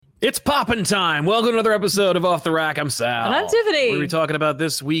It's poppin' time. Welcome to another episode of Off the Rack. I'm Sal. And I'm Tiffany. We're going to be talking about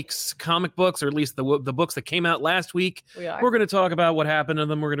this week's comic books, or at least the books that came out last week. We're going to talk about what happened to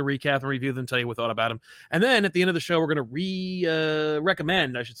them. We're going to recap and review them, tell you what we thought about them. And then at the end of the show, we're going to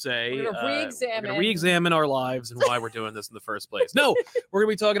recommend, I should say. We're going to re-examine our lives and why we're doing this in the first place. No, we're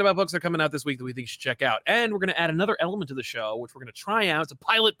going to be talking about books that are coming out this week that we think you should check out. And we're going to add another element to the show, which we're going to try out. It's a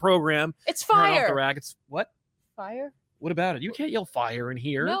pilot program. It's Off the fire. Rack. It's what? Fire? What about it? You can't yell fire in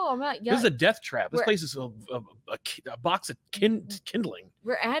here. No, I'm not. This is a death trap. This place is a box of kindling.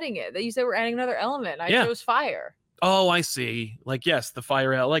 We're adding it. You said we're adding another element. I chose fire. Oh, I see. Like, yes, the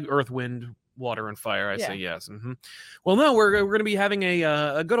fire, like earth, wind, water, and fire. I say yes. Mm-hmm. Well, no, we're going to be having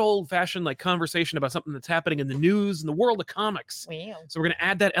a good old-fashioned like conversation about something that's happening in the news in the world of comics. Wow. So we're going to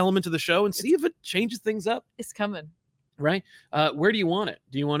add that element to the show and see if it changes things up. It's coming. Right? Where do you want it?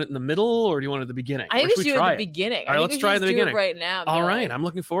 Do you want it in the middle or do you want it at the beginning? I think we should do it at the beginning. All right, let's try it at the beginning. Right now. All right, I'm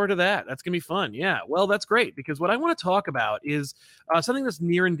looking forward to that. That's going to be fun. Yeah, well, that's great because what I want to talk about is something that's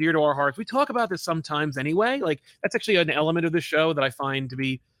near and dear to our hearts. We talk about this sometimes anyway. Like, that's actually an element of the show that I find to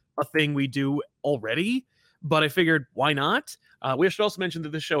be a thing we do already, but I figured, why not? We should also mention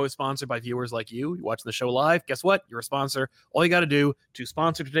that this show is sponsored by viewers like you. You're watching the show live. Guess what? You're a sponsor. All you got to do to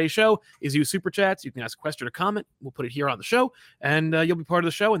sponsor today's show is use Super Chats. You can ask a question or comment. We'll put it here on the show, and you'll be part of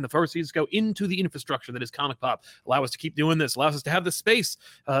the show, and the proceeds go into the infrastructure that is Comic Pop. Allow us to keep doing this. Allows us to have the space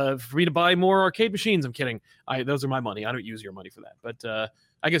for me to buy more arcade machines. I'm kidding. Those are my money. I don't use your money for that, but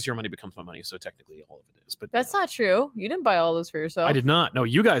I guess your money becomes my money, so technically all of it is. But that's not true. You didn't buy all those for yourself. I did not. No,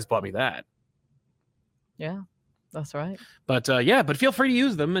 you guys bought me that. Yeah. That's right. But but feel free to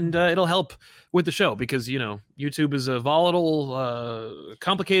use them, and it'll help with the show because, you know, YouTube is a volatile,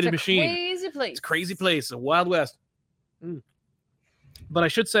 complicated machine. Crazy place. It's a crazy place, a Wild West. But I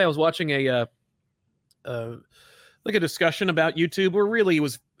should say I was watching a discussion about YouTube, where really it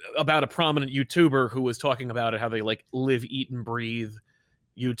was about a prominent YouTuber who was talking about how they like live, eat, and breathe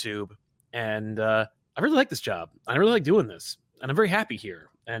YouTube. And I really like this job. I really like doing this, and I'm very happy here.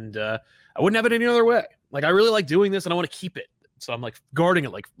 And I wouldn't have it any other way. Like, I really like doing this, and I want to keep it. So I'm like guarding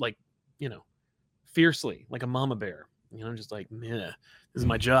it, like you know, fiercely, like a mama bear. You know, just like, meh, this is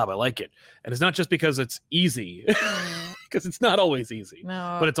my job. I like it, and it's not just because it's easy, because it's not always easy.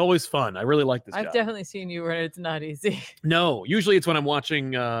 No, but it's always fun. I really like this. I've definitely seen you where it's not easy. No, usually it's when I'm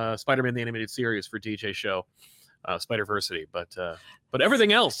watching Spider-Man the Animated Series for DJ Show. Spider-Versity, but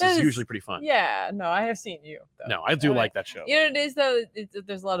everything else is usually pretty fun. Yeah, no, I have seen you. Though. No, I do like that show. You know what it is though?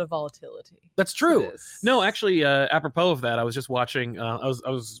 There's a lot of volatility. That's true. No, actually, apropos of that, I was just watching. I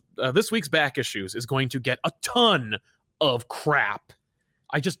was this week's back issues is going to get a ton of crap.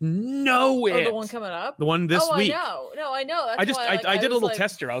 I just know it. The one coming up? The one this week. I know. No, I know. That's I did a little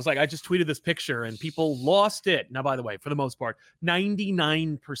tester. I was like, I just tweeted this picture and people lost it. Now, by the way, for the most part,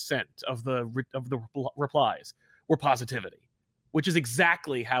 99% of the replies were positivity, which is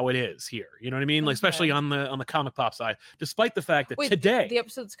exactly how it is here. You know what I mean? Like, especially on the Comic Pop side, despite the fact that today the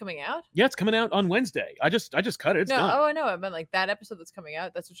episode's coming out. Yeah, it's coming out on Wednesday. I just cut it. It's done. Oh, I know. I meant like that episode that's coming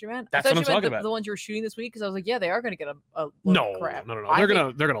out. That's what you meant. That's what I'm talking about. The ones you were shooting this week, because I was like, yeah, they are going to get a no crap. No.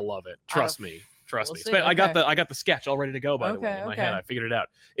 They're gonna love it. Trust me. Trust me. I got the sketch all ready to go, by the way, in my head. I figured it out.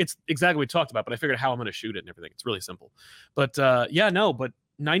 It's exactly what we talked about, but I figured out how I'm going to shoot it and everything. It's really simple. But but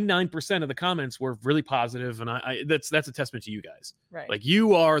 99% of the comments were really positive, and that's a testament to you guys. Right. Like,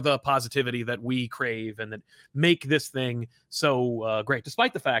 you are the positivity that we crave and that make this thing so great.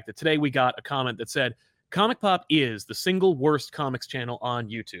 Despite the fact that today we got a comment that said Comic Pop is the single worst comics channel on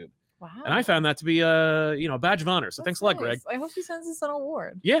YouTube. Wow. And I found that to be a badge of honor. So thanks a lot, Greg. I hope he sends us an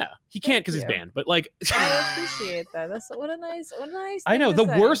award. Yeah, he can't because he's banned. But like, I appreciate that. That's what a nice. I know the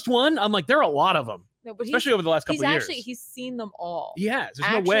worst one. I'm like, there are a lot of them. No, but especially over the last couple of years. He's seen them all. He has.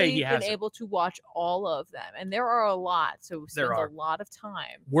 There's no way he hasn't been able to watch all of them, and there are a lot. So he spends a lot of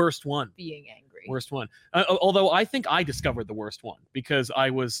time. Worst one. Being angry. Worst one. Although I think I discovered the worst one because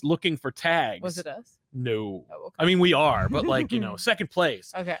I was looking for tags. Was it us? No. Oh, okay. I mean, we are, but like, second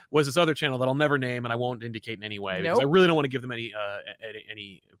place was this other channel that I'll never name and I won't indicate in any way because I really don't want to give them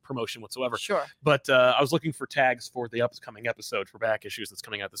any promotion whatsoever. Sure. But I was looking for tags for the upcoming episode for back issues that's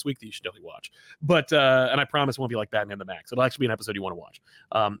coming out this week that you should definitely watch. But and I promise it won't be like Batman the Max. It'll actually be an episode you want to watch.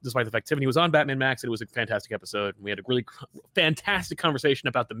 Despite the fact Tiffany was on Batman Max, and it was a fantastic episode. We had a really fantastic conversation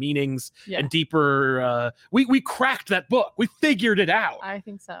about the meanings and deeper. We cracked that book. We figured it out. I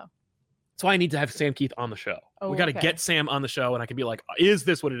think so. So I need to have Sam Keith on the show. We got to get Sam on the show, and I can be like, "Is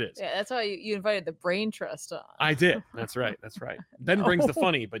this what it is?" Yeah, that's why you invited the Brain Trust on. I did. That's right. That's right. Ben brings the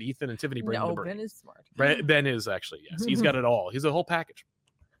funny, but Ethan and Tiffany bring the brain. Ben is smart. Ben is actually, yes. He's got it all. He's a whole package.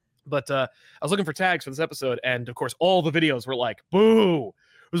 But I was looking for tags for this episode, and of course, all the videos were like, "Boo!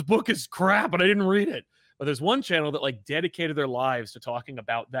 this book is crap and I didn't read it. But there's one channel that like dedicated their lives to talking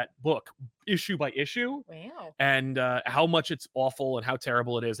about that book issue by issue. Wow. And how much it's awful and how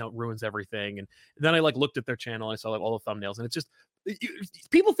terrible it is, how it ruins everything. And then I like looked at their channel, I saw like all the thumbnails, and it's just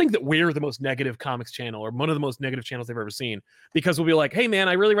people think that we're the most negative comics channel or one of the most negative channels they've ever seen, because we'll be like, hey man,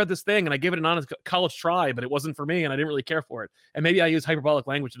 I really read this thing and I gave it an honest college try, but it wasn't for me and I didn't really care for it. And maybe I use hyperbolic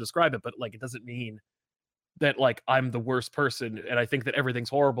language to describe it, but like it doesn't mean that like I'm the worst person and I think that everything's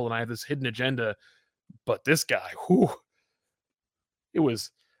horrible and I have this hidden agenda. But this guy, whew, it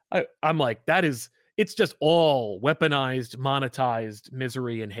was, I'm like, it's just all weaponized, monetized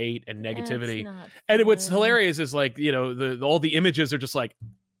misery and hate and negativity. And what's hilarious is like, you know, all the images are just like,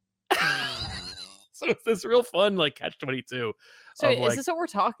 so it's this real fun, like catch-22. So is this what we're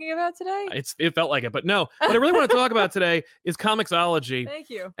talking about today? It felt like it, but no. What I really want to talk about today is Comixology. Thank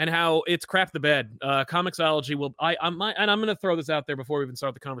you. And how it's crap the bed. Comixology will. I'm going to throw this out there before we even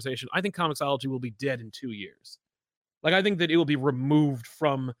start the conversation. I think Comixology will be dead in 2 years. Like I think that it will be removed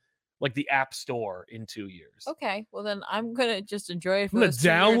from like the App Store in 2 years. Okay, well then I'm gonna just enjoy it. I'm gonna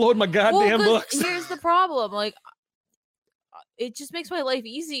download my goddamn books. Here's the problem, like. It just makes my life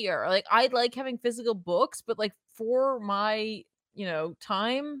easier. Like I like having physical books, but like for my, you know,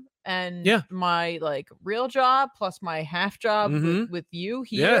 time and my like real job plus my half job with you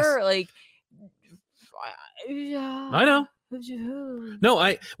here, like I know.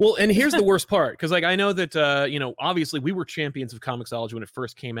 No, well, and here's the worst part, because like I know that you know, obviously we were champions of Comixology when it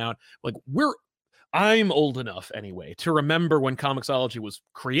first came out. Like I'm old enough anyway to remember when Comixology was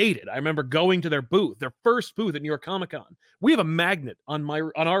created. I remember going to their booth, their first booth at New York Comic Con. We have a magnet on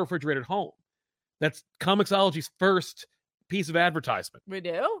our refrigerator at home. That's Comixology's first piece of advertisement. We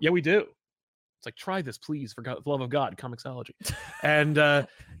do? Yeah, we do. It's like, try this, please, for the love of God, Comixology. and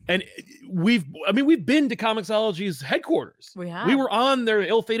we've been to Comixology's headquarters. We have. We were on their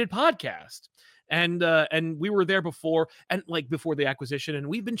Ill-Fated podcast. And we were there before, and like before the acquisition, and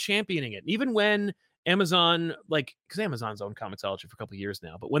we've been championing it. Even when Amazon, like, because Amazon's owned Comixology for a couple of years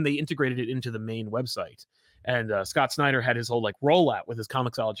now, but when they integrated it into the main website, and Scott Snyder had his whole like rollout with his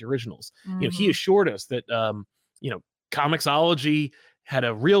Comixology originals, you know, he assured us that you know, Comixology had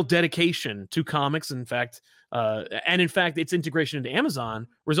a real dedication to comics. In fact, its integration into Amazon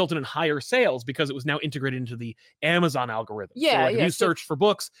resulted in higher sales because it was now integrated into the Amazon algorithm. Yeah, so, like, if you searched for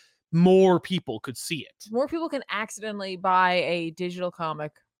books, more people could see it. More people can accidentally buy a digital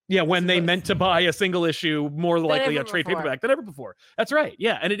comic. Yeah, when they meant to buy a single issue, more likely a trade paperback than ever before. That's right.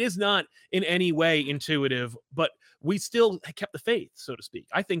 Yeah, and it is not in any way intuitive, but we still kept the faith, so to speak.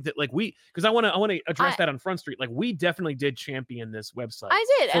 I think that like because I want to address that on Front Street. Like we definitely did champion this website. I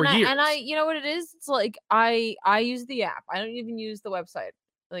did, for years. And I, you know what it is? It's like I use the app. I don't even use the website.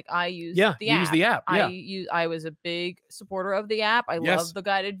 Like I use the app. Use the app. Yeah. I was a big supporter of the app. I love the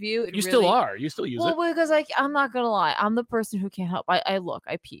guided view. You still are. You still use it. Well, because like I'm not gonna lie, I'm the person who can't help. I look,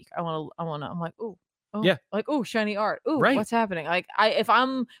 I peek. I'm like, ooh. Oh, yeah, like shiny art. Ooh, what's happening? Like if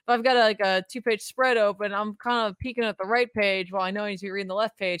I've got like a 2-page spread open, I'm kind of peeking at the right page while I know I need to be reading the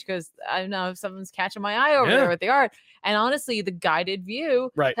left page because I know if something's catching my eye over there with the art. And honestly, the guided view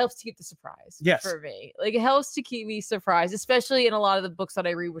helps to keep the surprise for me. Like it helps to keep me surprised, especially in a lot of the books that I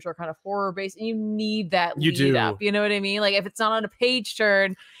read, which are kind of horror based, and you need that lead up. You know what I mean? Like if it's not on a page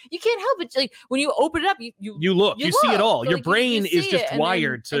turn, you can't help it. Like when you open it up, you look, you see it all. Your like, brain is just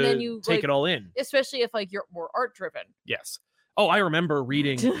wired to take it all in. Especially if like you're more art driven. Yes. Oh, I remember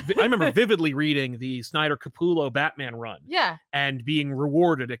vividly reading the Snyder Capullo Batman run. Yeah. And being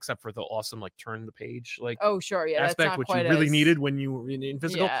rewarded, except for the awesome like turn the page like aspect, which you really needed when you were in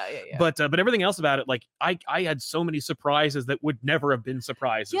physical. Yeah. But everything else about it, like I had so many surprises that would never have been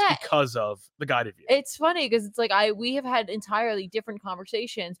surprises because of the guided view. It's funny because it's like we have had entirely different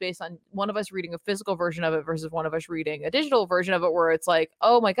conversations based on one of us reading a physical version of it versus one of us reading a digital version of it, where it's like,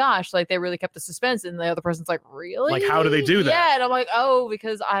 oh my gosh, like they really kept the suspense, and the other person's like, really? Like how do they do that? Yeah, and I'm like, oh,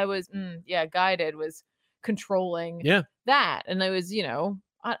 because I was, guided was controlling that, and I was, you know,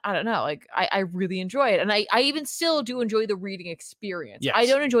 I don't know, like I really enjoy it, and I even still do enjoy the reading experience. Yes. I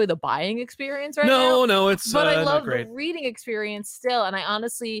don't enjoy the buying experience now. No, it's but I love the reading experience still, and I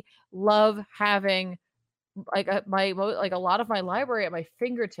honestly love having like a lot of my library at my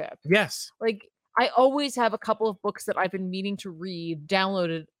fingertip. Yes, like I always have a couple of books that I've been meaning to read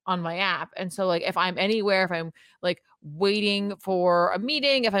downloaded on my app. And so like if I'm anywhere, if I'm like waiting for a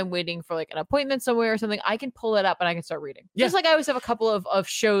meeting, if I'm waiting for like an appointment somewhere or something, I can pull it up and I can start reading. Yeah. Just like I always have a couple of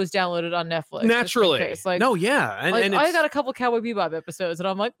shows downloaded on Netflix. Naturally. Like, no, yeah. And I got a couple Cowboy Bebop episodes and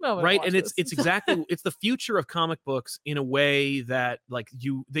I'm like, no, right. And it's exactly it's the future of comic books in a way that like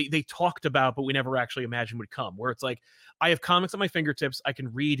they talked about, but we never actually imagined would come, where it's like I have comics at my fingertips, I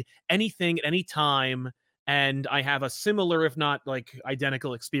can read anything at any time, and I have a similar, if not like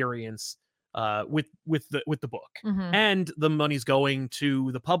identical experience with the book. And the money's going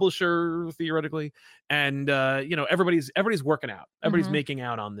to the publisher theoretically, and everybody's working out, everybody's making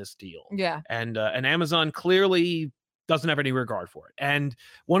out on this deal. And Amazon clearly doesn't have any regard for it. And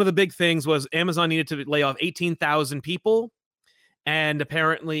one of the big things was Amazon needed to lay off 18,000 people, and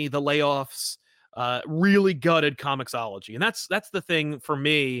apparently the layoffs really gutted Comixology. And that's the thing for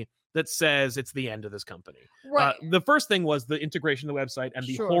me that says it's the end of this company. Right. The first thing was the integration of the website and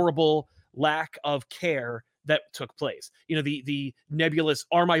the horrible lack of care that took place. The nebulous,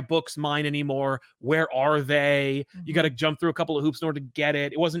 are my books mine anymore? Where are they? You got to jump through a couple of hoops in order to get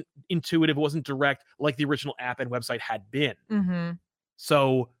it. It wasn't intuitive. It wasn't direct like the original app and website had been.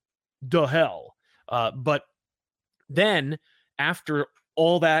 So the hell. But then after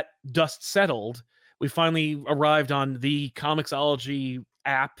all that dust settled, we finally arrived on the Comixology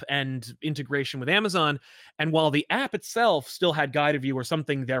app and integration with Amazon. And while the app itself still had guided view or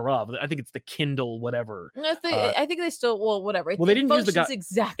something thereof, I think it's the Kindle whatever. I think they still whatever. Well, they didn't use the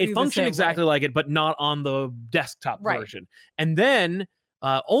exactly. It functioned exactly like it, but not on the desktop version. And then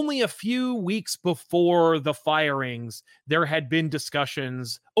only a few weeks before the firings, there had been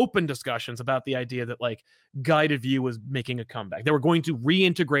open discussions about the idea that like guided view was making a comeback. They were going to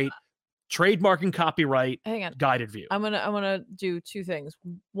reintegrate trademark and copyright guided view. I'm gonna do two things.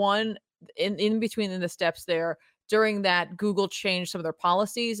 One, in between the steps there, during that, Google changed some of their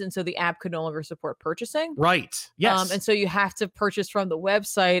policies, and so the app could no longer support purchasing. Right. Yes. And so you have to purchase from the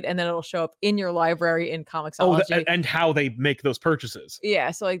website, and then it'll show up in your library in Comixology. And how they make those purchases.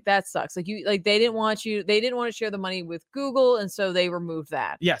 Yeah. So like that sucks. Like they didn't want to share the money with Google, and so they removed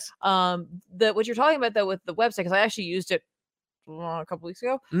that. Yes. What you're talking about though with the website, because I actually used it a couple weeks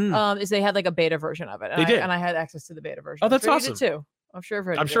ago, is they had like a beta version of it. And I had access to the beta version. Oh, that's awesome. You did too. I'm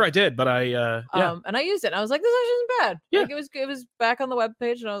sure I did, but yeah. And I used it and I was like, this actually isn't bad. Yeah. Like it was back on the web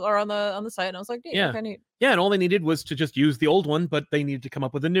page or on the site, and I was like, okay, neat. Yeah, and all they needed was to just use the old one, but they needed to come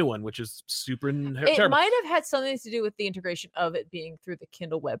up with a new one, which is super terrible. It might have had something to do with the integration of it being through the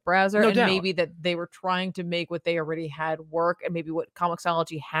Kindle web browser, no doubt. Maybe that they were trying to make what they already had work, and maybe what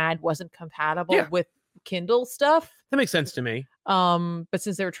Comixology had wasn't compatible with Kindle stuff. That makes sense to me. But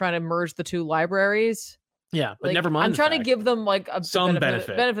since they were trying to merge the two libraries, but like, never mind. I'm trying to give them like some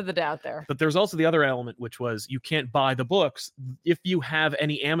benefit of the doubt there. But there's also the other element, which was you can't buy the books if you have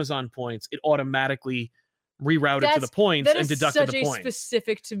any Amazon points. It automatically rerouted to the points and deducted the points. Such a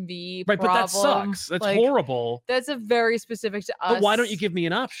specific to me problem. But that sucks. That's like, horrible. That's a very specific to us. But why don't you give me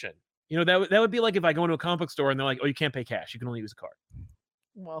an option? That would be like if I go into a comic book store and they're like, oh, you can't pay cash. You can only use a card.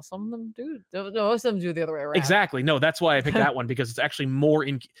 Well, some of them do. Most of them do the other way around. Exactly. No, that's why I picked that one, because it's actually more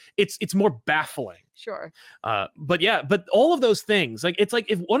it's more baffling. Sure. But all of those things, like it's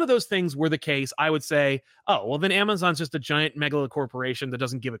like if one of those things were the case, I would say, oh, well, then Amazon's just a giant megalo corporation that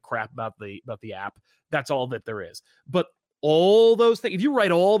doesn't give a crap about the app. That's all that there is. But all those things, if you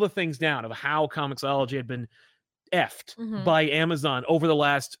write all the things down of how Comixology had been effed by Amazon over the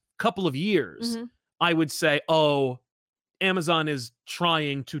last couple of years, I would say, oh, Amazon is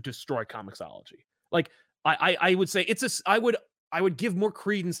trying to destroy Comixology. Like I would say I would give more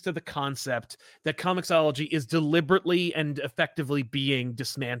credence to the concept that Comixology is deliberately and effectively being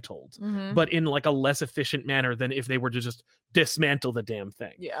dismantled, but in like a less efficient manner than if they were to just dismantle the damn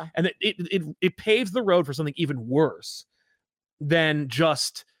thing. Yeah. And it paves the road for something even worse than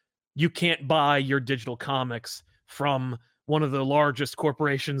just you can't buy your digital comics from one of the largest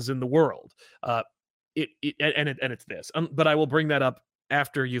corporations in the world. It's this. But I will bring that up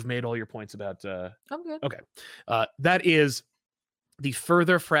after you've made all your points about. I'm good. Okay, that is the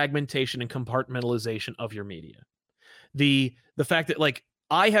further fragmentation and compartmentalization of your media. The fact that like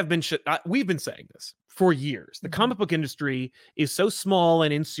we've been saying this for years. The comic book industry is so small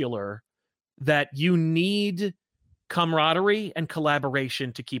and insular that you need camaraderie and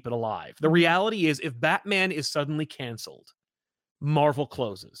collaboration to keep it alive. The reality is, if Batman is suddenly canceled, Marvel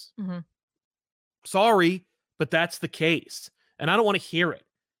closes. Sorry, but that's the case. And I don't want to hear it,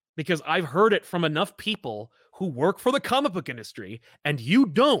 because I've heard it from enough people who work for the comic book industry, and you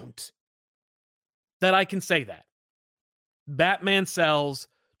don't, that I can say that. Batman sells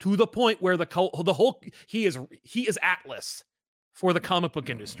to the point where he is Atlas for the comic book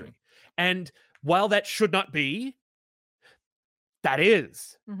industry. And while that should not be, that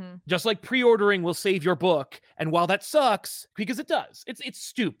is. Just like pre-ordering will save your book, and while that sucks, because it does, it's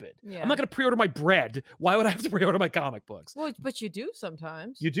stupid. I'm not going to pre-order my bread. Why would I have to pre-order my comic books? Well, but you do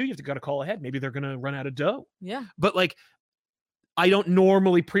sometimes. You do. You have to call ahead. Maybe they're going to run out of dough. Yeah. But like, I don't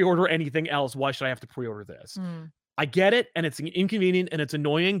normally pre-order anything else. Why should I have to pre-order this? I get it, and it's inconvenient and it's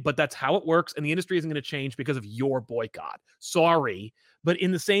annoying, but that's how it works, and the industry isn't going to change because of your boycott. Sorry, but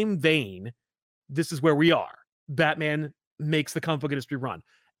in the same vein, this is where we are. Batman makes the comic book industry run.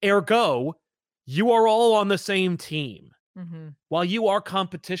 Ergo, you are all on the same team. While you are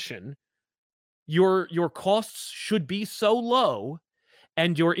competition, your costs should be so low,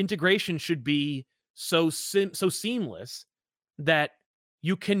 and your integration should be so seamless that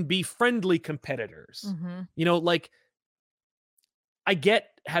you can be friendly competitors. You know, like, I get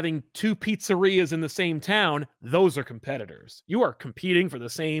having 2 pizzerias in the same town. Those are competitors. You are competing for the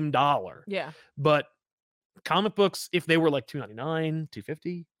same dollar. Yeah. But comic books, if they were like $2.99,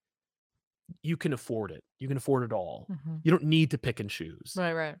 $2.50, you can afford it. You can afford it all. You don't need to pick and choose.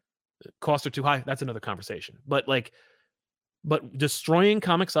 Right. Costs are too high. That's another conversation. But destroying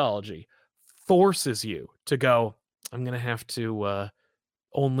Comixology forces you to go, I'm going to have to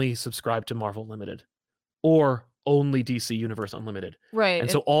only subscribe to Marvel Limited or only DC Universe Unlimited. Right. And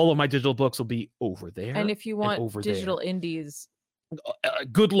so all of my digital books will be over there. And if you want digital indies,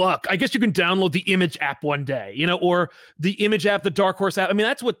 good luck. I guess you can download the Image app one day, you know, or the Image app, the Dark Horse app. I mean,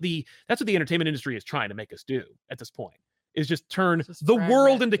 that's what the entertainment industry is trying to make us do at this point, is just turn the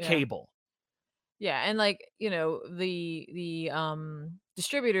world into cable. Yeah, and like, you know, the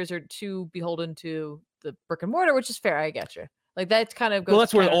distributors are too beholden to the brick and mortar, which is fair. I get you. Like, that's kind of goes. Well,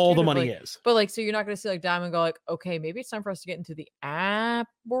 that's where all the money is. But like, so you're not going to see like Diamond go like, okay, maybe it's time for us to get into the app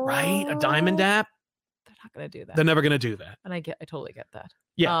world. Right, a Diamond app. They're not going to do that. They're never going to do that. And I totally get that.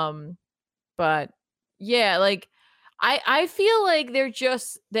 Yeah. But yeah, like I feel like they're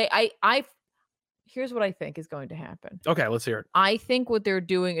just here's what I think is going to happen. Okay, let's hear it. I think what they're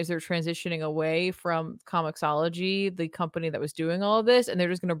doing is they're transitioning away from Comixology, the company that was doing all of this, and they're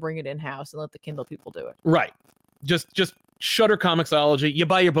just going to bring it in-house and let the Kindle people do it. Right. Just shutter Comixology. You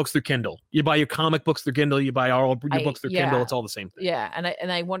buy your books through Kindle. You buy your comic books through Kindle. You buy all your books through Kindle. It's all the same thing. Yeah,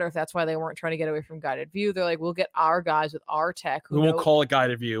 and I wonder if that's why they weren't trying to get away from guided view. They're like, we'll get our guys with our tech. We won't call it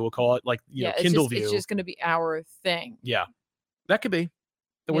guided view. We'll call it like Kindle view. It's just going to be our thing. Yeah, that could be.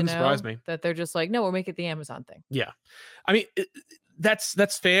 That wouldn't surprise me. That they're just like, no, we'll make it the Amazon thing. Yeah, I mean,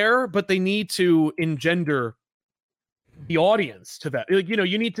 that's fair, but they need to engender the audience to that. You know,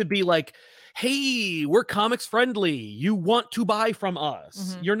 you need to be like, hey, we're comics friendly. You want to buy from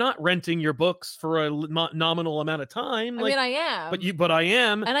us. You're not renting your books for a nominal amount of time. I mean, I am. But I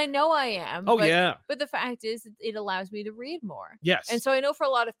am. And I know I am. Oh, yeah. But the fact is, it allows me to read more. Yes. And so I know for a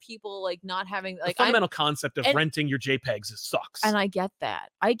lot of people, like, not having like the fundamental concept of renting your JPEGs sucks. And I get that.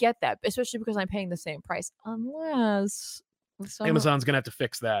 Especially because I'm paying the same price. Unless Amazon's going to have to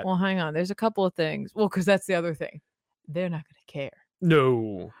fix that. Well, hang on. There's a couple of things. Well, because that's the other thing. They're not going to care.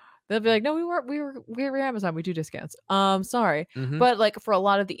 No. They'll be like, no, we were Amazon. We do discounts. Sorry. But like for a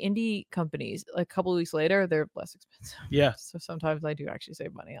lot of the indie companies, like a couple of weeks later, they're less expensive. Yeah. So sometimes I do actually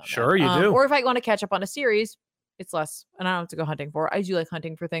save money on Sure, that. you do. Or if I want to catch up on a series, it's less, and I don't have to go hunting for it. I do like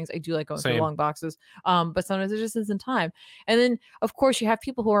hunting for things. I do like going through long boxes. But sometimes it just isn't time. And then of course you have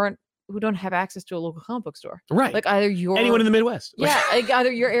people who don't have access to a local comic book store. Right. Like either anyone in the Midwest. Yeah. Like either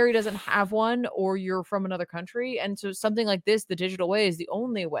your area doesn't have one or you're from another country. And so something like this, the digital way is the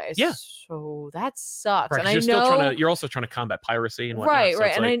only way. Yeah. So that sucks. Right, and you're also trying to combat piracy and whatnot. Right. So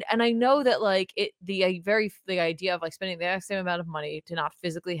right. And I know that like the idea of like spending the same amount of money to not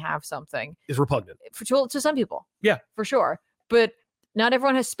physically have something is repugnant to some people. Yeah. For sure. But not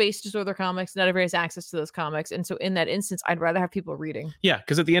everyone has space to store their comics. Not everyone has access to those comics. And so in that instance, I'd rather have people reading. Yeah,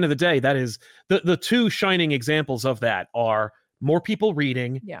 because at the end of the day, that is the two shining examples of that are more people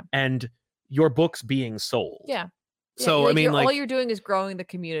reading and your books being sold. Yeah. So, like I mean, all you're doing is growing the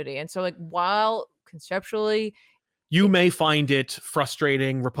community. And so like while conceptually you may find it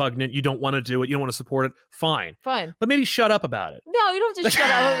frustrating, repugnant. You don't want to do it. You don't want to support it. Fine. But maybe shut up about it. No, you don't have to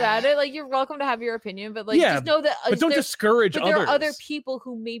shut up about it. Like, you're welcome to have your opinion, but like, just know that. But don't discourage others. There are other people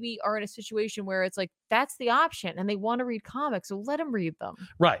who maybe are in a situation where it's like, that's the option and they want to read comics. So let them read them.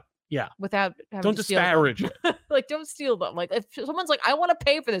 Right. Yeah. Without having don't disparage it. Like, don't steal them. Like, if someone's like, I want to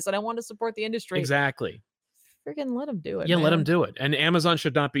pay for this and I want to support the industry. Exactly. Freaking let them do it. Yeah, man. let them do it. And Amazon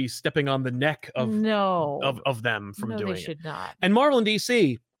should not be stepping on the neck of them from doing it. They should not. And Marvel and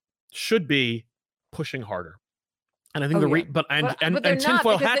DC should be pushing harder. And I think and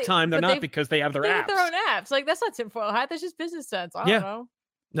tinfoil hat time, they're not because they have their apps. They have their own apps. Like, that's not tinfoil hat. That's just business sense. I don't know.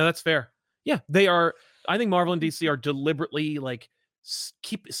 No, that's fair. Yeah, they are. I think Marvel and DC are deliberately like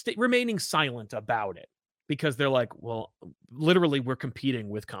remaining silent about it because they're like, well, literally, we're competing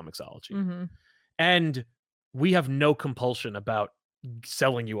with Comixology, and we have no compulsion about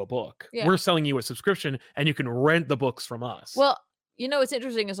selling you a book. Yeah. We're selling you a subscription, and you can rent the books from us. Well, what's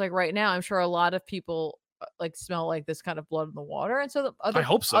interesting is like right now, I'm sure a lot of people like smell like this kind of blood in the water, and so I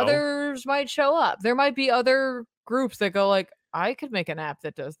hope so. Others might show up. There might be other groups that go like, I could make an app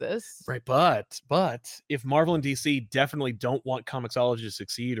that does this. Right, but if Marvel and DC definitely don't want Comixology to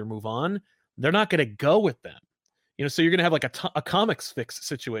succeed or move on, they're not going to go with them. So you're going to have like a Comics Fix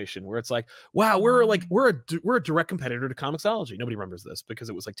situation where it's like, wow, we're a direct competitor to Comixology. Nobody remembers this because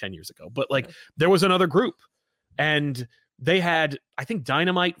it was like 10 years ago. But like there was another group and they had, I think,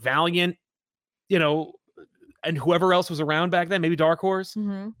 Dynamite, Valiant, and whoever else was around back then, maybe Dark Horse,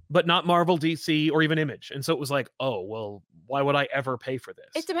 but not Marvel, DC, or even Image. And so it was like, oh, well, why would I ever pay for this?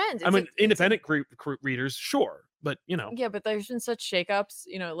 It depends. I mean, independent group readers, sure. But, Yeah, but there's been such shakeups,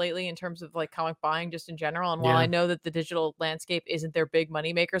 lately in terms of like comic buying just in general. And while I know that the digital landscape isn't their big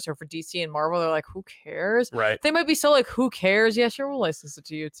moneymaker, so for DC and Marvel, they're like, who cares? Right. They might be so like, who cares? Yeah, sure, we'll license it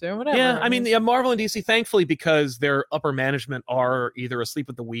to you too. Whatever. Yeah, I mean, Marvel and DC, thankfully, because their upper management are either asleep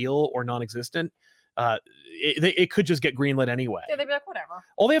at the wheel or non-existent, it could just get greenlit anyway. Yeah, they'd be like, whatever.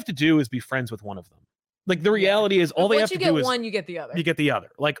 All they have to do is be friends with one of them. Like the reality is all they have to do is once you get one, you get the other. You get the other.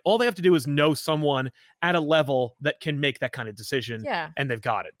 Like all they have to do is know someone at a level that can make that kind of decision. Yeah. And they've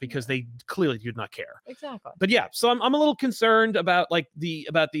got it because they clearly do not care. Exactly. But yeah, so I'm a little concerned about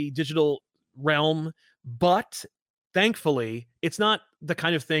the digital realm, but thankfully it's not the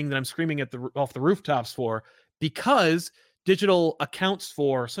kind of thing that I'm screaming at off the rooftops for, because digital accounts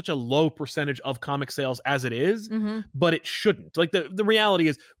for such a low percentage of comic sales as it is, but it shouldn't. Like the reality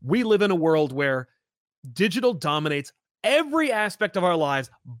is we live in a world where digital dominates every aspect of our lives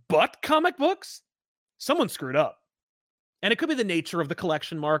but comic books. Someone screwed up. And it could be the nature of the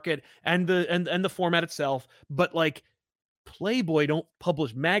collection market and the format itself, but like Playboy don't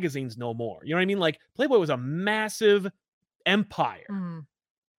publish magazines no more. You know what I mean? Like Playboy was a massive empire.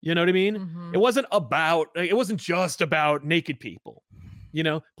 You know what I mean? It wasn't just about naked people.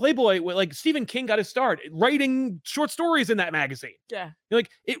 Playboy, like Stephen King got his start writing short stories in that magazine. Yeah.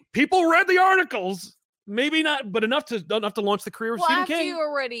 People read the articles. Maybe not, but enough to launch the career of Stephen King.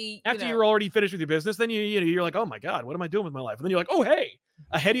 After you're already finished with your business, then you're like, oh my God, what am I doing with my life? And then you're like, oh hey,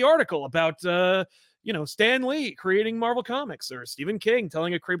 a heady article about Stan Lee creating Marvel Comics, or Stephen King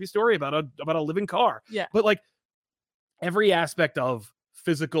telling a creepy story about a living car. Yeah. But like every aspect of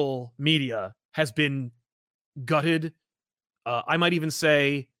physical media has been gutted. I might even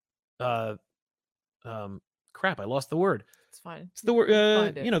say, crap, I lost the word. It's fine. It's the word,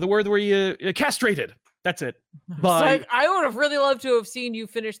 the word where you castrated. That's it. But I would have really loved to have seen you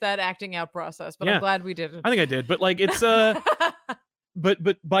finish that acting out process, but I'm glad we didn't. I think I did, but like it's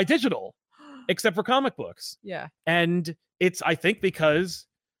but by digital, except for comic books. Yeah. And it's, I think, because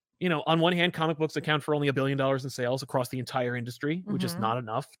on one hand, comic books account for only $1 billion in sales across the entire industry, which is not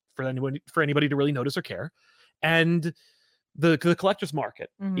enough for anybody to really notice or care. And the collector's market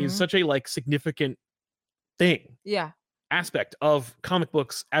is such a like significant thing. Yeah. Aspect of comic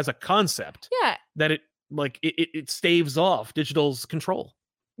books as a concept. Yeah. That it staves off digital's control.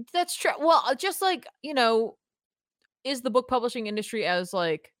 That's true. Well, just like, is the book publishing industry as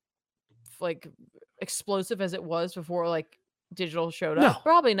like explosive as it was before like digital showed up? No.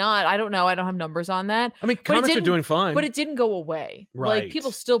 Probably not. I don't know. I don't have numbers on that. I mean, comics are doing fine. But it didn't go away. Right. Like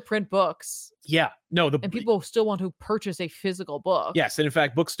people still print books. Yeah. No, and people still want to purchase a physical book. Yes. And in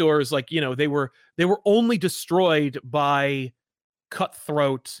fact, bookstores, like, they were only destroyed by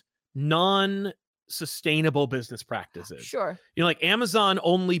cutthroat, non-sustainable business practices. Sure. Like Amazon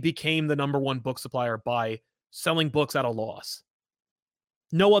only became the number one book supplier by selling books at a loss.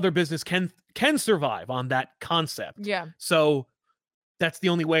 No other business can survive on that concept. Yeah. So that's the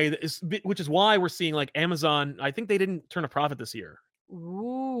only way which is why we're seeing like Amazon, I think they didn't turn a profit this year.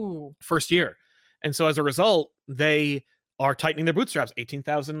 Ooh. First year. And so as a result, they are tightening their bootstraps.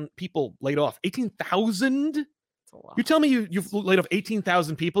 18,000 people laid off. 18,000? You tell me you've laid off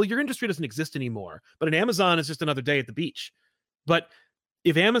 18,000 people, your industry doesn't exist anymore. But in Amazon, it's just another day at the beach. But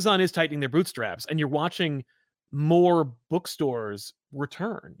if Amazon is tightening their bootstraps and you're watching more bookstores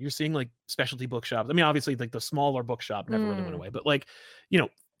return, you're seeing like specialty bookshops. I mean, obviously like the smaller bookshop never really went away, but like,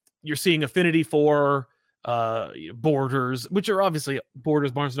 you're seeing Affinity for Borders, which are obviously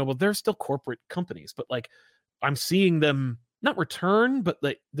Borders, Barnes & Noble. They're still corporate companies, but like I'm seeing them not return, but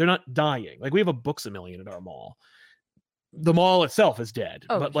like they're not dying. Like we have a Books A Million at our mall. the mall itself is dead,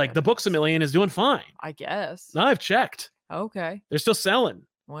 but like the Books A Million is doing fine. I guess. No, I've checked. Okay. They're still selling.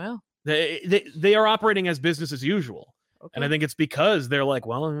 Well, they are operating as business as usual. okay. And I think it's because they're like,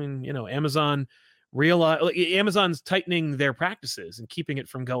 well, I mean, you know, Amazon's tightening their practices and keeping it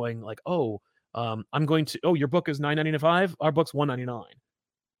from going like, oh, your book is $9.95, our book's $1.99.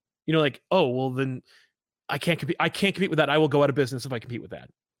 You know, like, oh, well, then I can't compete with that. I will go out of business if I compete with that.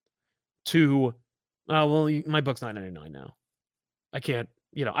 My book's $9.99 now. I can't,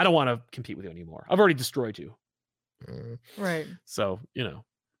 you know, I don't want to compete with you anymore. I've already destroyed you. Right. So, you know,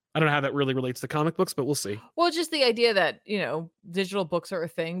 I don't know how that really relates to comic books, but we'll see. Well, just the idea that, you know, digital books are a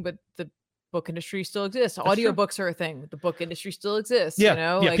thing, but the book industry still exists. Audiobooks are a thing, but the book industry still exists. Yeah. You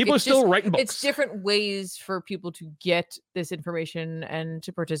know, yeah. like, People are still writing books. It's different ways for people to get this information and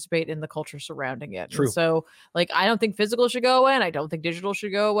to participate in the culture surrounding it. True. And so, like, I don't think physical should go away, and I don't think digital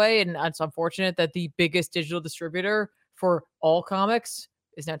should go away. And it's unfortunate that the biggest digital distributor for all comics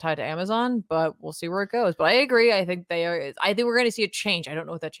is now tied to Amazon, but we'll see where it goes. But I agree. I think we're going to see a change. I don't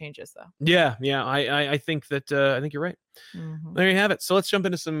know what that change is, though. Yeah. I think that I think you're right. Mm-hmm. There you have it. So let's jump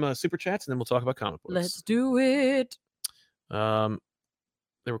into some super chats, and then we'll talk about comic books. Let's do it. There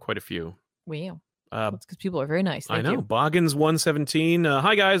were quite a few. Wow. That's because people are very nice. Thank I know. you. Boggins 117.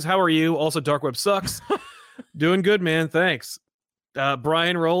 Hi guys, how are you? Also, Dark Web sucks. Doing good, man. Thanks.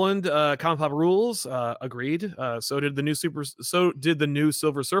 Brian Rowland, Comic Pop rules. Agreed. So did the new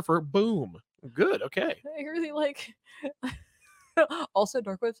Silver Surfer. Boom. Good. Okay. I really like. Also,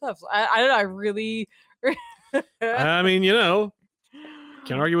 Dark Web stuff. I don't know. I really. I mean, you know,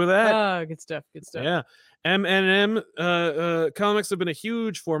 can't argue with that. Good stuff. Good stuff. Yeah. M&M comics have been a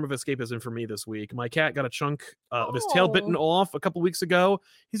huge form of escapism for me this week. My cat got a chunk of his tail bitten off a couple weeks ago.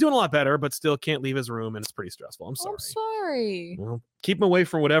 He's doing a lot better, but still can't leave his room, and it's pretty stressful. I'm sorry. I'm sorry. Well, keep him away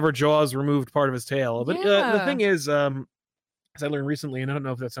from whatever Jaws removed part of his tail. But the thing is, as I learned recently, and I don't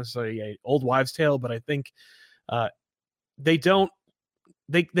know if that's necessarily an old wives' tale, but I think they don't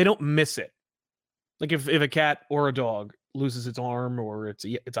miss it. Like if a cat or a dog loses its arm or its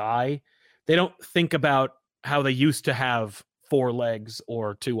eye, they don't think about how they used to have 4 legs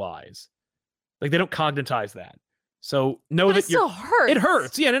or 2 eyes. Like they don't cognitize that. So know that it still hurts. It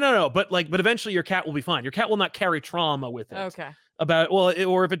hurts. Yeah, no. But eventually your cat will be fine. Your cat will not carry trauma with it. Okay.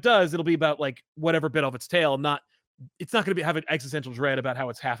 Or if it does, it'll be about like whatever bit off its tail. It's not going to have an existential dread about how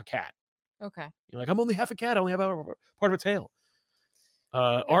it's half a cat. Okay. You're like, I'm only half a cat. I only have part of a tail.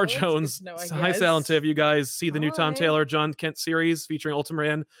 R. Jones, hi Sal and Tiv. You guys see the new Tom Taylor, John Kent series featuring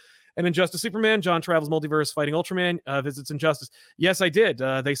Ultraman and Injustice Superman? John travels multiverse fighting Ultraman, visits Injustice. Yes, I did.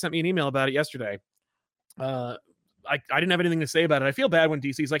 They sent me an email about it yesterday. I didn't have anything to say about it. I feel bad when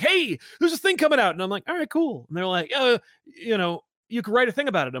DC's like, hey, there's this thing coming out. And I'm like, all right, cool. And they're like, you know, you could write a thing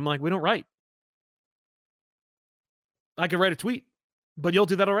about it. I'm like, we don't write. I could write a tweet, but you'll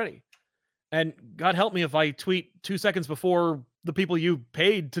do that already. And God help me if I tweet 2 seconds before the people you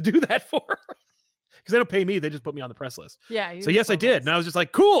paid to do that for. Because they don't pay me, they just put me on the press list. Yeah. So yes, I did. And I was just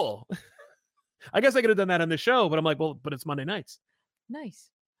like, cool. I guess I could have done that on the show, but I'm like, well, but it's Monday nights. Nice.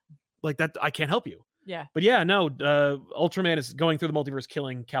 Like that, I can't help you. Yeah. But yeah, no, Ultraman is going through the multiverse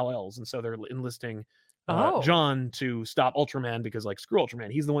killing Kal-Els, and so they're enlisting John to stop Ultraman because, like, screw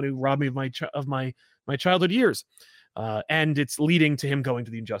Ultraman. He's the one who robbed me of my childhood years. And it's leading to him going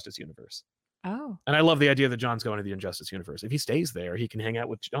to the Injustice universe. Oh. And I love the idea that John's going to the Injustice universe. If he stays there, he can hang out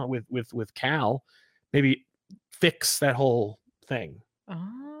with Cal, maybe fix that whole thing.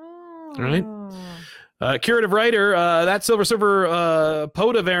 Oh. All right. Curative writer, that Silver Surfer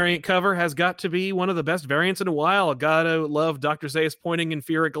POTA variant cover has got to be one of the best variants in a while. Gotta love Dr. Zaius pointing in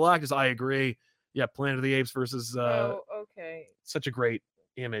fear at Galactus. I agree. Yeah, Planet of the Apes versus okay. Such a great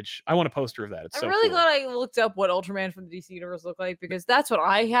image. I want a poster of that. It's I'm so really cool. glad I looked up what Ultraman from the DC universe looked like, because that's what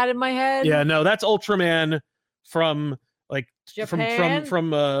I had in my head. Yeah, no, that's Ultraman from like Japan?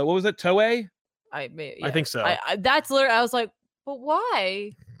 from what was it, Toei? I think so. That's literally, I was like, but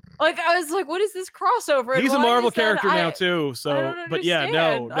why? Like, I was like, what is this crossover? He's a Marvel character now too. So, but yeah,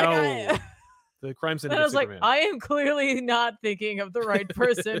 no. The crime syndicate. I was Superman. like, I am clearly not thinking of the right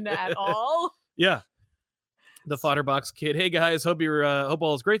person at all. Yeah. The fodder box kid. Hey guys, hope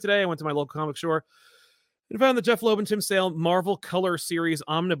all is great today. I went to my local comic store and found the Jeff Loeb and Tim Sale Marvel Color Series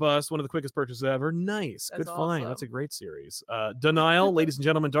Omnibus, one of the quickest purchases ever. Nice. Good find. That's a great series. Denial, ladies and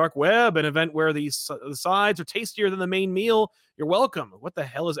gentlemen, Dark Web, an event where the sides are tastier than the main meal. You're welcome. What the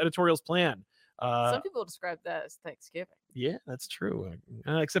hell is editorial's plan? Some people describe that as Thanksgiving. Yeah, that's true.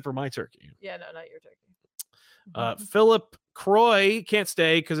 Except for my turkey. Yeah, no, not your turkey. Philip Croy can't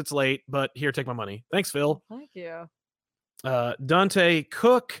stay because it's late, but here, take my money. Thanks, Phil. Thank you. Dante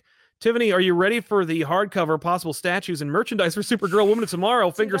Cook, Tiffany, are you ready for the hardcover possible statues and merchandise for Supergirl Woman of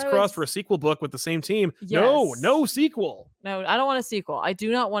Tomorrow? Fingers crossed for a sequel book with the same team. Yes. No sequel. No, I don't want a sequel. I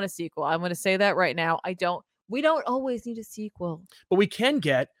do not want a sequel. I'm going to say that right now. We don't always need a sequel. But we can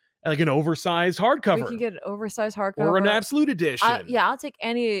get like an oversized hardcover. We can get an oversized hardcover. Or an absolute edition. I'll take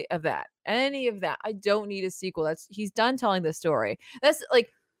any of that. Any of that. I don't need a sequel. He's done telling the story. That's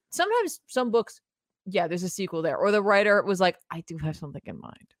like, sometimes some books, there's a sequel there. Or the writer was like, I do have something in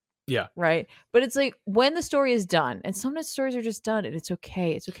mind. Yeah. Right. But it's like when the story is done, and sometimes stories are just done and it's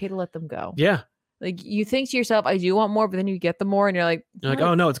okay. It's okay to let them go. Yeah. Like you think to yourself, I do want more, but then you get the more and you're like,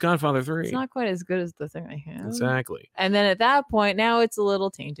 oh no, it's Godfather 3. It's not quite as good as the thing I have. Exactly. And then at that point, now it's a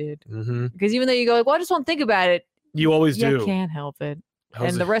little tainted. Mm-hmm. Because even though you go like, well, I just won't think about it. You always do. You can't help it.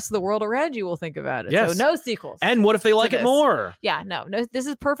 And the rest of the world around you will think about it. Yes. So no sequels. And what if they like it more? Yeah, no, this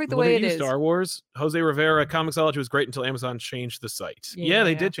is perfect the way it is. Star Wars. Jose Rivera, Comixology was great until Amazon changed the site. Yeah,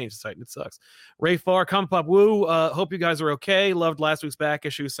 they did change the site, and it sucks. Ray Farr, Comic Pop Woo. Hope you guys are okay. Loved last week's back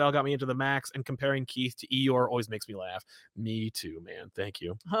issue. Sal got me into the Max, and comparing Keith to Eeyore always makes me laugh. Me too, man. Thank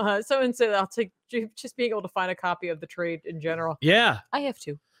you. Someone said I'll take just being able to find a copy of the trade in general. Yeah, I have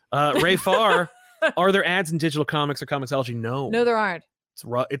to. Ray Farr, are there ads in digital comics or Comixology? No, there aren't.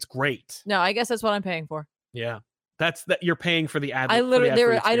 It's great. No, I guess that's what I'm paying for. Yeah. That's that you're paying for the ad. I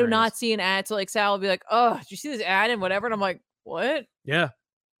literally I do not see an ad. So like Sal will be like, oh, did you see this ad and whatever? And I'm like, what? Yeah.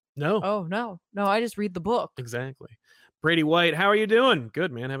 No. Oh, no. I just read the book. Exactly. Brady White, how are you doing?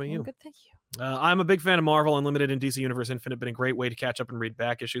 Good, man. How about you? Good, thank you. I'm a big fan of Marvel Unlimited and DC Universe Infinite. Been a great way to catch up and read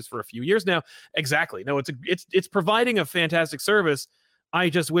back issues for a few years now. Exactly. No, it's providing a fantastic service. I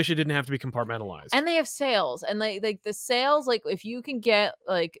just wish it didn't have to be compartmentalized. And they have sales, and like the sales, like if you can get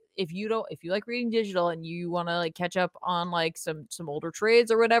like if you like reading digital and you want to like catch up on like some older trades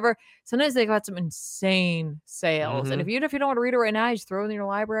or whatever, sometimes they got some insane sales. Mm-hmm. And if you don't want to read it right now, you just throw it in your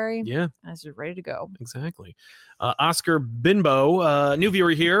library. Yeah, it's just ready to go. Exactly. Oscar Binbo, new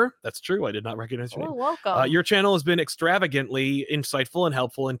viewer here. That's true. I did not recognize your name. Welcome. Your channel has been extravagantly insightful and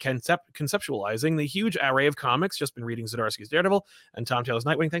helpful in conceptualizing the huge array of comics. Just been reading Zdarsky's Daredevil and Tom Taylor's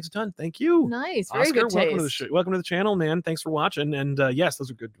Nightwing. Thanks a ton. Thank you. Nice. Very Oscar, good taste. welcome to the channel, man. Thanks for watching. And yes,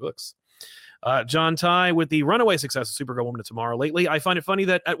 those are good books. John Ty, with the runaway success of Supergirl Woman of Tomorrow lately, I find it funny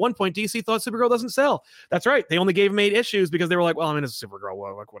that at one point DC thought Supergirl doesn't sell. That's right. They only gave him 8 issues because they were like, well, I mean, it's a Supergirl,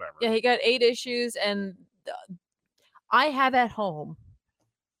 well, like whatever. Yeah, he got 8 issues, and I have at home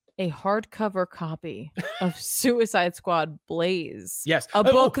a hardcover copy of Suicide Squad Blaze. Yes. A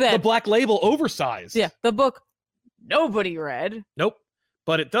book that... The Black Label oversized. Yeah, the book nobody read. Nope.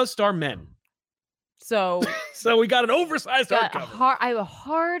 But it does star men. So... so we got an oversized hardcover. I have a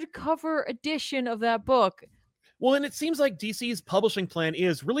hardcover edition of that book. Well, and it seems like DC's publishing plan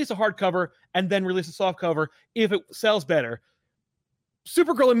is release a hardcover and then release a softcover if it sells better.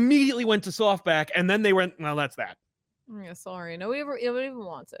 Supergirl immediately went to softback, and then they went, well, that's that. Yeah, sorry. Nobody even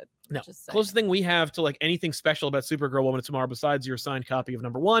wants it. No. Closest thing we have to like anything special about Supergirl Woman of Tomorrow, besides your signed copy of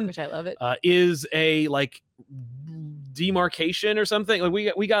number 1, which I love it, is a like demarcation or something.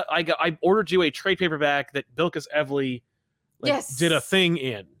 Like I ordered you a trade paperback that Bilquis Evely did a thing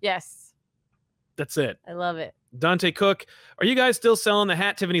in. Yes. That's it. I love it. Dante Cook, are you guys still selling the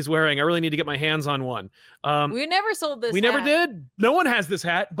hat Tiffany's wearing? I really need to get my hands on one. We never sold this. We never did. No one has this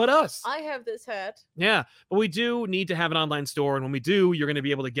hat but us. I have this hat. Yeah, but we do need to have an online store, and when we do, you're going to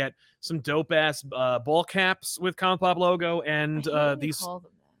be able to get some dope ass ball caps with Comic Pop logo and these. Call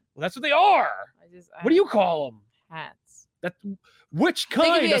them that. Well, that's what they are. What do you call them? Hats. Which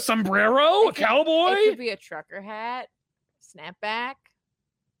kind? A sombrero? A cowboy? It could be a trucker hat. Snapback.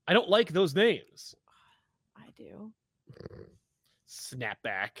 I don't like those names. I do.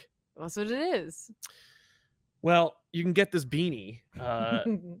 Snapback. That's what it is. Well, you can get this beanie,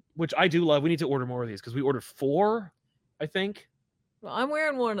 which I do love. We need to order more of these because we ordered 4, I think. Well, I'm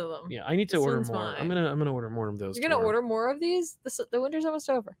wearing one of them. Yeah, I need to order more. I'm gonna order more of those. You're gonna order more of these? The winter's almost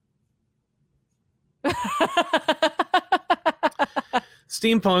over.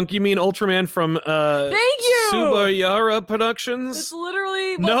 Steampunk, you mean Ultraman from Thank you! Subayara Productions? It's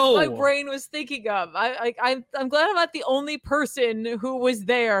literally what my brain was thinking of. I'm glad I'm not the only person who was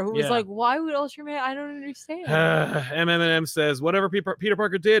there who was like, why would Ultraman? I don't understand. MMM says, whatever Peter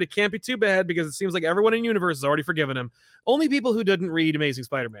Parker did, it can't be too bad because it seems like everyone in the universe has already forgiven him. Only people who didn't read Amazing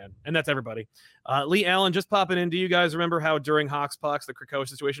Spider-Man, and that's everybody. Lee Allen, just popping in. Do you guys remember how during Hoxpox the Krakoa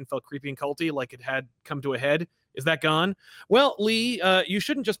situation felt creepy and culty, like it had come to a head? Is that gone? Well, Lee, you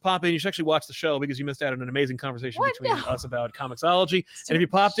shouldn't just pop in. You should actually watch the show because you missed out on an amazing conversation between us about Comixology. And if you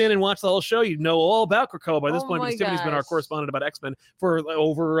popped in and watched the whole show, you'd know all about Krakoa by this point because Tiffany's been our correspondent about X-Men for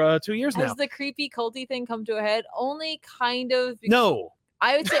over 2 years now. Has the creepy culty thing come to a head? Only kind of. No.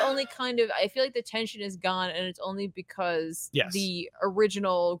 I would say only kind of. I feel like the tension is gone, and it's only because the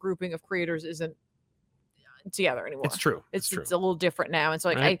original grouping of creators isn't together anymore. It's true. It's a little different now, and so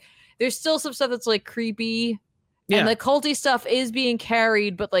like there's still some stuff that's like creepy. Yeah. And the culty stuff is being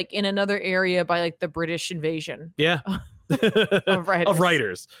carried, but like in another area by like the British invasion. Yeah. of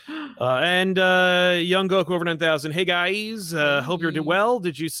writers. And Young Goku over 9,000. Hey guys, hope you're doing well.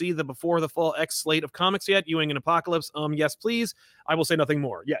 Did you see the Before the Fall X slate of comics yet? Ewing and Apocalypse. Yes, please. I will say nothing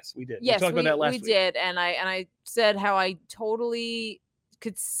more. Yes, we did. Yes, we talked about that last week. We did, and I said how I totally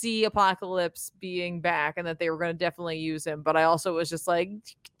could see Apocalypse being back and that they were going to definitely use him, but I also was just like,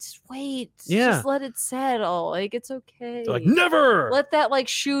 just wait, just let it settle, like it's okay. They're like, never let that like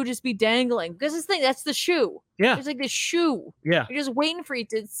shoe just be dangling, because this thing, that's the shoe. It's like this shoe. You're just waiting for you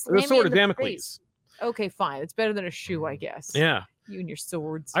to slam the sword of Damocles. Face. Okay, fine, it's better than a shoe, I guess. You and your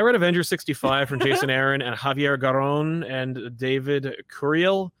swords. I read Avengers 65 from Jason Aaron and Javier Garron and David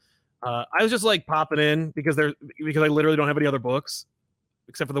Curiel. I was just like popping in because I literally don't have any other books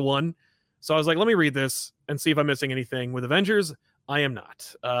except for the one. So I was like, let me read this and see if I'm missing anything. With Avengers, I am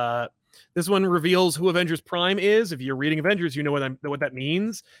not. This one reveals who Avengers Prime is. If you're reading Avengers, you know what that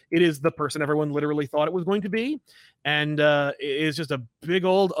means. It is the person everyone literally thought it was going to be. And it is just a big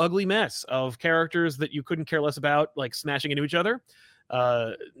old ugly mess of characters that you couldn't care less about, like smashing into each other.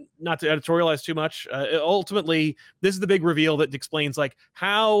 Not to editorialize too much. Ultimately, this is the big reveal that explains like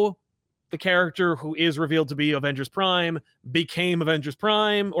how the character who is revealed to be Avengers Prime became Avengers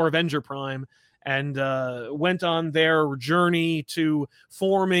Prime or Avenger Prime, and went on their journey to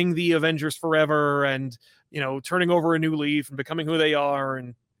forming the Avengers Forever and, turning over a new leaf and becoming who they are,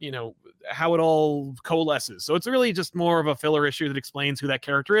 and, how it all coalesces. So it's really just more of a filler issue that explains who that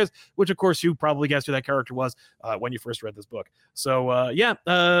character is, which of course you probably guessed who that character was when you first read this book. So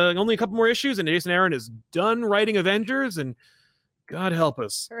only a couple more issues and Jason Aaron is done writing Avengers, and God help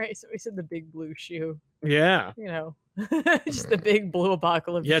us. All right, so we said the big blue shoe. Yeah. Just the big blue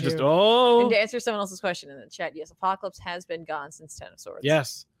Apocalypse shoe. And to answer someone else's question in the chat, yes, Apocalypse has been gone since Ten of Swords.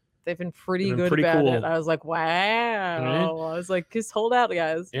 Yes. They've been pretty good about it. I was like, wow. I was like, just hold out,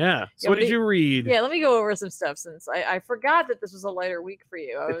 guys. Yeah. So what did you read? Yeah, let me go over some stuff since I forgot that this was a lighter week for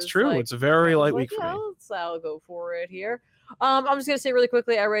you. It's true. Like, it's a very light week for me. I'll go for it here. I'm just going to say really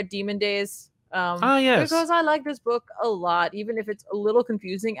quickly, I read Demon Days. Yes. Because I like this book a lot, even if it's a little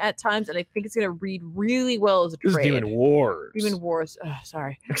confusing at times, and I think it's going to read really well as a trade. This is Demon Wars. Demon Wars.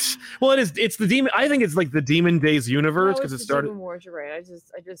 Sorry. Well, it's the Demon. I think it's like the Demon Days universe because it started. Demon Wars. You're right. I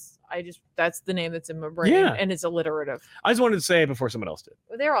just. That's the name that's in my brain. Yeah. And it's alliterative. I just wanted to say it before someone else did.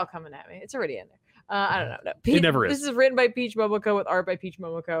 They're all coming at me. It's already in there. I don't know. No. It never is. This is written by Peach Momoko with art by Peach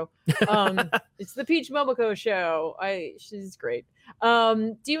Momoko. It's the Peach Momoko show. She's great.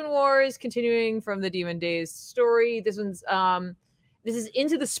 Demon Wars, continuing from the Demon Days story. This is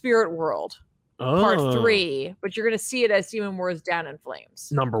Into the Spirit World, part 3, but you're gonna see it as Demon Wars Down in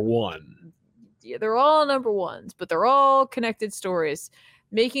Flames. Number 1. Yeah, they're all number 1s, but they're all connected stories,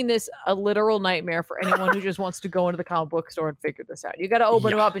 making this a literal nightmare for anyone who just wants to go into the comic book store and figure this out. You got to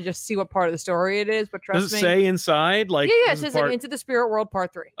open them up and just see what part of the story it is. But trust me. Does it say inside? Like, yeah, it says Into the Spirit World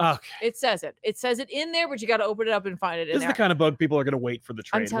Part 3. Okay. It says it. It says it in there, but you got to open it up and find it in there. This is the kind of book people are going to wait for the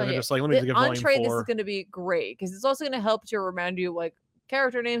trade. I'm telling you, just like, let me get volume 4. Trade, this is going to be great because it's also going to help to remind you like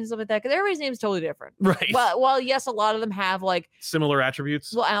character names and stuff like that, because everybody's name is totally different. Right. Well, yes, a lot of them have like similar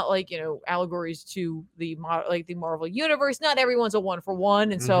attributes. Well, like allegories to the Marvel universe. Not everyone's a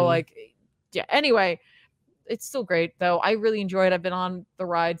 1-for-1, and so like, yeah. Anyway, it's still great though. I really enjoy it. I've been on the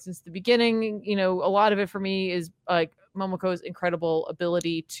ride since the beginning. A lot of it for me is like Momoko's incredible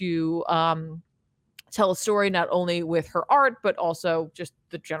ability to tell a story not only with her art but also just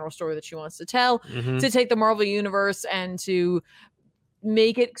the general story that she wants to tell. To take the Marvel universe and to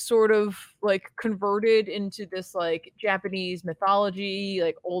make it sort of like converted into this like Japanese mythology,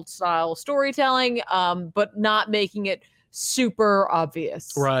 like old style storytelling, but not making it super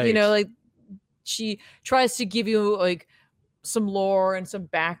obvious. Right. Like she tries to give you like some lore and some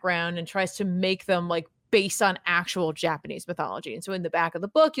background and tries to make them like based on actual Japanese mythology. And so in the back of the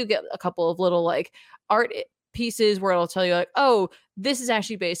book, you'll get a couple of little like art pieces where it'll tell you like, oh, this is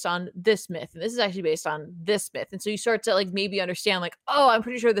actually based on this myth and this is actually based on this myth. And so you start to like maybe understand like, oh, I'm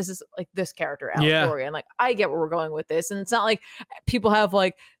pretty sure this is like this character allegory. And like, I get where we're going with this. And it's not like people have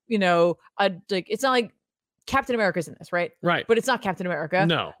like, it's not like Captain America's in this, right? Right. But it's not Captain America.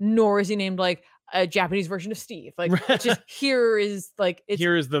 No. Nor is he named like a Japanese version of Steve. Like it's just here is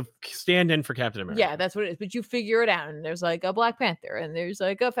the stand-in for Captain America. Yeah, that's what it is. But you figure it out, and there's like a Black Panther, and there's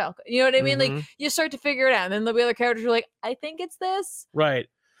like a Falcon. You know what I mean? Like you start to figure it out, and then there'll be other characters who are like, I think it's this. Right.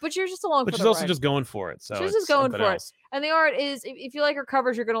 But you're just along for the ride. But she's also just going for it. So she's just going for it. And the art is, if you like her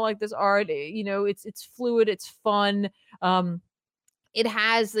covers, you're gonna like this art. You know, it's fluid, it's fun. It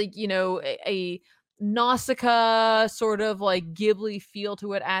has like, you know, a Nausicaa sort of like Ghibli feel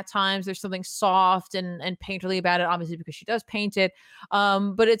to it at times. There's something soft and painterly about it, obviously because she does paint it.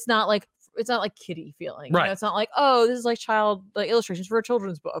 But it's not like kiddie feeling. Right. You know, it's not like, oh, this is like child like illustrations for a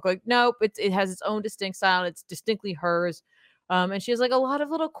children's book. Like, nope, it has its own distinct style. It's distinctly hers. And she has like a lot of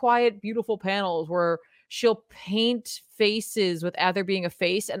little quiet, beautiful panels where she'll paint faces without there being a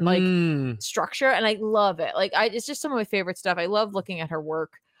face and like structure. And I love it. Like, it's just some of my favorite stuff. I love looking at her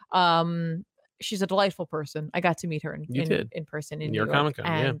work. She's a delightful person. I got to meet her in person in New York. Comic-Con,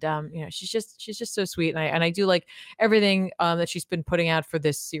 and you know, she's just so sweet. And I do like everything that she's been putting out for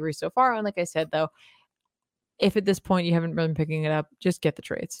this series so far. And like I said, though, if at this point you haven't been picking it up, just get the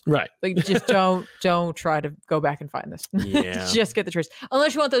trades. Right. Like, just don't try to go back and find this. Yeah. Just get the trades.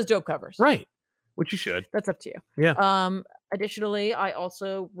 Unless you want those dope covers. Right. Which you should. That's up to you. Yeah. Additionally, I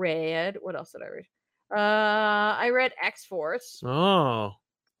also read, what else did I read? I read X-Force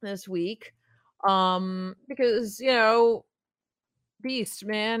this week. Because, you know, Beast,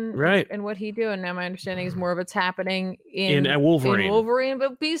 man, right, and what he doing now, my understanding is more of it's happening in Wolverine,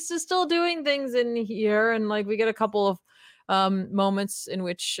 but Beast is still doing things in here, and like we get a couple of moments in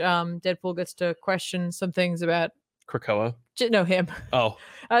which Deadpool gets to question some things about Krakoa. No, him. Oh,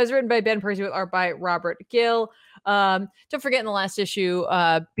 it was written by Ben Percy with art by Robert Gill. Don't forget, in the last issue,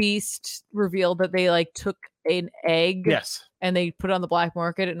 Beast revealed that they like took an egg, yes, and they put it on the black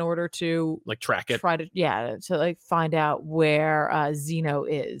market in order to like track it, to like find out where Zeno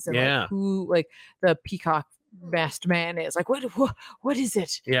is, and like who like the peacock masked man is. Like, what is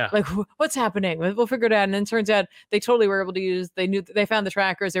it? Yeah, like what's happening? We'll figure it out. And then it turns out they totally were able to use. They found the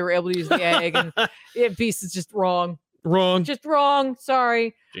trackers. They were able to use the egg, and Beast is just wrong. Just wrong.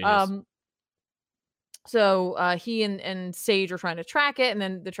 Sorry. Genius. So he and Sage are trying to track it, and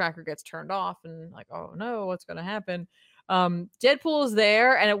then the tracker gets turned off, and like, oh no, what's gonna happen? Deadpool is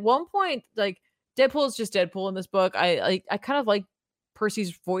there, and at one point, like, Deadpool is just Deadpool in this book. I kind of like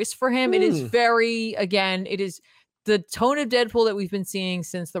Percy's voice for him. It is very, again, it is the tone of Deadpool that we've been seeing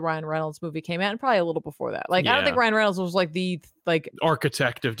since the Ryan Reynolds movie came out, and probably a little before that. Like, I don't think Ryan Reynolds was like the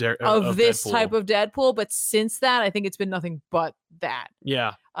architect of this Deadpool. Type of Deadpool, but since that, I think it's been nothing but that.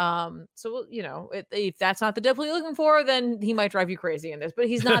 Yeah. So, you know, if that's not the Deadpool you're looking for, then he might drive you crazy in this. But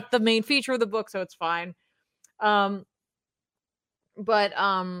he's not the main feature of the book, so it's fine. But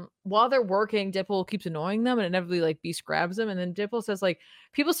while they're working, Deadpool keeps annoying them, and inevitably, like, Beast grabs them, and then Deadpool says, like,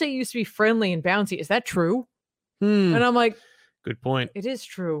 people say you used to be friendly and bouncy. Is that true? And I'm like, good point. It is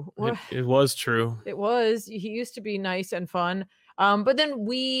true. It was true. It was. He used to be nice and fun. But then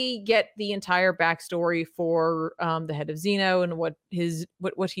we get the entire backstory for the head of Zeno and what he's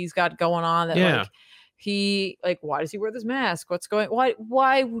got going on. That like he like, why does he wear this mask?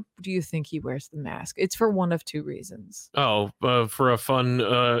 Why do you think he wears the mask? It's for one of two reasons. For a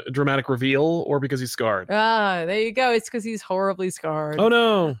fun dramatic reveal, or because he's scarred. There you go. It's because he's horribly scarred. Oh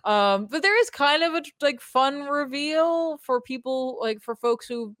no. But there is kind of a like fun reveal for people, like for folks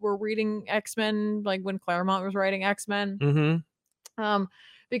who were reading X-Men, like when Claremont was writing X-Men.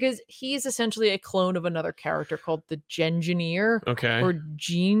 Because he's essentially a clone of another character called the Gengineer. Okay. Or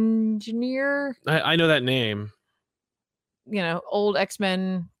Gengineer. I know that name. You know, old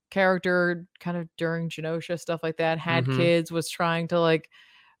X-Men character, kind of during Genosha, stuff like that. Had kids, was trying to like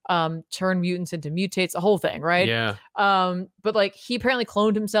turn mutants into mutates, the whole thing, right? Yeah. But like he apparently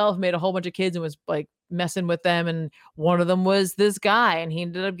cloned himself, made a whole bunch of kids, and was like messing with them, and one of them was this guy, and he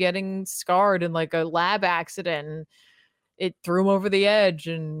ended up getting scarred in like a lab accident, and it threw him over the edge,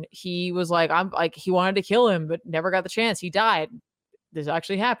 and he was like, he wanted to kill him, but never got the chance. He died. This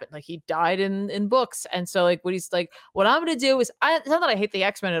actually happened. Like, he died in books. And so like what he's like, what I'm going to do is, it's not that I hate the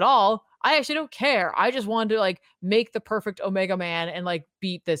X-Men at all. I actually don't care. I just wanted to like make the perfect Omega Man and like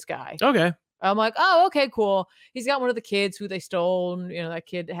beat this guy. Okay. I'm like, oh, okay, cool. He's got one of the kids who they stole. And, you know, that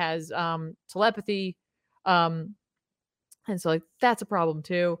kid has telepathy. And so like, that's a problem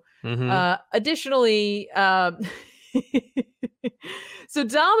too. Additionally, so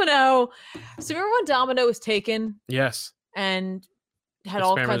Domino, remember when Domino was taken? Yes. And had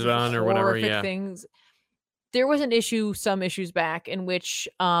all kinds of horrific things. There was an issue, some issues back, in which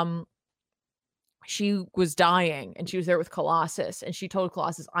she was dying, and she was there with Colossus, and she told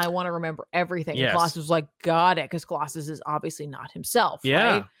Colossus, I want to remember everything. Yes. And Colossus was like, got it, because Colossus is obviously not himself.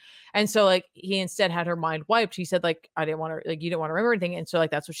 Yeah. Right? And so like he instead had her mind wiped. He said like, I didn't want to, like, you didn't want to remember anything. And so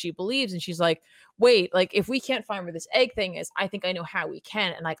like that's what she believes. And she's like, wait, like if we can't find where this egg thing is, I think I know how we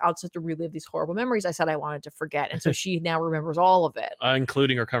can. And like I'll just have to relive these horrible memories I said I wanted to forget. And so she now remembers all of it.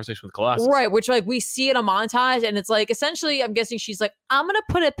 Including her conversation with Colossus. Right, which like we see in a montage, and it's like essentially I'm guessing she's like, I'm gonna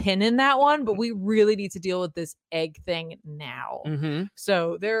put a pin in that one, but we really need to deal with this egg thing now.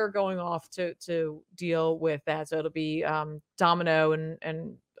 So they're going off to deal with that. So it'll be Domino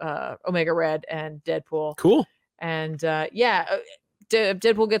and Omega Red and Deadpool. Cool. And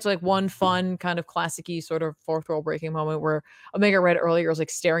Deadpool gets like one fun kind of classic-y sort of fourth wall breaking moment where Omega Red earlier is like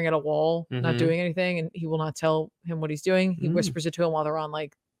staring at a wall, not doing anything, and he will not tell him what he's doing. He whispers it to him while they're on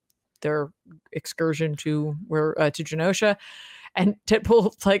like their excursion to Genosha, and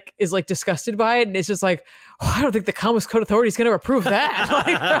Deadpool like is like disgusted by it, and it's just like, oh, I don't think the Comics Code Authority is going to approve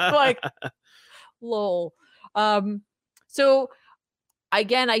that. like, lol. So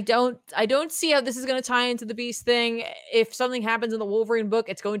again, I don't see how this is going to tie into the Beast thing. If something happens in the Wolverine book,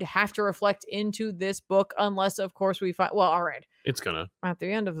 it's going to have to reflect into this book, unless, of course, we find. Well, all right, it's gonna at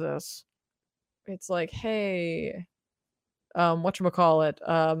the end of this. It's like, hey, whatchamacallit,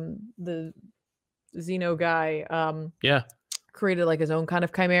 the Xeno guy, yeah, created like his own kind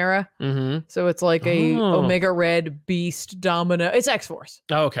of chimera. So it's like a Omega Red Beast Domino. It's X-Force.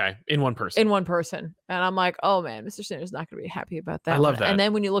 Oh, okay. In one person. And I'm like, oh man, Mr. Sinister's not going to be happy about that. I love that. And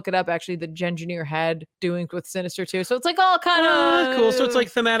then when you look it up, actually the Engineer had doings with Sinister too. So it's like all kind of cool. So it's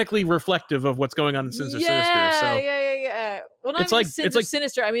like thematically reflective of what's going on in Sinister. So yeah. Well, not it's like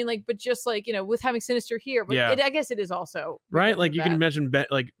Sinister. I mean, like, but just like, you know, with having Sinister here, but I guess it is also right. Like you can imagine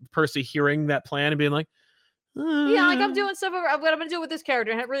like Percy hearing that plan and being like, yeah, like I'm doing stuff. What I'm gonna do with this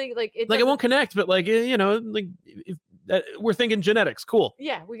character, and it really like it. Like it won't connect, but like you know, like we're thinking genetics. Cool.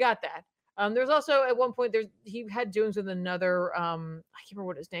 Yeah, we got that. There's also at one point he had doings with another I can't remember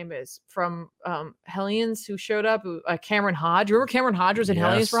what his name is from Hellions who showed up. Cameron Hodge. Remember Cameron Hodge was in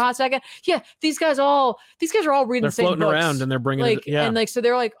Hellions for a hot second? Yeah, these guys are all reading the same floating books. Around and they're bringing like and like so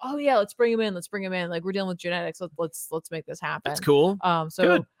they're like, oh yeah, let's bring him in. Like we're dealing with genetics. Let's make this happen. That's cool. So.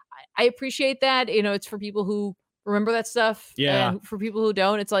 Good. I appreciate that. You know, it's for people who remember that stuff. Yeah. And for people who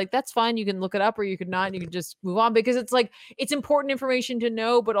don't, it's like, that's fine. You can look it up or you could not. You can just move on because it's like, it's important information to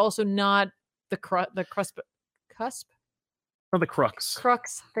know, but also not the cusp. Or the crux.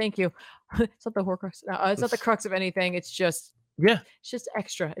 Crux. Thank you. It's not the Horcrux. No, it's not the crux of anything. It's just, it's just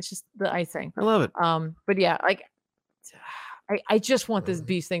extra. It's just the icing. I love it. But yeah, like, I just want this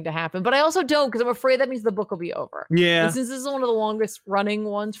Beast thing to happen, but I also don't because I'm afraid that means the book will be over. Yeah. And since this is one of the longest running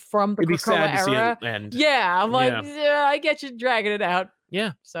ones from the Krakoa era. Yeah. I'm like, I get you dragging it out.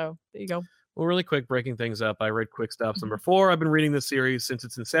 Yeah. So there you go. Well, really quick, breaking things up. I read Quick Stops number 4. I've been reading this series since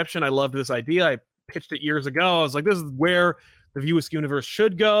its inception. I loved this idea. I pitched it years ago. I was like, this is where the View Askew universe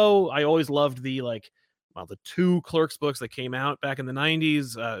should go. I always loved the the 2 Clerks books that came out back in the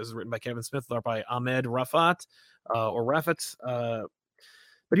 90s. It was written by Kevin Smith, or by Ahmed Rafat.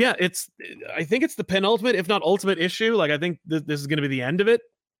 But yeah, I think it's the penultimate, if not ultimate issue. Like I think this is going to be the end of it,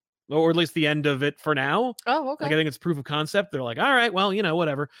 or at least the end of it for now. Oh, okay. Like I think it's proof of concept. They're like, all right, well, you know,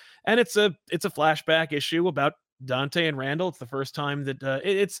 whatever. And it's a flashback issue about Dante and Randall. It's the first time that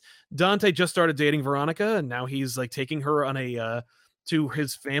it's Dante just started dating Veronica, and now he's like taking her on a to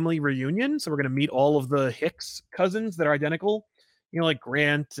his family reunion. So we're going to meet all of the Hicks cousins that are identical, you know, like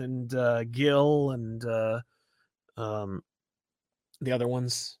Grant and Gil and the other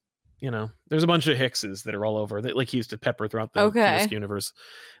ones. You know, there's a bunch of Hickses that are all over that, like he used to pepper throughout the universe.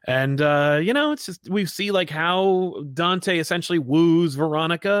 And you know, it's just we see like how Dante essentially woos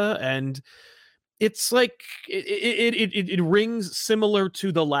Veronica, and it's like it rings similar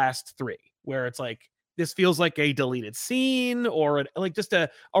to the last 3, where it's like this feels like a deleted scene or like just a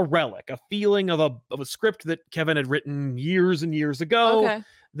relic, a feeling of a script that Kevin had written years and years ago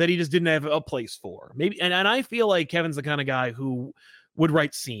that he just didn't have a place for. Maybe, and I feel like Kevin's the kind of guy who would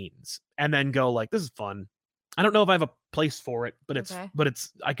write scenes and then go like, this is fun. I don't know if I have a place for it, but it's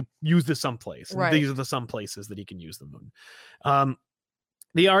I could use this someplace. And these are the some places that he can use them in.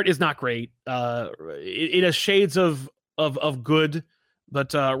 The art is not great. It has shades of good, but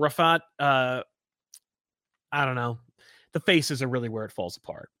Rafat, I don't know. The faces are really where it falls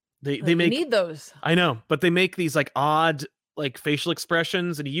apart. They make need those. I know, but they make these like odd like facial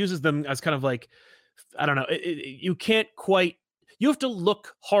expressions, and he uses them as kind of like, I don't know. You can't quite. You have to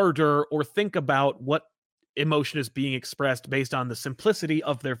look harder or think about what emotion is being expressed based on the simplicity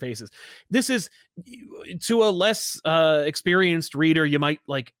of their faces. This is, to a less experienced reader, you might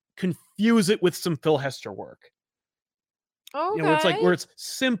like confuse it with some Phil Hester work. Okay. You know, it's like where it's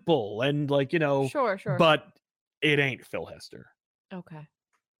simple and like, you know, sure. But it ain't Phil Hester. Okay.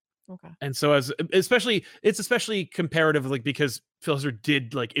 Okay. And so it's especially comparative, like, because Phil Hauser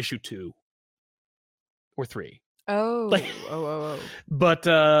did like issue 2 or 3. Oh. Like, but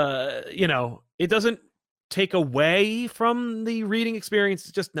you know, it doesn't take away from the reading experience.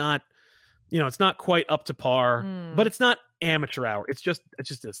 It's just not, you know, it's not quite up to par, but it's not amateur hour. It's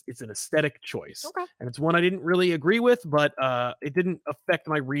an aesthetic choice. Okay. And it's one I didn't really agree with, but it didn't affect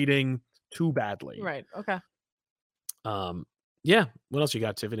my reading too badly. Right. Okay. Yeah. What else you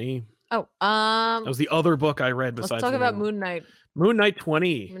got, Tiffany? Oh, that was the other book I read besides. Let's talk about Moon Knight. Moon Knight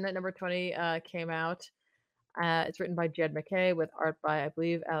 20. Moon Knight number 20 came out. It's written by Jed MacKay with art by, I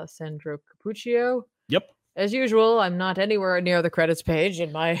believe, Alessandro Cappuccio. Yep. As usual, I'm not anywhere near the credits page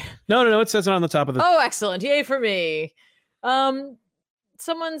in my. No. It says it on the top of the. Oh, excellent! Yay for me.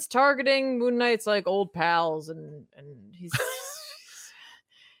 Someone's targeting Moon Knight's like old pals, and he's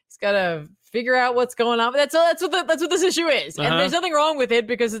got to figure out what's going on. That's what this issue is, and there's nothing wrong with it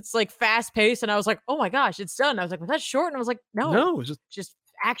because it's like fast paced. And I was like, oh my gosh, it's done. I was like, was that short? And I was like, no, it's just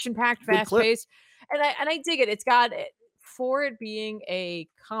action packed, fast paced. And I dig it. It's got, for it being a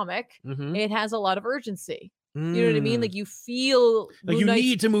comic, it has a lot of urgency. You know what I mean? Like you feel like you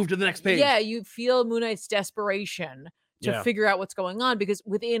need to move to the next page. Yeah, you feel Moon Knight's desperation to figure out what's going on because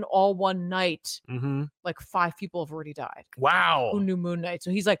within all one night, like 5 people have already died. Wow. Who knew Moon Knight?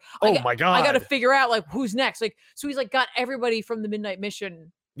 So he's like, oh my God, I got to figure out like who's next. Like, so he's like got everybody from the Midnight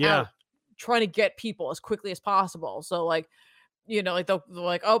Mission out trying to get people as quickly as possible. So like, you know, like they're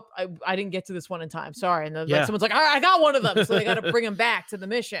like, oh, I didn't get to this one in time. Sorry. And like someone's like, all right, I got one of them. So they got to bring him back to the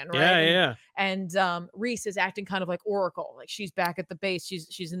mission. Right. And Reese is acting kind of like Oracle. Like she's back at the base.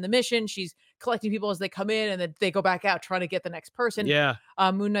 She's in the mission. She's collecting people as they come in and then they go back out trying to get the next person. Yeah.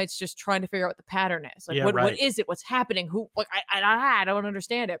 Moon Knight's just trying to figure out what the pattern is. Like, what is it? What's happening? Who, like, I don't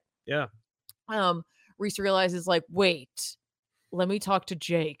understand it. Yeah. Reese realizes like, wait, let me talk to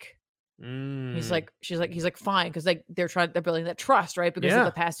Jake. He's like, fine, because like they're building that trust, right? Because of the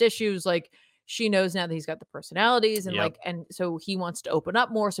past issues, like she knows now that he's got the personalities and like, and so he wants to open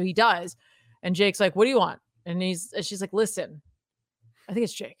up more, so he does. And Jake's like, what do you want? And she's like, listen, I think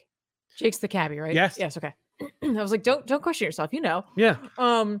it's Jake. Jake's the cabbie, right? Yes. Okay. I was like, don't question yourself, you know. Yeah.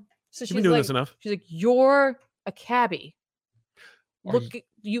 So she's been doing this enough. She's like, you're a cabbie.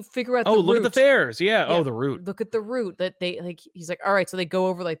 You figure out the route. Look at the fairs. Yeah. The route. Look at the route that they like. He's like, all right. So they go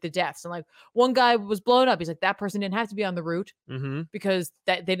over like the deaths and like one guy was blown up. He's like, that person didn't have to be on the route because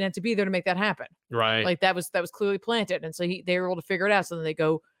that they didn't have to be there to make that happen. Right. Like that was clearly planted. And so they were able to figure it out. So then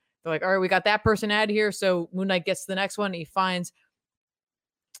they're like, all right, we got that person out of here. So Moon Knight gets to the next one. And he finds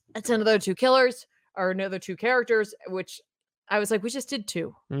it's another 2 killers or another 2 characters, which I was like, we just did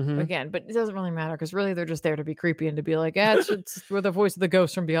 2 again, but it doesn't really matter because really they're just there to be creepy and to be like, we're the voice of the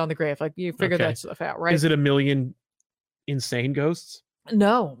ghost from beyond the grave. Like you figure that stuff out, right? Is it a million insane ghosts?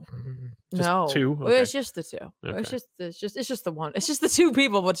 No, no, 2. Okay. It's just the 2. Okay. It's just the one. It's just the 2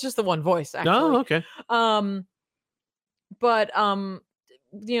 people, but it's just the one voice. Actually. Oh, okay. But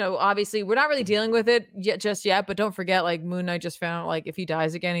you know, obviously we're not really dealing with it just yet. But don't forget, like Moon Knight just found like if he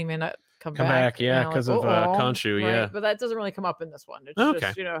dies again, he may not come back. Yeah, because of Khonshu. Right? Yeah, but that doesn't really come up in this one. It's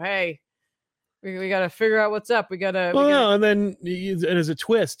just, you know, hey, we got to figure out what's up. And then as a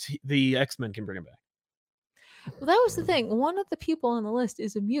twist, the X-Men can bring him back. Well, that was the thing. One of the people on the list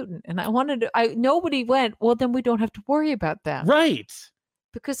is a mutant, and nobody went, well, then we don't have to worry about them. Right.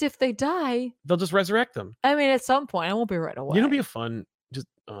 Because if they die, they'll just resurrect them. I mean, at some point, it won't be right away. You know, it'd be a fun,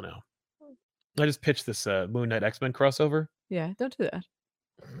 I just pitched this Moon Knight X-Men crossover. Yeah, don't do that.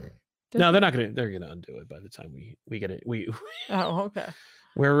 No, they're gonna undo it by the time we get it. Oh, okay.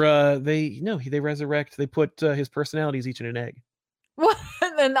 Where they resurrect, they put his personalities each in an egg. What?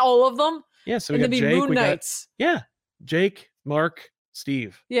 And then all of them? Yeah, so we got Jake, Moon Knights. Jake, Mark,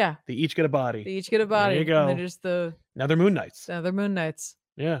 Steve. Yeah. They each get a body. There you go. And now they're Moon Knights.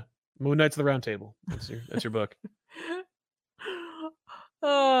 Yeah. Moon Knights of the Round Table. That's your book.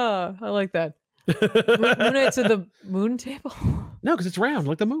 Oh, I like that. Moon Knights of the Moon Table? No, because it's round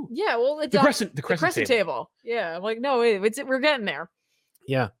like the moon. Yeah, well, it's the crescent table. Yeah, I'm like, no, wait, we're getting there.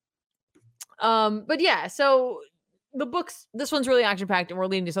 Yeah. But yeah, so the books, this one's really action packed, and we're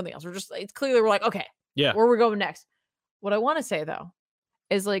leading to something else. It's clearly we're like, okay, yeah, where we're going next. What I want to say though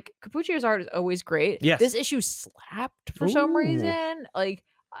is like Cappuccio's art is always great. Yes. This issue slapped for some reason. Like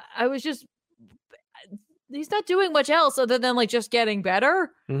I was just. He's not doing much else other than like just getting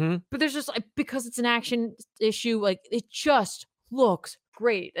better. But there's just like, because it's an action issue, like it just looks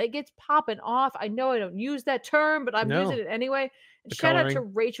great. It gets popping off. I know I don't use that term, but I'm using it anyway. And shout out to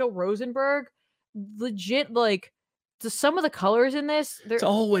Rachel Rosenberg. Legit, like some of the colors in this. It's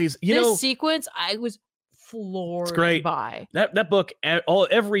always, this sequence, I was floored great. by. That book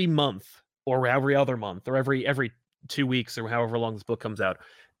every month or every other month or every 2 weeks or however long this book comes out.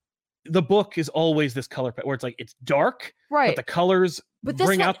 The book is always this color where it's like it's dark, right? But the colors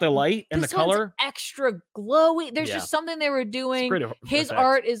bring out the light and the color. Extra glowy. There's just something they were doing. His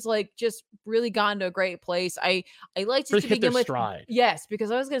art is like just really gotten to a great place. I liked it really to begin with. Stride. Yes,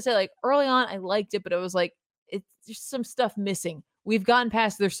 because I was gonna say like early on I liked it, but it was like it's just some stuff missing. We've gotten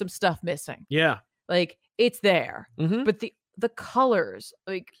past there's some stuff missing. Yeah, like it's there, mm-hmm. but the colors,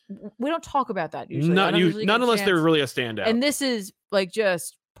 like we don't talk about that usually. Not unless they're really a standout. And this is like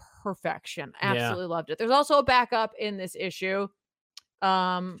just perfection. Absolutely loved it. There's also a backup in this issue.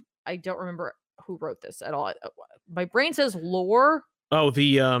 I don't remember who wrote this at all. My brain says Lore. Oh,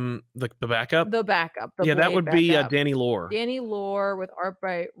 the backup. The backup. That would be Danny Lore. Danny Lore with art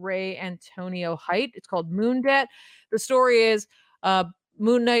by Ray Antonio Height. It's called Moon Debt. The story is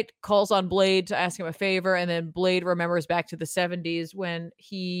Moon Knight calls on Blade to ask him a favor, and then Blade remembers back to the 70s when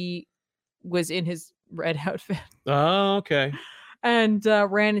he was in his red outfit. Oh, okay. And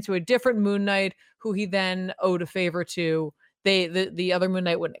ran into a different Moon Knight who he then owed a favor to. The other Moon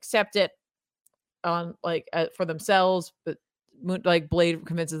Knight wouldn't accept it for themselves, but Blade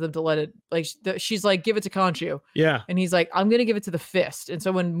convinces them to let it. Like she's like, give it to Khonshu. Yeah. And he's like, I'm gonna give it to the Fist. And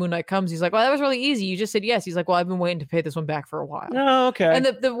so when Moon Knight comes, he's like, well, that was really easy. You just said yes. He's like, well, I've been waiting to pay this one back for a while. Oh, okay. And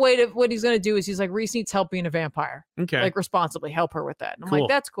the way to what he's gonna do is he's like, Reese needs help being a vampire. Okay. Like responsibly help her with that. And I'm cool. like,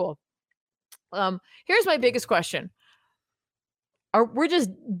 that's cool. Here's my biggest question. We're just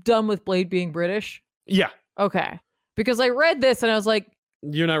done with Blade being British? Yeah. Okay. Because I read this and I was like,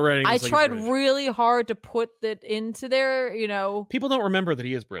 you're not ready. I tried really hard to put that into there, People don't remember that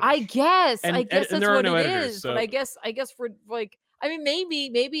he is British. I guess that's and what no it editors, is. so. But I guess for like, I mean, maybe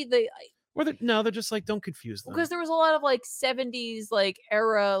they. They're just like, don't confuse them. Because there was a lot of like 70s like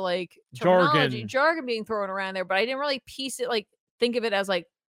era like jargon being thrown around there, but I didn't really piece it think of it as like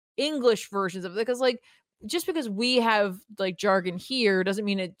English versions of it, because like just because we have like jargon here doesn't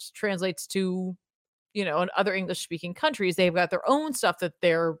mean it translates to in other English speaking countries. They've got their own stuff that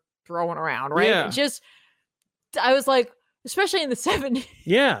they're throwing around, right? Yeah. I was like, especially in the 70s.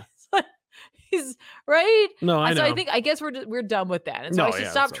 Yeah. He's right. No, I know. So I guess we're done with that. And so I should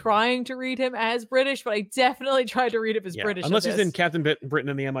stop trying to read him as British, but I definitely tried to read him as British. Unless he's in Captain Britain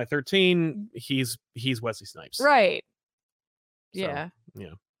and the MI13, he's Wesley Snipes. Right. So, yeah.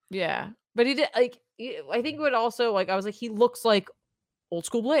 Yeah. Yeah. But he did I think it would also I was like, he looks like old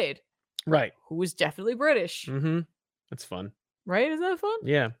school Blade. Right. Who is definitely British. Mm-hmm. That's fun. Right? Isn't that fun?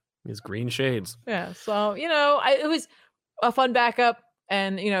 Yeah. His green shades. Yeah. So, it was a fun backup.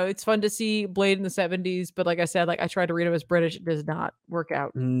 And, it's fun to see Blade in the 70s. But like I said, I tried to read him as British. It does not work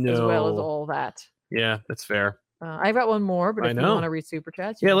out as well as all that. Yeah, that's fair. I've got one more, but if you want to read super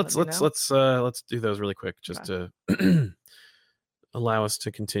chats, let's do those really quick just to allow us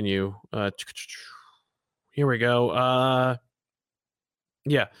to continue. Here we go.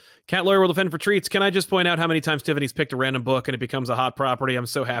 Yeah. Cat Lawyer will defend for treats. Can I just point out how many times Tiffany's picked a random book and it becomes a hot property? I'm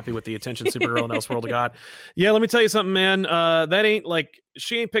so happy with the attention Supergirl and Elseworld got. Yeah, let me tell you something, man. That ain't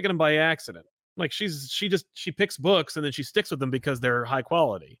she ain't picking them by accident. Like she picks books and then she sticks with them because they're high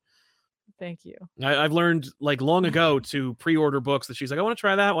quality. Thank you. I've learned long ago to pre-order books that she's like, I want to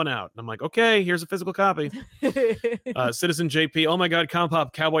try that one out. And I'm like, okay, here's a physical copy. Citizen JP. Oh my God,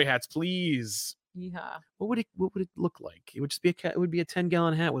 Compop cowboy hats, please. Yeah. What would it look like? It would just be it would be a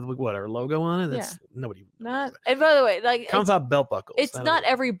 10-gallon hat with what, our logo on it? That's nobody. Not. And by the way, Compop belt buckles. It's not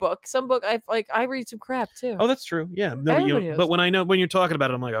every book. Some book I read some crap too. Oh, that's true. Yeah. No, but when you're talking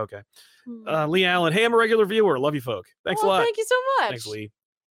about it, I'm like, okay. Lee Allen. Hey, I'm a regular viewer. Love you, folk. Thanks a lot. Thank you so much. Thanks, Lee.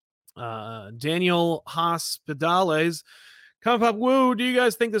 Daniel Hospitales. Compop, woo, do you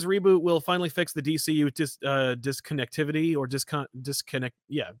guys think this reboot will finally fix the DCU disconnectivity or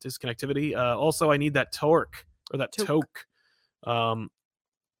disconnectivity? Also, I need that torque or that toque.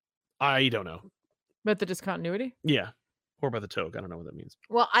 I don't know. But the discontinuity? Yeah. Or by the toque. I don't know what that means.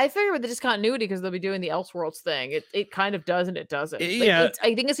 Well, I figure with the discontinuity, because they'll be doing the Elseworlds thing, it kind of does and it doesn't. Yeah.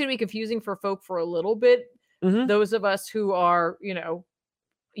 I think it's going to be confusing for folk for a little bit. Mm-hmm. Those of us who are,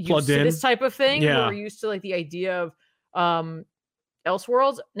 used to this type of thing, who are used to the idea of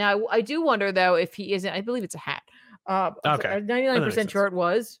Elseworlds. Now, I do wonder though if he isn't. I believe it's a hat. Okay, 99% sure it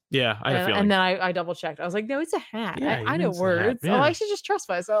was. Yeah, I have a feeling. And then I double checked. I was like, no, it's a hat. Yeah, I know words. Yeah. Oh, I should just trust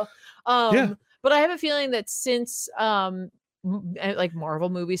myself. But I have a feeling that since Marvel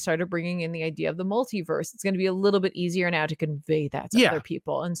movies started bringing in the idea of the multiverse, it's going to be a little bit easier now to convey that to other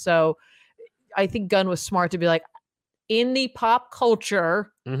people. And so I think Gunn was smart to be like, in the pop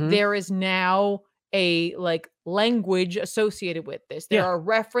culture, there is now a language associated with this. There Yeah. are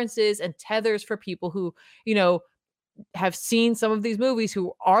references and tethers for people who, you know, have seen some of these movies,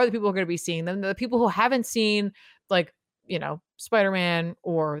 who are the people who are going to be seeing them. The people who haven't seen, like, you know, Spider-Man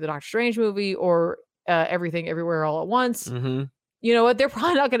or the Doctor Strange movie or Everything Everywhere All at Once. Mm-hmm. You know what? They're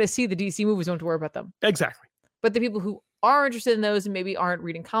probably not going to see the DC movies. Don't have to worry about them. Exactly. But the people who are interested in those and maybe aren't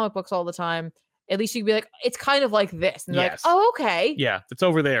reading comic books all the time, at least you can be like, it's kind of like this. And they're like, oh, okay. Yeah, it's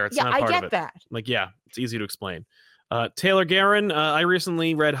over there. It's not part I of get it. that. Like, yeah, it's easy to explain. Taylor Guerin, I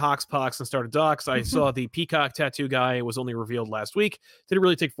recently read Hoxpox and started Docs. I saw the Peacock tattoo guy was only revealed last week. Did it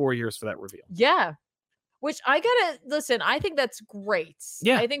really take 4 years for that reveal? Yeah. Which I gotta listen, I think that's great.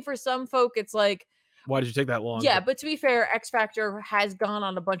 Yeah. I think for some folk it's like, why did you take that long? Yeah, but to be fair, X Factor has gone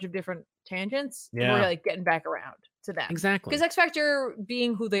on a bunch of different tangents. And we're like getting back around to them. Exactly. Because X Factor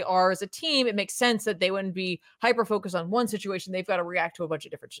being who they are as a team, it makes sense that they wouldn't be hyper focused on one situation. They've got to react to a bunch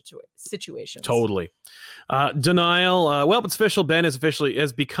of different situations. Totally. Denial. Well, it's official. Ben has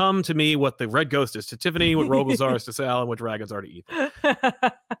become to me what the Red Ghost is to Tiffany, what Rogolzar is to Sal, and what dragons are to Ethan.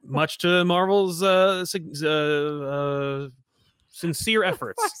 Much to Marvel's sincere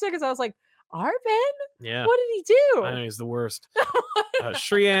efforts. 5 seconds, I was like, our Ben? Yeah. What did he do? I know, he's the worst.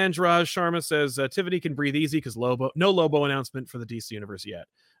 Shreyanj Raj Sharma says Tiffany can breathe easy because no Lobo announcement for the DC universe yet.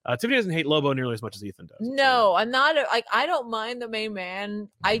 Tiffany doesn't hate Lobo nearly as much as Ethan does. No, I'm not. I don't mind the main man.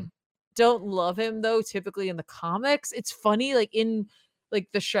 I don't love him though. Typically in the comics, it's funny. Like in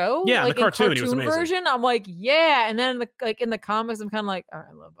the show, yeah, like the cartoon, in cartoon version, I'm like, yeah, and then in the comics, I'm kind of like, all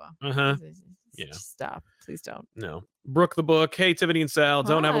right, Lobo. Yeah. Stop. Please don't. No. Brooke the Book. Hey, Tiffany and Sal.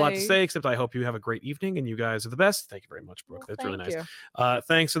 Don't have a lot to Hi. say, except I hope you have a great evening and you guys are the best. Thank you very much, Brooke. Well, That's really nice. you.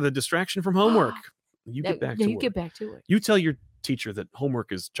 Thanks for the distraction from homework. You get back to you work. get back to it. You tell your teacher that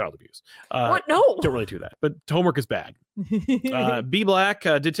homework is child abuse. What? No. Don't really do that, but homework is bad. B Black,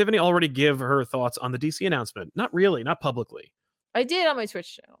 did Tiffany already give her thoughts on the DC announcement? Not really, not publicly. I did on my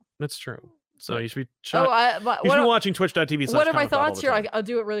Twitch channel. That's true. So you should be watching twitch.tv. What are my thoughts here? I'll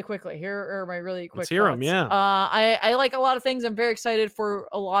do it really quickly. Here are my really quick Let's hear thoughts. them, yeah. I like a lot of things. I'm very excited for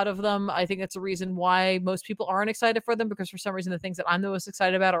a lot of them. I think that's a reason why most people aren't excited for them, because for some reason the things that I'm the most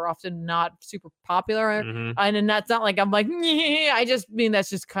excited about are often not super popular. Mhm. And that's not like I'm like, I just mean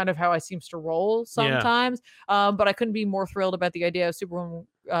that's just kind of how I seems to roll sometimes. But I couldn't be more thrilled about the idea of Supergirl,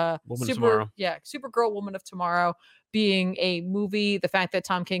 Woman of Tomorrow being a movie. The fact that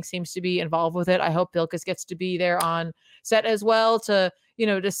Tom King seems to be involved with it. I hope Bilkis gets to be there on set as well to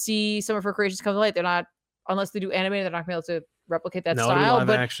see some of her creations come to light. They're not, unless they do animated, they're not going to be able to replicate that style,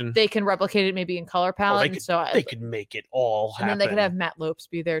 but action. They can replicate it maybe in color palette. They could make it all happen. And then they could have Matt Lopes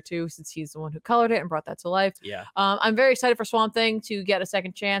be there too, since he's the one who colored it and brought that to life. Yeah. I'm very excited for Swamp Thing to get a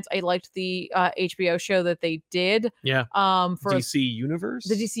second chance. I liked the HBO show that they did. Yeah. For DC Universe?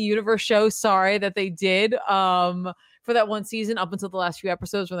 The DC Universe show, that they did. For that one season up until the last few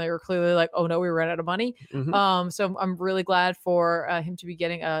episodes when they were clearly like, oh no, we ran out of money. Mm-hmm. So I'm really glad for him to be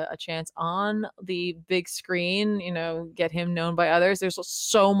getting a chance on the big screen, get him known by others. There's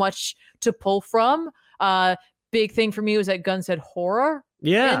so much to pull from. Big thing for me was that Gunn said horror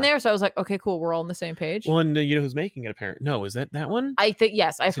in there. So I was like, okay, cool. We're all on the same page. Well, and you know who's making it apparent? No, is that one? I think,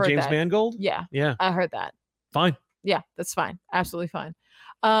 yes, I've heard James that. Mangold? Yeah. Yeah. I heard that. Fine. Yeah, that's fine. Absolutely fine.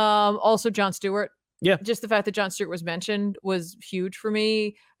 Also Jon Stewart. Yeah. Just the fact that Jon Stewart was mentioned was huge for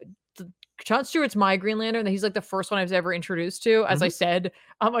me. Jon Stewart's my Green Lantern. He's like the first one I was ever introduced to. As I said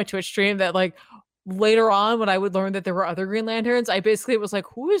on my Twitch stream, that like later on when I would learn that there were other Green Lanterns, I basically was like,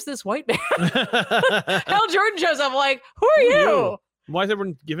 who is this white man? Hal Jordan shows up, like, who are you? Why is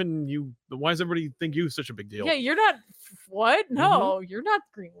everybody think you such a big deal? Yeah, you're not what? No, you're not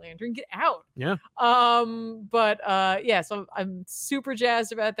Green Lantern. Get out. Yeah. So I'm super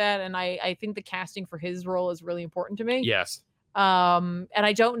jazzed about that. And I think the casting for his role is really important to me. Yes. And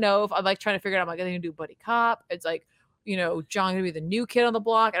I don't know if I'm like trying to figure out, I'm like, are they gonna do buddy cop? It's like, John gonna be the new kid on the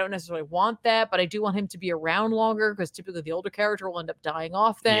block. I don't necessarily want that, but I do want him to be around longer because typically the older character will end up dying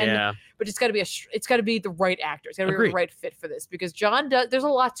off then. Yeah. But it's got to be the right actor. It's got to be the right fit for this, because John there's a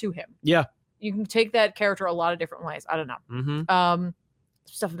lot to him. Yeah. You can take that character a lot of different ways. I don't know. Mm-hmm.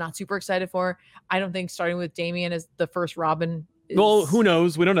 Stuff I'm not super excited for. I don't think starting with Damian as the first Robin. Well, who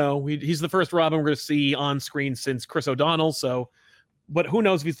knows? We don't know. He's the first Robin we're going to see on screen since Chris O'Donnell. So. But who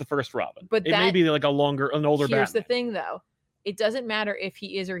knows if he's the first Robin? But it may be like an older Batman. Here's the thing, though. It doesn't matter if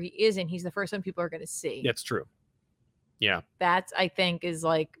he is or he isn't. He's the first one people are going to see. That's true. Yeah. That's, I think, is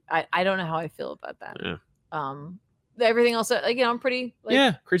like, I don't know how I feel about that. Yeah. Everything else, I'm pretty.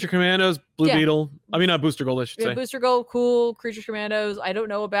 Creature Commandos, Blue Beetle. I mean, not Booster Gold, I should say. Booster Gold, cool. Creature Commandos. I don't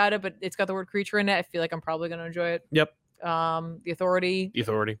know about it, but it's got the word creature in it. I feel like I'm probably going to enjoy it. Yep. The Authority. The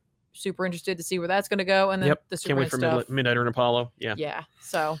Authority. super interested to see where that's going to go. And then the can't wait for stuff. Midnighter and Apollo. Yeah.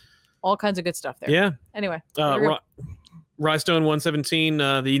 So all kinds of good stuff there. Yeah. Anyway. Rystone 117,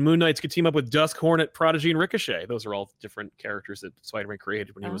 the Moon Knights could team up with Dusk, Hornet, Prodigy, and Ricochet. Those are all different characters that Spider-Man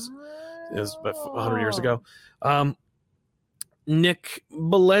created when he was about 100 years ago. Nick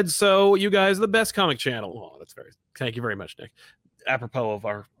Beledso, you guys, the best comic channel. Oh, thank you very much, Nick. Apropos of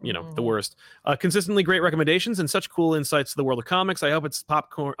our, the worst. Consistently great recommendations and such cool insights to the world of comics. I hope it's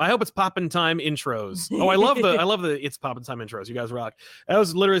popcorn. I hope it's poppin' time intros. Oh, I love the it's poppin' time intros. You guys rock. That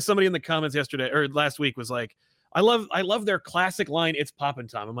was literally somebody in the comments yesterday or last week was like, I love their classic line, it's poppin'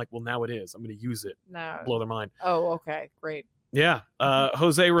 time. I'm like, well, now it is. I'm going to use it. No. Blow their mind. Oh, okay. Great. Yeah.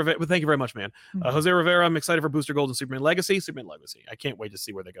 Jose Rivera. Well, thank you very much, man. Jose Rivera, I'm excited for Booster Gold and Superman Legacy. I can't wait to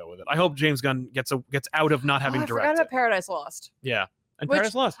see where they go with it. I hope James Gunn gets out of not having directed. I forgot about Paradise Lost. Yeah. And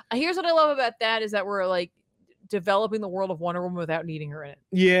Paradise Lost. Here's what I love about that is that we're like developing the world of Wonder Woman without needing her in it.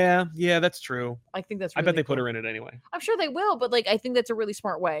 Yeah, that's true. I think that's really I bet they put her in it anyway. I'm sure they will, but like I think that's a really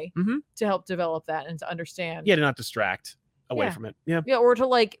smart way to help develop that and to understand. Yeah, to not distract away from it. Yeah, or to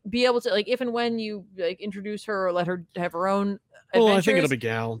like be able to like if and when you like introduce her or let her have her own adventures. Well, I think it'll be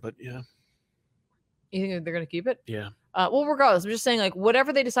Gal, but yeah. You think they're gonna keep it? Yeah. Well, regardless, I'm just saying like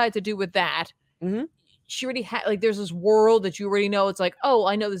whatever they decide to do with that, she already had like there's this world that you already know. It's like, oh,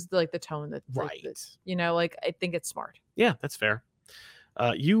 I know this is like the tone that like I think it's smart. Yeah, that's fair.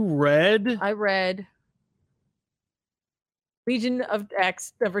 You read? I read Legion of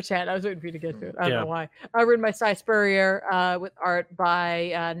X #10. I was waiting for you to get to it. I don't know why. I read my Cy Spurrier with art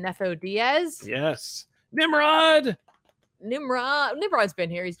by Netho Diaz. Yes. Nimrod's been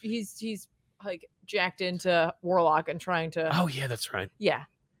here. He's like jacked into Warlock and trying to. Oh yeah, that's right. Yeah,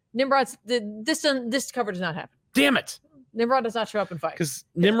 Nimrod's this cover does not happen. Damn it! Nimrod does not show up and fight. Because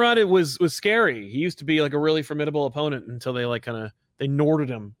Nimrod it was scary. He used to be like a really formidable opponent until they like they Norded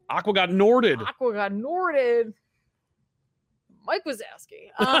him. Aqua got Norded. Mike Wazowski.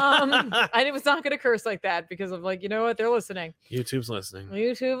 I was not going to curse like that because of like, you know what? They're listening. YouTube's listening.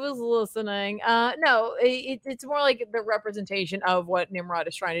 YouTube is listening. No, it's more like the representation of what Nimrod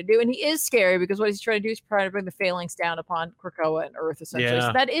is trying to do. And he is scary because what he's trying to do is trying to bring the phalanx down upon Krakoa and Earth, essentially. Yeah.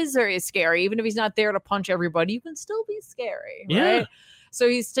 So that is very scary. Even if he's not there to punch everybody, you can still be scary. Right? Yeah. So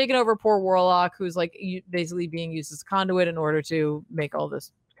he's taken over poor Warlock, who's like basically being used as a conduit in order to make all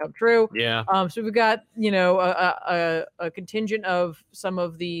this come true. Yeah. So we've got a contingent of some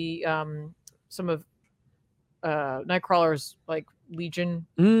of Nightcrawler's like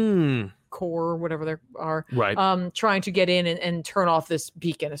Legion Corps, whatever they are, right? Trying to get in and turn off this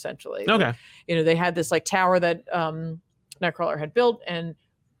beacon, essentially. Okay. They had this like tower that Nightcrawler had built, and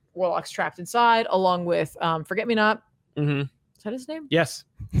Warlock's trapped inside, along with Forget Me Not. Mm-hmm. Is that his name? Yes.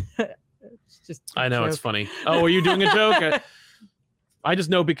 I know, it's funny. Oh, are you doing a joke? I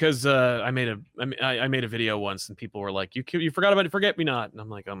just know because I made a video once and people were like, you forgot about it, Forget Me Not. And I'm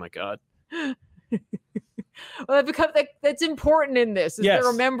like, oh my God. Well, that's important in this is the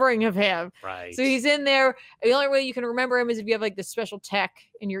remembering of him. Right. So he's in there. The only way you can remember him is if you have like this special tech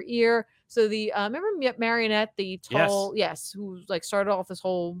in your ear. So the remember Marionette, the tall, who like started off this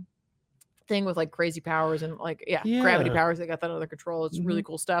whole thing with like crazy powers and like gravity powers. They got that under control. It's really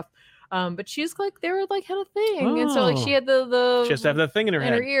cool stuff. But she's like they were like had a thing, and so like she had the she has to have that thing in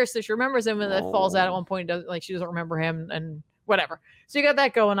her ear, so she remembers him, and that falls out at one point. She doesn't remember him and whatever. So you got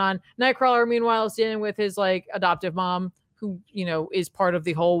that going on. Nightcrawler, meanwhile, is dealing with his like adoptive mom, who is part of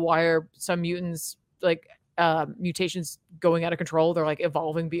the whole why are some mutants like mutations going out of control. They're like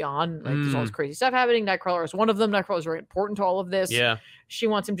evolving beyond. Like there's all this crazy stuff happening. Nightcrawler is one of them. Nightcrawler is very important to all of this. Yeah, she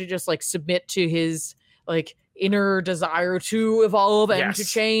wants him to just like submit to his like inner desire to evolve and to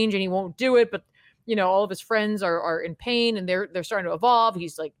change, and he won't do it. But all of his friends are in pain, and they're starting to evolve.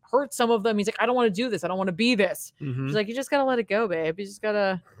 He's like hurt some of them. He's like, I don't want to do this. I don't want to be this. He's like, you just gotta let it go, babe. You just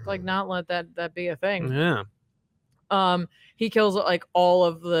gotta like not let that be a thing. Yeah. He kills like all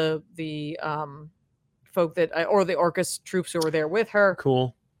of the folk that or the Orcus troops who were there with her.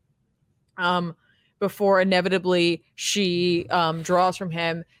 Cool. Before inevitably she draws from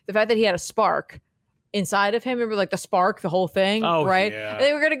him the fact that he had a spark inside of him. Remember like the spark, the whole thing, right? Yeah. And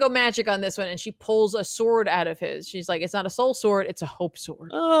they were gonna go magic on this one, and she pulls a sword out of his. She's like, it's not a soul sword, it's a hope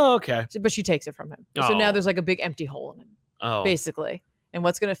sword. Oh, okay. But she takes it from him. So now there's like a big empty hole in him. Oh. Basically. And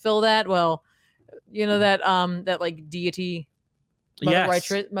what's gonna fill that? Well, that like deity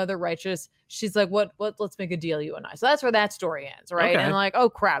Mother Righteous. She's like, what let's make a deal, you and I. So that's where that story ends, right? Okay. And like, oh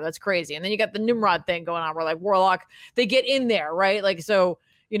crap, that's crazy. And then you got the Nimrod thing going on where like Warlock, they get in there, right? Like so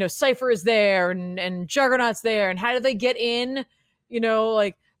Cypher is there and Juggernaut's there. And how do they get in?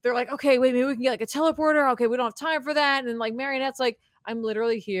 Like they're like, okay, wait, maybe we can get like a teleporter. Okay, we don't have time for that. And then like Marionette's like, I'm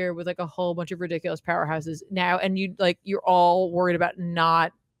literally here with like a whole bunch of ridiculous powerhouses now, and you're all worried about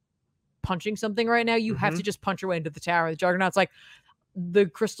not punching something right now. You have to just punch your way into the tower. The Juggernaut's like, the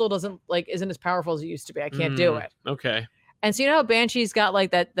crystal isn't as powerful as it used to be. I can't do it. Okay. And so you know how Banshee's got like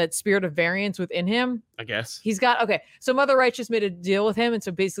that spirit of variance within him? I guess. He's got, okay, so Mother Righteous made a deal with him, and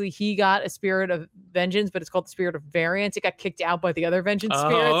so basically he got a spirit of vengeance, but it's called the spirit of variance. It got kicked out by the other vengeance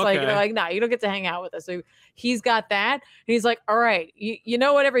spirits. Okay. Like, they're like, nah, you don't get to hang out with us. So he's got that, and he's like, all right, you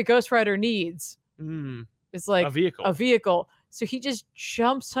know what every Ghost Rider needs? It's like a vehicle. So he just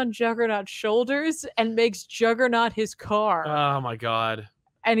jumps on Juggernaut's shoulders and makes Juggernaut his car. Oh my God.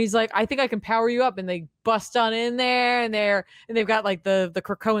 And he's like, I think I can power you up. And they bust on in there, and they've got like the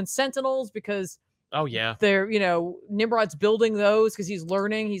Krakoan Sentinels, because they're, Nimrod's building those because he's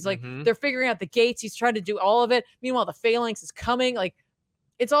learning. He's like, they're figuring out the gates. He's trying to do all of it. Meanwhile, the Phalanx is coming. Like,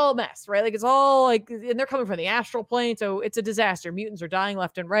 it's all a mess, right? Like, it's all like, and they're coming from the astral plane. So it's a disaster. Mutants are dying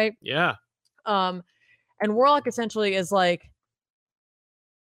left and right. Yeah. And Warlock essentially is like,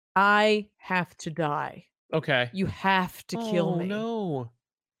 I have to die. Okay. You have to kill me. No.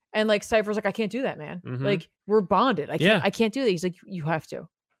 And like Cypher's like, I can't do that, man. Like, we're bonded. I can't do that. He's like, you have to.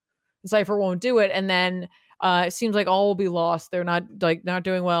 And Cypher won't do it. And then it seems like all will be lost. They're not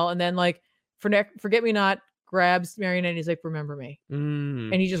doing well. And then like Forget Me Not grabs Marionette and he's like, remember me.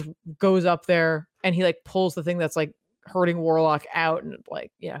 And he just goes up there and he like pulls the thing that's like hurting Warlock out, and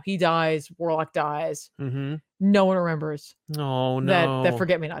like, he dies. Warlock dies. No one remembers that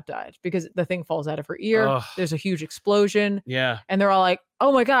Forget Me Not died, because the thing falls out of her ear. Ugh. There's a huge explosion. Yeah. And they're all like,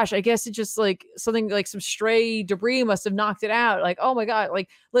 oh my gosh, I guess it just like something like some stray debris must have knocked it out. Like, oh my God, like,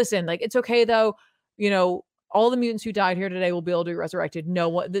 listen, like, it's okay though. All the mutants who died here today will be able to be resurrected. No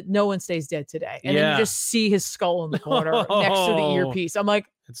one stays dead today. And then you just see his skull in the corner next to the earpiece. I'm like,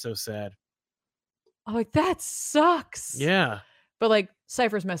 it's so sad. I'm like, that sucks. Yeah. But like,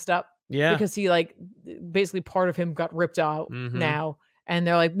 Cypher's messed up. Yeah. Because he like basically part of him got ripped out now. And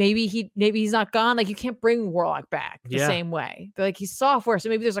they're like, maybe he's not gone. Like, you can't bring Warlock back the same way. They're like, he's software. So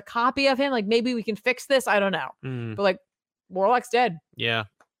maybe there's a copy of him. Like, maybe we can fix this. I don't know. But like, Warlock's dead. Yeah.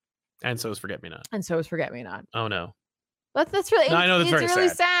 And so is Forget Me Not. Oh no. That's really, I know that's it's really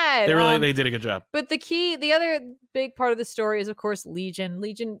sad. They did a good job. But the other big part of the story is, of course, Legion.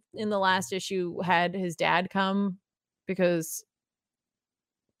 Legion in the last issue had his dad come because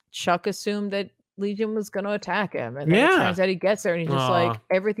Chuck assumed that Legion was going to attack him. And then it turns out he gets there and he's just like,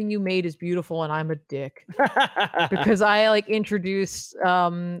 everything you made is beautiful and I'm a dick. Because I like introduced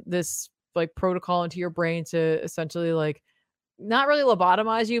this like protocol into your brain to essentially like not really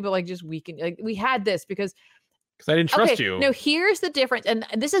lobotomize you, but like just weaken. Like, we had this because I didn't trust you. No, here's the difference. And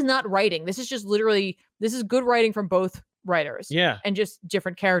this is not writing. This is just literally, this is good writing from both writers. Yeah. And just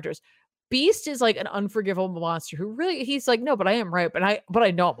different characters. Beast is like an unforgivable monster who really, he's like, no, but I am right. But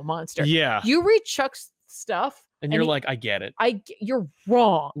I know I'm a monster. Yeah. You read Chuck's stuff. And you're like, I get it. You're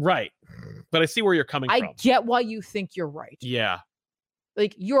wrong. Right. But I see where you're coming from. I get why you think you're right. Yeah.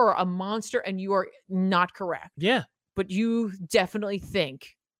 Like, you're a monster and you are not correct. Yeah. But you definitely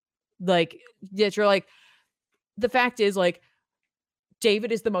think like that you're like, the fact is like,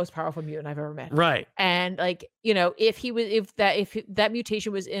 David is the most powerful mutant I've ever met. Right. And like, if that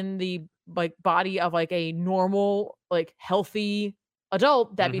mutation was in the like body of like a normal, like healthy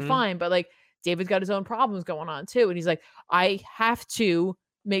adult, that'd be fine. But like, David's got his own problems going on too. And he's like, I have to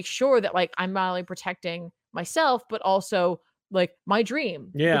make sure that like, I'm not only protecting myself, but also like my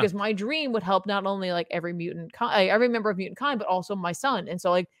dream. Yeah. Because my dream would help not only like every every member of mutant kind, but also my son. And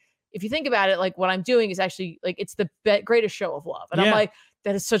so like, if you think about it, like what I'm doing is actually like, it's the greatest show of love. And I'm like,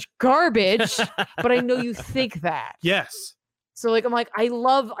 that is such garbage, but I know you think that. Yes. So like, I'm like, I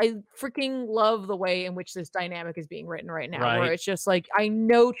freaking love the way in which this dynamic is being written right now, where it's just like, I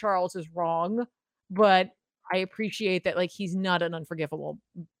know Charles is wrong, but I appreciate that like, he's not an unforgivable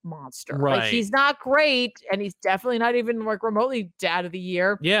monster. Right. Like, he's not great. And he's definitely not even like remotely dad of the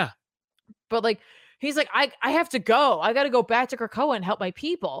year. Yeah. But like, he's like, I have to go. I got to go back to Krakoa and help my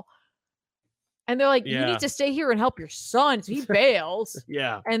people. And they're like, you need to stay here and help your son. So he bails.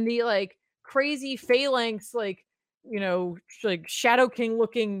 Yeah. And the like crazy phalanx, like, like Shadow King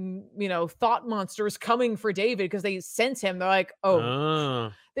looking, thought monsters coming for David because they sense him. They're like,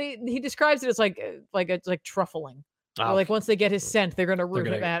 he describes it as like it's like truffling. Oh. Like once they get his scent, they're gonna root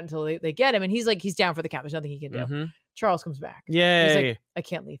him out until they get him. And he's like, he's down for the count. There's nothing he can do. Charles comes back. Yay. He's like, I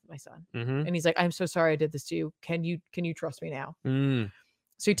can't leave my son. And he's like, I'm so sorry I did this to you. Can you trust me now?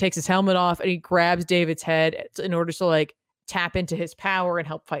 So he takes his helmet off and he grabs David's head in order to like tap into his power and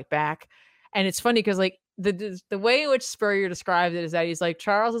help fight back. And it's funny because like the way in which Spurrier describes it is that he's like,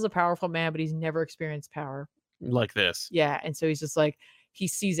 Charles is a powerful man, but he's never experienced power like this. Yeah. And so he's just like, he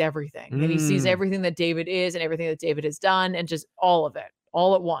sees everything and he sees everything that David is and everything that David has done and just all of it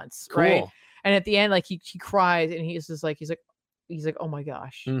all at once. Cool. Right. And at the end, like he cries and he's just like, he's like, oh my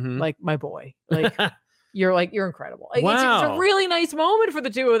gosh, like my boy, like you're incredible. Like, wow. it's a really nice moment for the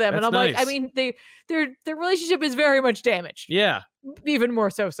two of them. That's and I'm nice. like, I mean, their relationship is very much damaged. Yeah. Even more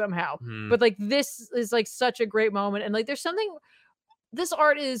so somehow. But like, this is like such a great moment. And like, there's something, this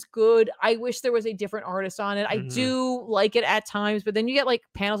art is good. I wish there was a different artist on it. I do like it at times, but then you get like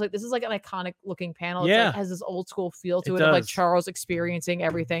panels like this is like an iconic looking panel. Yeah. It like, has this old school feel to it does. of like Charles experiencing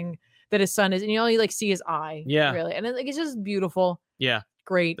everything that his son is, and you only like see his eye. Yeah. Really. And then, like, it's just beautiful. Yeah.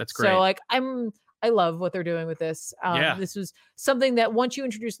 Great. That's great. So like I love what they're doing with this. This was something that once you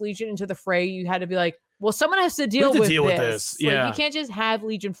introduce Legion into the fray, you had to be like, well, someone has to deal with this. Yeah. Like, you can't just have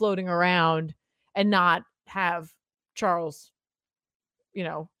Legion floating around and not have Charles,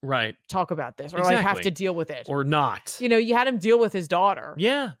 right, talk about this or like have to deal with it or not. You had him deal with his daughter.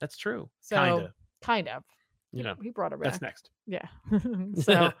 Yeah, that's true. So kind of. He brought her back. That's next. Yeah.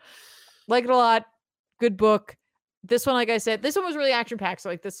 So like it a lot. Good book. This one, like I said, this one was really action packed. So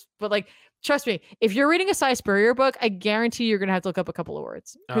like this, but like, trust me, if you're reading a Cy Spurrier book, I guarantee you're gonna have to look up a couple of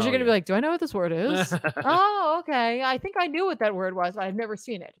words because you're gonna be like, do I know what this word is? Oh, okay. I think I knew what that word was, but I've never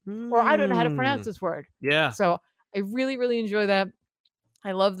seen it, or I don't know how to pronounce this word. Yeah. So I really, really enjoy that.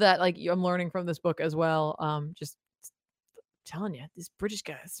 I love that. Like, I'm learning from this book as well. Just telling you, these British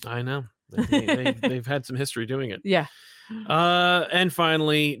guys. I know they've had some history doing it. Yeah. And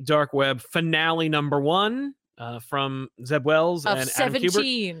finally, Dark Web finale #1 from Zeb Wells of and 17.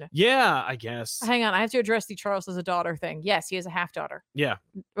 Adam Kubert. Yeah, I guess. Hang on, I have to address the Charles as a daughter thing. Yes, he has a half daughter. Yeah.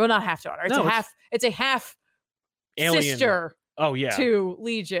 Well, not half daughter. It's a half alien sister. Oh yeah. To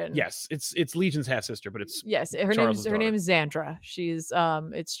Legion. Yes, it's Legion's half sister, but it's her name is Xandra. She's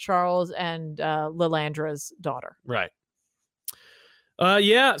it's Charles and Lilandra's daughter. Right.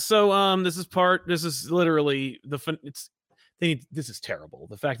 Yeah. So this is literally this is terrible.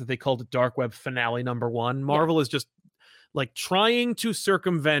 The fact that they called it Dark Web finale #1. Marvel is just like trying to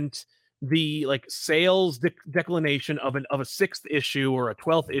circumvent the like sales declination of a 6th issue or a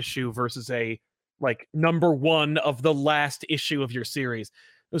 12th issue versus a like #1 of the last issue of your series.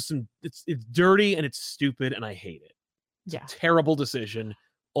 It's dirty and it's stupid and I hate it. It's a terrible decision.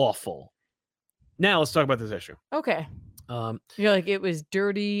 Awful. Now let's talk about this issue. Okay. You're like, it was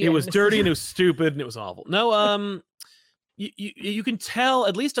dirty. It was dirty and it was stupid and it was awful. No, you can tell,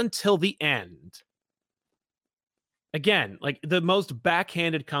 at least until the end. Again, like the most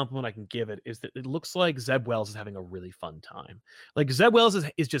backhanded compliment I can give it is that it looks like Zeb Wells is having a really fun time. Like Zeb Wells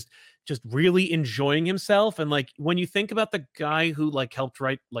is just really enjoying himself. And like when you think about the guy who like helped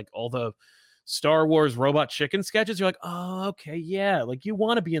write like all the Star Wars Robot Chicken sketches, you're like, oh, okay, yeah. Like you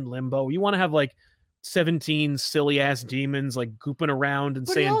want to be in limbo. You want to have like 17 silly ass demons like gooping around and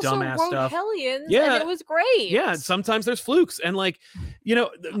saying dumbass stuff. Hellions, yeah, and it was great. Yeah, sometimes there's flukes and like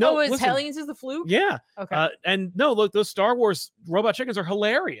Hellions is the fluke. Yeah. Okay. And no, look, those Star Wars Robot Chickens are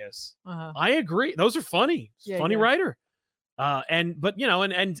hilarious. I agree. Those are funny. Funny writer. And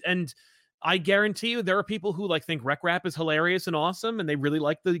I guarantee you there are people who like think Rec Rap is hilarious and awesome and they really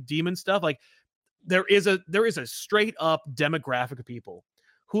like the demon stuff. Like there is a straight up demographic of people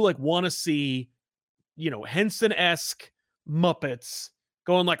who like want to see Henson-esque Muppets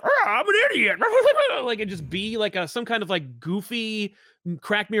going like, I'm an idiot, like, and just be like some kind of like goofy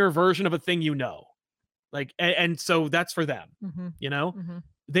crack mirror version of a thing, like, and so that's for them.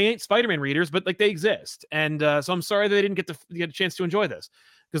 They ain't Spider-Man readers, but like they exist, and so I'm sorry they didn't get a chance to enjoy this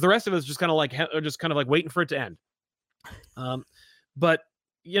because the rest of us just kind of like waiting for it to end. But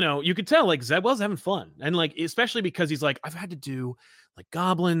you could tell like Zeb Wells having fun, and like especially because he's like, I've had to do like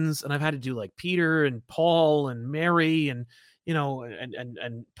goblins and I've had to do like Peter and Paul and Mary and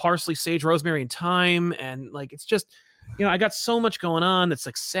and parsley, sage, rosemary, and thyme, and like it's just I got so much going on that's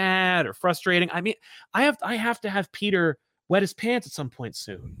like sad or frustrating. I mean, I have to have Peter wet his pants at some point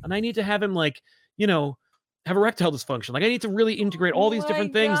soon, and I need to have him like have erectile dysfunction. Like I need to really integrate all these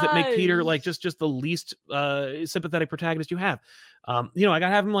different things that make Peter like just the least sympathetic protagonist you have. I gotta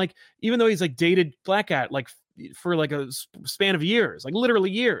have him like, even though he's like dated Black Cat like for like a span of years, like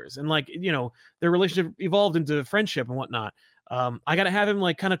literally years, and like their relationship evolved into friendship and whatnot. I gotta have him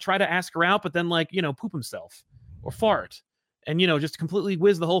like kind of try to ask her out, but then like poop himself or fart and just completely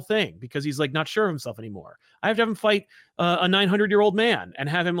whiz the whole thing because he's like not sure of himself anymore. I have to have him fight a 900-year-old man and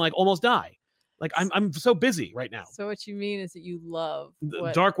have him like almost die. Like I'm so busy right now. So what you mean is that you love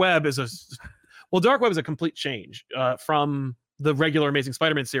Dark Web is Dark Web is a complete change from the regular Amazing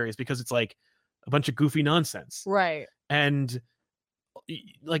Spider-Man series because it's like a bunch of goofy nonsense. Right. And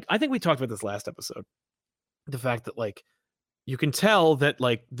like I think we talked about this last episode. the fact that like you can tell that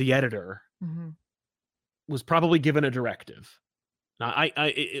like the editor was probably given a directive. Now,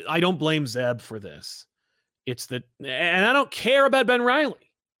 I don't blame Zeb for this. It's that, and I don't care about Ben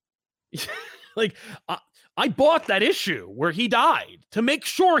Reilly. Like, I bought that issue where he died to make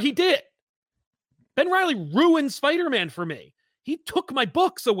sure he did. Ben Reilly ruined Spider-Man for me. He took my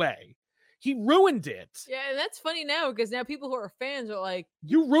books away. He ruined it. Yeah, and that's funny now because now people who are fans are like,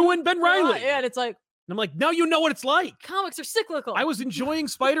 you ruined Ben Reilly. Yeah, and it's like, and I'm like, now you know what it's like. Comics are cyclical. I was enjoying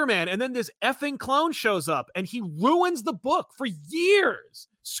Spider-Man, and then this effing clone shows up, and he ruins the book for years.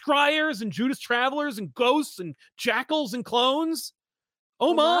 Scryers and Judas Travelers and ghosts and jackals and clones.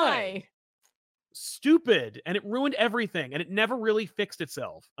 Oh my. Stupid. And it ruined everything, and it never really fixed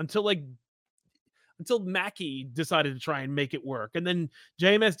itself until Mackie decided to try and make it work. And then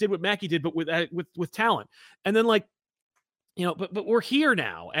JMS did what Mackie did, but with talent. And then like, you know, but we're here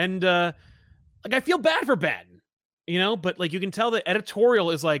now. And like I feel bad for Ben, you know, but like you can tell the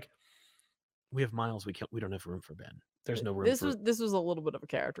editorial is like, we have Miles, we don't have room for Ben. There's no room. This was a little bit of a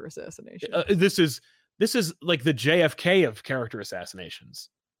character assassination. This is like the JFK of character assassinations.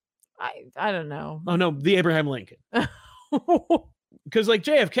 I don't know. Oh no, the Abraham Lincoln. Because like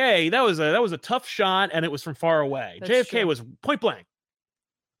JFK, that was a tough shot, and it was from far away. That's JFK true. Was point blank.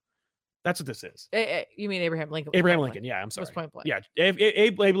 That's what this is. You mean Abraham Lincoln? Abraham Lincoln, yeah. I'm sorry. It was point blank. Yeah,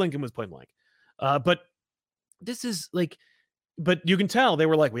 Abe Lincoln was point blank. But this is like, but you can tell they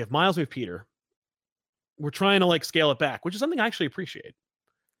were like, we have Miles, we have Peter. We're trying to like scale it back, which is something I actually appreciate.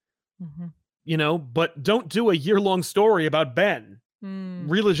 You know, but don't do a year-long story about Ben,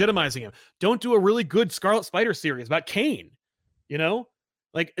 re-legitimizing him. Don't do a really good Scarlet Spider series about Kane. You know,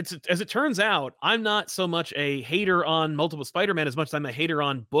 like it's, as it turns out, I'm not so much a hater on Multiple Spider-Man as much as I'm a hater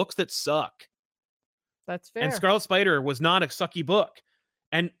on books that suck. That's fair. And Scarlet Spider was not a sucky book.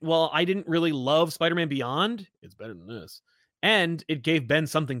 And while I didn't really love Spider-Man Beyond, it's better than this. And it gave Ben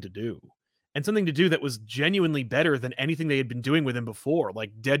something to do. And something to do that was genuinely better than anything they had been doing with him before.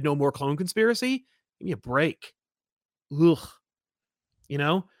 Like Dead No More Clone Conspiracy. Give me a break. Ugh. You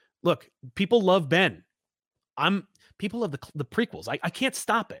know? Look, people love Ben. People love the prequels. I can't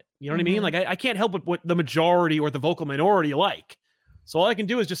stop it. You know what I mean? Like I can't help what the majority or the vocal minority like. So all I can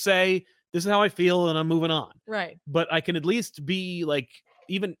do is just say, this is how I feel and I'm moving on. Right. But I can at least be like,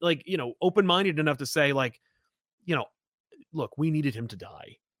 even like, you know, open-minded enough to say like, you know, look, we needed him to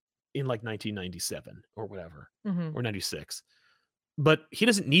die in like 1997 or whatever, or 96. But he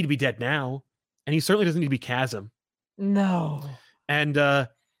doesn't need to be dead now. And he certainly doesn't need to be Chasm. No. And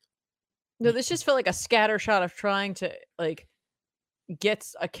no, this just felt like a scatter shot of trying to like get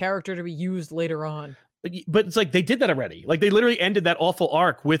a character to be used later on. But it's like they did that already. Like they literally ended that awful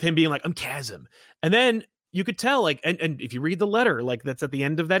arc with him being like, I'm Chasm. And then you could tell like, and if you read the letter, like that's at the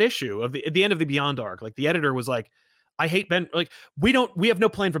end of that issue at the end of the Beyond arc, like the editor was like, I hate Ben. Like we have no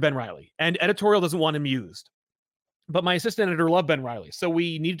plan for Ben Reilly, and editorial doesn't want him used. But my assistant editor loved Ben Reilly. So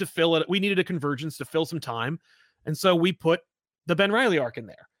we needed to fill it. We needed a convergence to fill some time. And so we put the Ben Reilly arc in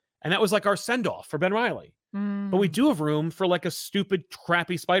there. And that was like our send-off for Ben Reilly. But we do have room for like a stupid,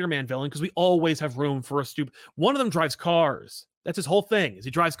 crappy Spider-Man villain because we always have room for a stupid... One of them drives cars. That's his whole thing, is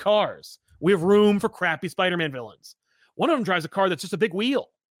he drives cars. We have room for crappy Spider-Man villains. One of them drives a car that's just a big wheel.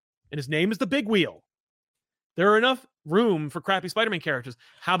 And his name is the Big Wheel. There are enough room for crappy Spider-Man characters.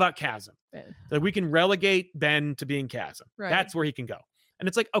 How about Chasm? That we can relegate Ben to being Chasm. Right. That's where he can go. And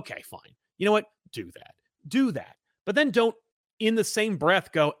it's like, okay, fine. You know what? Do that. But then don't in the same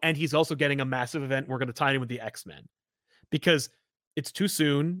breath go, and he's also getting a massive event. We're going to tie in with the X-Men because it's too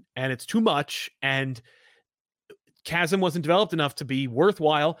soon and it's too much. And Chasm wasn't developed enough to be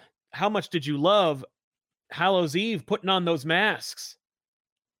worthwhile. How much did you love Hallows Eve putting on those masks?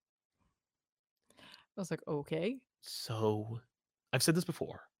 I was like, okay. So I've said this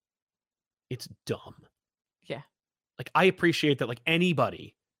before. It's dumb. Yeah. Like I appreciate that. Like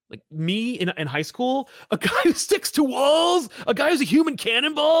anybody, like me in high school, a guy who sticks to walls, a guy who's a human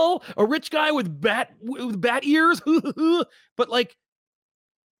cannonball, a rich guy with bat ears, but like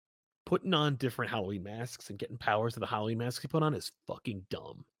putting on different Halloween masks and getting powers of the Halloween masks he put on is fucking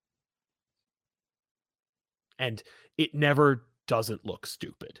dumb. And it never doesn't look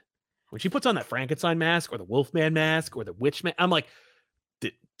stupid. When she puts on that Frankenstein mask or the Wolfman mask or the Witch man, I'm like,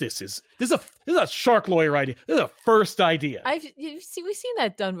 this is a shark lawyer idea. This is a first idea. We've seen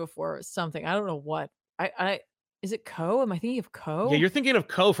that done before with something. I don't know what. Is it Ko? Am I thinking of Ko? Yeah, you're thinking of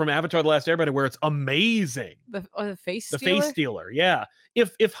Ko from Avatar: The Last Airbender, where it's amazing. The face stealer? The face stealer, yeah.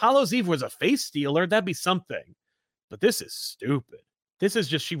 If Hallows Eve was a face stealer, that'd be something. But this is stupid. This is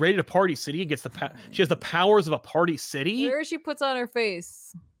just she raided a party city and gets she has the powers of a party city. Where she puts on her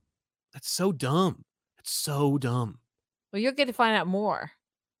face. That's so dumb. It's so dumb. Well, you'll get to find out more.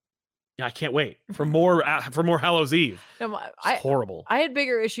 Yeah, I can't wait for more Hallows Eve. No, It's horrible. I had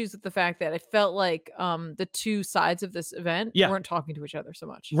bigger issues with the fact that I felt like the two sides of this event weren't talking to each other so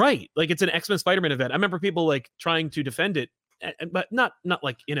much. Right. Like it's an X-Men Spider-Man event. I remember people like trying to defend it, but not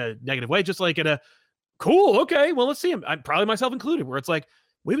like in a negative way, just like in a cool, okay, well, let's see him. I'm probably myself included, where it's like,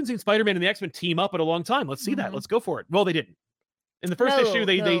 we haven't seen Spider-Man and the X-Men team up in a long time. Let's see that. Let's go for it. Well, they didn't. In the first issue,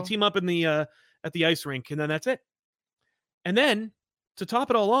 they team up in the at the ice rink, and then that's it. And then to top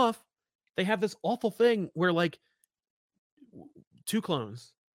it all off, they have this awful thing where like 2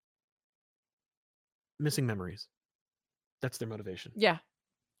 clones missing memories. That's their motivation. Yeah.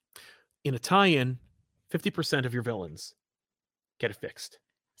 In a tie-in, 50% of your villains get it fixed.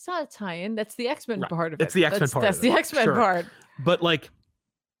 It's not a tie-in. That's the X-Men part of it. That's the X-Men part. That's the X-Men part. But like,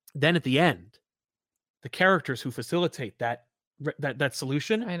 then at the end, the characters who facilitate that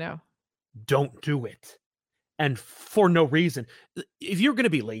solution, I know, don't do it, and for no reason. If you're going to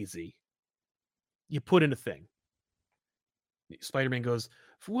be lazy, you put in a thing. Spider-Man goes,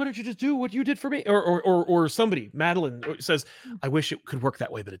 "Why don't you just do what you did for me?" Or somebody, Madeline, says, "I wish it could work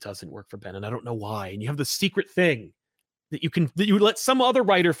that way, but it doesn't work for Ben, and I don't know why." And you have the secret thing that you let some other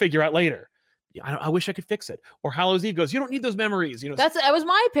writer figure out later. I wish I could fix it. Or Hallows Eve goes, "You don't need those memories." You know, that was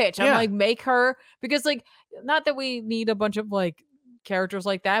my pitch. I'm like, make her, because like, not that we need a bunch of like characters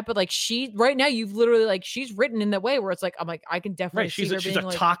like that, but like she right now, you've literally like, she's written in that way where it's like, I'm like, I can definitely see her she's being a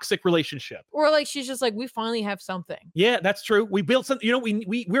like, toxic relationship, or like she's just like, we finally have something. Yeah, that's true. We built something. You know,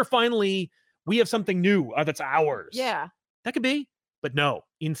 we have something new that's ours. Yeah, that could be. But no,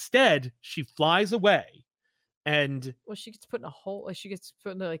 instead she flies away. And she gets put in a hole. She gets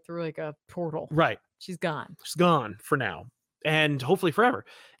put into like through like a portal. Right. She's gone. She's gone for now, and hopefully forever.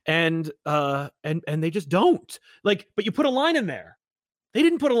 And they just don't like. But you put a line in there. They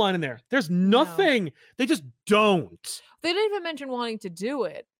didn't put a line in there. There's nothing. No. They just don't. They didn't even mention wanting to do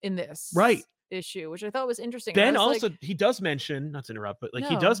it in this issue, which I thought was interesting. Ben also he does mention, not to interrupt, but like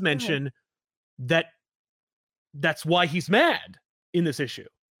he does mention that that's why he's mad in this issue.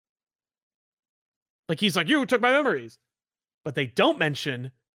 Like he's like, "You took my memories," but they don't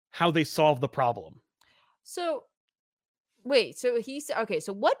mention how they solve the problem. So, wait. So he's okay.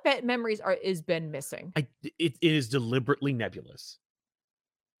 So what memories is Ben missing? It is deliberately nebulous.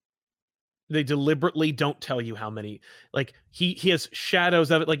 They deliberately don't tell you how many. Like he has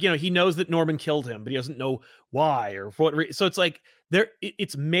shadows of it. Like, you know, he knows that Norman killed him, but he doesn't know why or for what. So it's like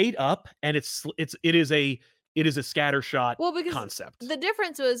it's made up, and it is a scattershot concept. The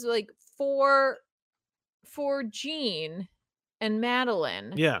difference was like for Jean and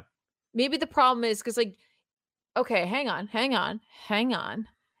Madeline. Yeah. Maybe the problem is because like, okay, hang on.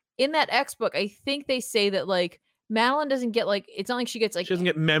 In that X book, I think they say that like Madeline doesn't get like, it's not like she gets like, she doesn't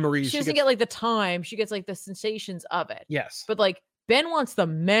get memories. She doesn't get like the time. She gets like the sensations of it. Yes. But like Ben wants the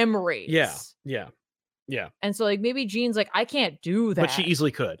memories. Yeah. And so like maybe Jean's like, I can't do that. But she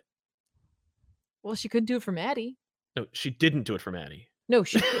easily could. Well, she couldn't do it for Maddie. No, she didn't do it for Maddie. No,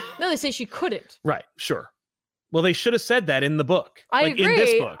 no, they say she couldn't. Right, sure. Well, they should have said that in the book. I agree. In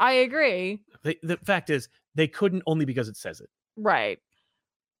this book. I agree. The fact is, they couldn't only because it says it. Right.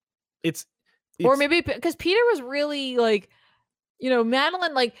 It's or maybe because Peter was really like, you know,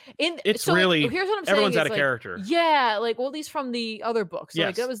 Madeline, like it's so really, like, here's what I'm saying. Everyone's out of like, character. Yeah, like, well, at least from the other books. So, yes.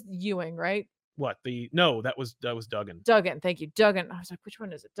 Like that was Ewing, right? What no, that was Duggan. Duggan, thank you. Duggan. I was like, which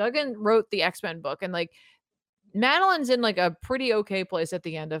one is it? Duggan wrote the X-Men book, and like Madeline's in like a pretty okay place at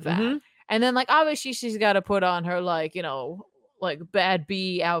the end of that. Mm-hmm. And then like obviously she's got to put on her like, you know, like bad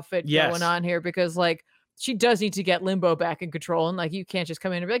bee outfit going on here, because like she does need to get Limbo back in control, and like you can't just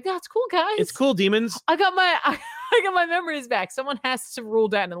come in and be like, that's cool, guys. It's cool, demons. I got my memories back. Someone has to rule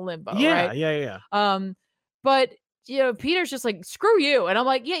down in Limbo. Yeah, right? yeah. But you know, Peter's just like, screw you. And I'm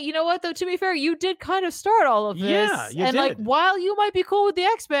like, yeah, you know what though? To be fair, you did kind of start all of this. Yeah, you and did. Like while you might be cool with the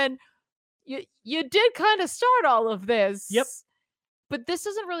X-Men, you did kind of start all of this. Yep. But this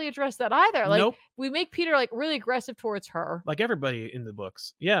doesn't really address that either. Like nope. We make Peter like really aggressive towards her. Like everybody in the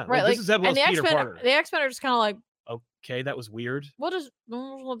books. Yeah. Right. Like, this is Zebulon's Peter Parker. The X-Men are just kind of like, okay, that was weird.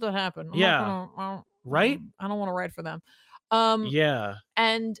 We'll let that happen. Right? I don't want to write for them. Yeah.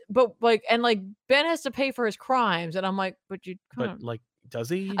 But Ben has to pay for his crimes, and I'm like, like, does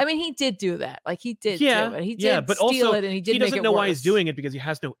he? I mean, he did do that. Like he did. Yeah. Do it. He did but steal also, it, and he did. He doesn't know why he's doing it because he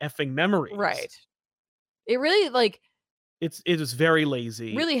has no effing memories. Right. It really like. It is very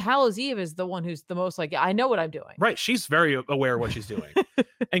lazy. Really, Hallows Eve is the one who's the most like, I know what I'm doing. Right. She's very aware of what she's doing,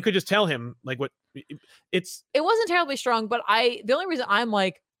 and could just tell him like what it's. It wasn't terribly strong, but the only reason I'm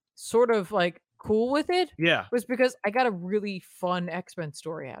like sort of like cool with it Yeah. was because I got a really fun X-Men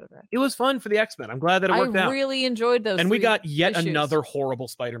story out of it. It was fun for the X-Men. I'm glad that it worked out. I really enjoyed those. And we got yet issues. another horrible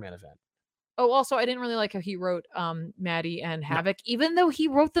Spider-Man event. Oh, also, I didn't really like how he wrote Maddie and Havoc, even though he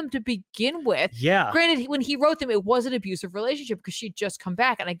wrote them to begin with. Yeah. Granted, when he wrote them, it was an abusive relationship because she'd just come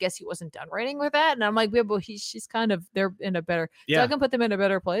back, and I guess he wasn't done writing with that. And I'm like, yeah, but she's kind of, they're in a better, Yeah. so I can put them in a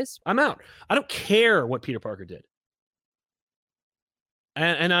better place. I'm out. I don't care what Peter Parker did.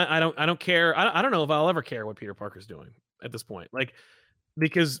 And I don't care. I don't know if I'll ever care what Peter Parker's doing at this point. Like,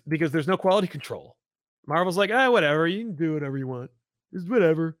 because there's no quality control. Marvel's like, whatever, you can do whatever you want. It's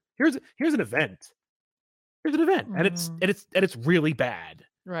whatever. Here's an event. Here's an event. And it's really bad.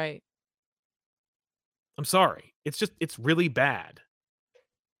 Right. I'm sorry. It's really bad.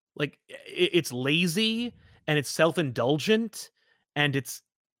 Like, it's lazy and it's self-indulgent and it's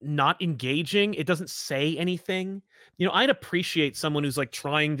not engaging. It doesn't say anything. You know, I'd appreciate someone who's like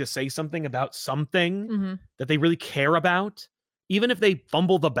trying to say something about something that they really care about. Even if they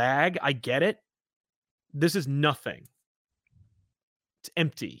fumble the bag, I get it. This is nothing. It's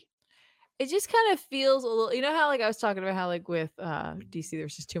empty. It just kind of feels a little, you know how like I was talking about how like with DC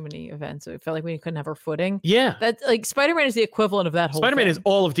there's just too many events, so it felt like we couldn't have our footing. Yeah. That's like Spider-Man is the equivalent of that whole Spider-Man thing. is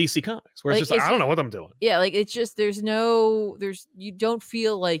all of DC Comics, where it's just like, I don't know what I'm doing. Yeah, like it's just you don't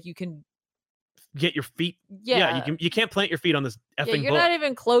feel like you can get your feet. Yeah, you can't plant your feet on this effing you're book. not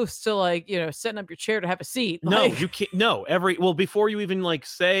even close to like, setting up your chair to have a seat. No, like, you can't. No, before you even like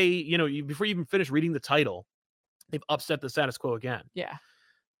say, before you even finish reading the title, they've upset the status quo again. Yeah.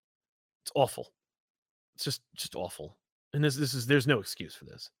 It's awful. It's just awful. And there's no excuse for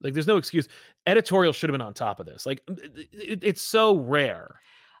this. Like, there's no excuse. Editorial should have been on top of this. Like, it's so rare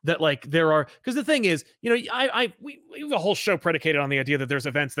that like there are, because the thing is, we have a whole show predicated on the idea that there's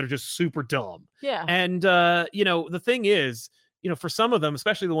events that are just super dumb. Yeah. And the thing is, for some of them,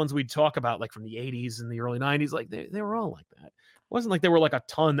 especially the ones we'd talk about, like from the 80s and the early 90s, like they were all like that. It wasn't like there were like a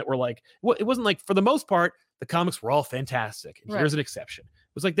ton that were like, it wasn't like, for the most part, the comics were all fantastic. And here's an exception.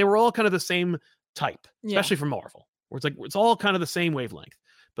 It was like they were all kind of the same type, especially from Marvel, where it's like it's all kind of the same wavelength.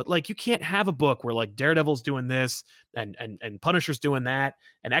 But like, you can't have a book where like Daredevil's doing this and Punisher's doing that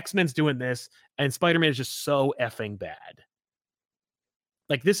and X-Men's doing this and Spider-Man is just so effing bad.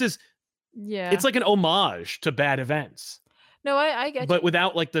 Like, this is, it's like an homage to bad events. No, I get you. But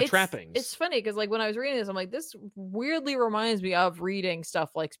without like the trappings. It's funny because like when I was reading this, I'm like, this weirdly reminds me of reading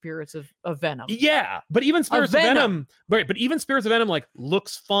stuff like Spirits of Venom. Yeah, but even Spirits of Venom, right? But even Spirits of Venom like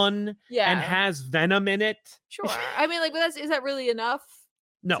looks fun and has Venom in it. Sure. I mean, like, but is that really enough?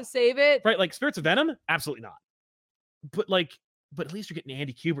 No. To save it? Right, like Spirits of Venom? Absolutely not. But at least you're getting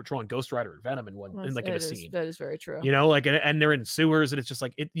Andy Kubert drawing Ghost Rider and Venom in a scene. That is very true. Like, and they're in sewers, and it's just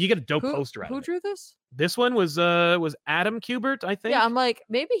like you get a dope poster out of it. Who drew this? This one was Adam Kubert, I think. Yeah, I'm like,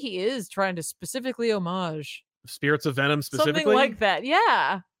 maybe he is trying to specifically homage Spirits of Venom specifically. Something like that.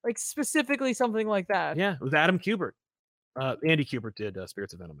 Yeah. Like specifically something like that. Yeah, it was Adam Kubert. Andy Kubert did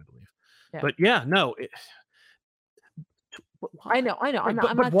Spirits of Venom, I believe. Yeah. But yeah, no. I know. I'm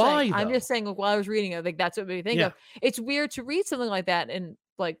not why, saying, though? I'm just saying, while I was reading it, like that's what made me think of. It's weird to read something like that in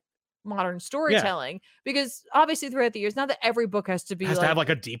like modern storytelling because obviously throughout the years, not that every book has to have like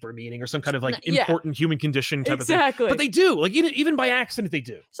a deeper meaning or some kind of like important human condition type of thing. But they do, like even by accident, they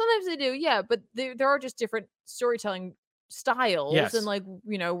do. Sometimes they do, yeah. But there are just different storytelling styles, and like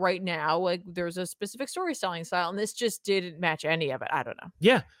right now, like there's a specific storytelling style, and this just didn't match any of it. I don't know.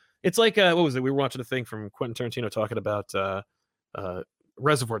 Yeah. It's like, what was it? We were watching a thing from Quentin Tarantino talking about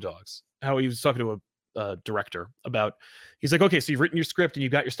Reservoir Dogs. How he was talking to a director about, he's like, okay, so you've written your script and you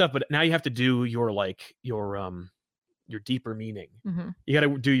got your stuff, but now you have to do your deeper meaning. Mm-hmm. You got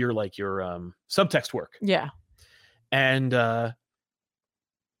to do your subtext work. Yeah. And and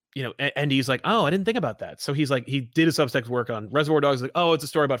he's like, oh, I didn't think about that. So he's like, he did his subtext work on Reservoir Dogs. Like, oh, it's a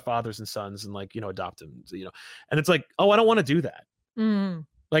story about fathers and sons and like, adopt them, and it's like, oh, I don't want to do that. Mm.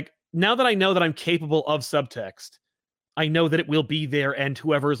 Like, now that I know that I'm capable of subtext, I know that it will be there and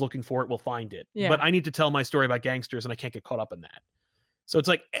whoever is looking for it will find it. Yeah. But I need to tell my story about gangsters and I can't get caught up in that. So it's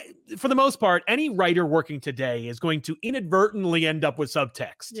like, for the most part, any writer working today is going to inadvertently end up with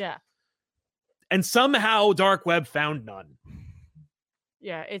subtext. Yeah. And somehow Dark Web found none.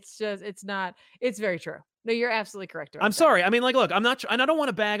 Yeah, it's very true. No, you're absolutely correct. I'm sorry. I mean, like, look, I'm not, and I don't want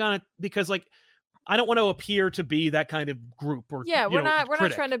to bag on it because like, I don't want to appear to be that kind of group or we're not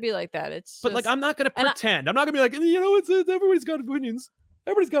trying to be like that. But like, I'm not going to pretend. I'm not going to be like, it's everybody's got opinions.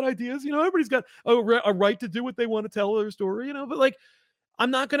 Everybody's got ideas. Everybody's got a right to do what they want to tell their story. But like, I'm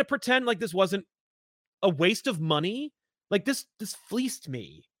not going to pretend like this wasn't a waste of money. Like this fleeced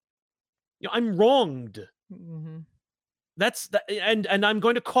me. I'm wronged. Mm-hmm. And I'm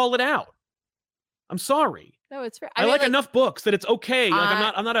going to call it out. I'm sorry. No, it's fair. I like enough books that it's okay.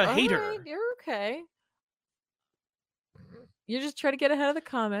 Like I'm not a hater. Right, you're okay. You just try to get ahead of the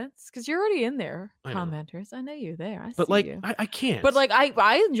comments because you're already in there, commenters. I know you're there. I see you. I can't. But like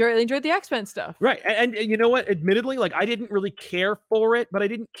I enjoyed the X-Men stuff. Right, and you know what? Admittedly, like I didn't really care for it, but I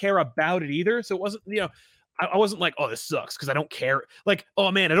didn't care about it either. So it wasn't, I wasn't like, oh, this sucks because I don't care. Like,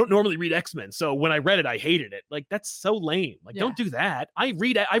 oh man, I don't normally read X-Men, so when I read it, I hated it. Like that's so lame. Like, don't do that. I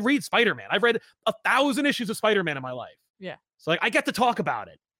read Spider-Man. I've read 1,000 issues of Spider-Man in my life. Yeah. So like I get to talk about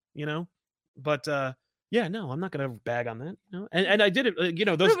it, But yeah, no, I'm not gonna bag on that. No, and I did it.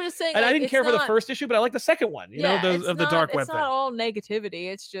 Those. Saying, and I didn't care for the first issue, but I like the second one. Of the dark web. It's not all negativity.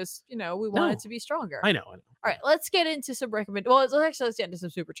 It's just we want it to be stronger. I know. All right, let's get into some let's get into some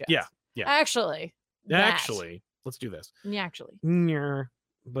super chats. Yeah. Actually, let's do this. Actually. Yeah.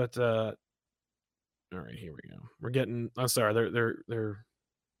 But all right, here we go. We're getting. I'm sorry. They're.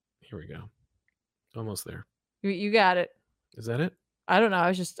 Here we go. Almost there. You got it. Is that it? I don't know.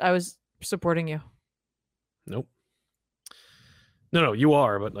 I was supporting you. Nope. No, you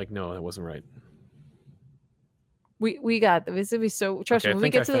are, but no, that wasn't right. We got this. Gonna be so. Trust me, when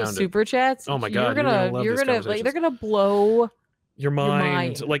we get to those super chats, oh my god, you're gonna like they're gonna blow your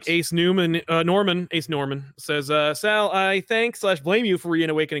mind. Like Ace Norman says, Sal, I thank/blame you for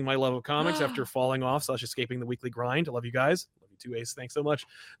reawakening my love of comics after falling off / escaping the weekly grind. I love you guys. Love you too, Ace. Thanks so much.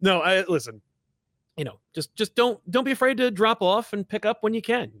 No, listen. Just don't be afraid to drop off and pick up when you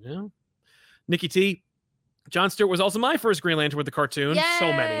can. Nikki T. John Stewart was also my first Green Lantern with the cartoon. Yay! So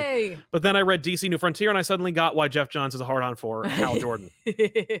many. But then I read DC New Frontier and I suddenly got why Jeff Johns is a hard-on for Hal Jordan.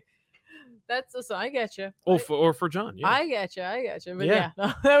 I get you. Or for John. Yeah. I get you. But yeah,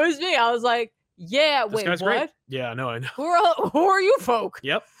 no, that was me. I was like, yeah, this wait, guy's what? Great. Yeah, no, I know. Who are you folk?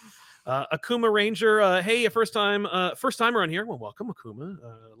 Yep. Akuma Ranger, hey, first timer on here. Well, welcome, Akuma.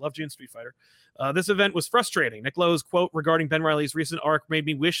 Loved you in Street Fighter. This event was frustrating. Nick Lowe's quote regarding Ben Reilly's recent arc made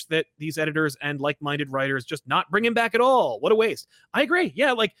me wish that these editors and like-minded writers just not bring him back at all. What a waste. I agree.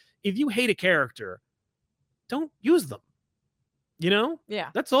 Yeah, like if you hate a character, don't use them. Yeah.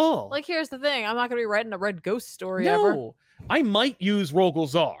 That's all. Like here's the thing. I'm not gonna be writing a Red Ghost story ever. I might use Rogol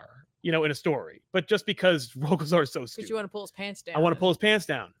Zar, in a story, but just because Rogol Zar is so stupid. Because you want to pull his pants down. I want to pull his pants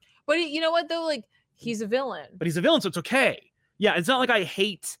down. But you know what though? Like he's a villain. But he's a villain, so it's okay. Yeah, it's not like I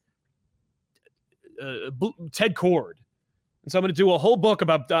hate Ted Kord. And so I'm going to do a whole book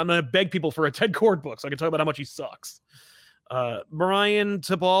I'm going to beg people for a Ted Kord book so I can talk about how much he sucks. Brian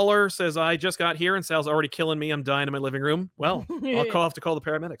Taballer says, I just got here and Sal's already killing me. I'm dying in my living room. Well, I'll have to call the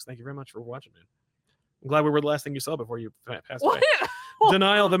paramedics. Thank you very much for watching, man. I'm glad we were the last thing you saw before you passed away.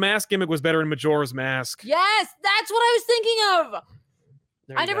 Denial, the mask gimmick was better in Majora's Mask. Yes, that's what I was thinking of.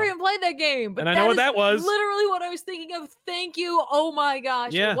 I never even played that game. But and I know what that was. Literally what I was thinking of. Thank you. Oh my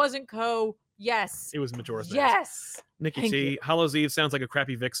gosh. Yeah. It wasn't Ko. Yes. It was Majora's Mask. Yes. Nikki T. Hallows Eve sounds like a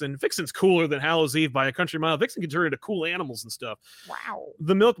crappy Vixen. Vixen's cooler than Hallows Eve by a country mile. Vixen can turn into cool animals and stuff. Wow.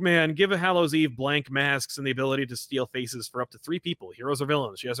 The Milkman, give a Hallows Eve blank masks and the ability to steal faces for up to 3 people, heroes or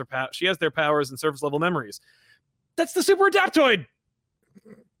villains. She has their powers and surface level memories. That's the Super Adaptoid.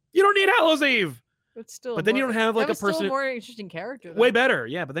 You don't need Hallows Eve. It's still but then you don't have like a person. Still a more interesting character. Though. Way better,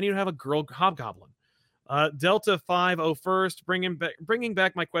 yeah. But then you don't have a girl hobgoblin. Delta 501st,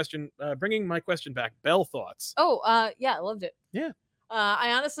 bringing my question back. Bell thoughts. Oh, yeah, I loved it. Yeah.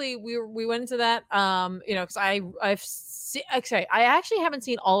 I honestly, we went into that, because I actually haven't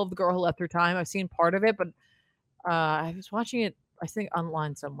seen all of The Girl Who Left Her Time. I've seen part of it, but I was watching it, I think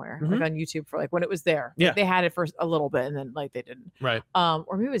online somewhere, like on YouTube for like when it was there. Yeah. Like, they had it for a little bit and then like they didn't. Right. Or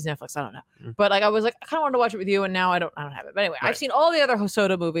maybe it was Netflix. I don't know. But like I was like, I kind of wanted to watch it with you and now I don't have it. But anyway, I've seen all the other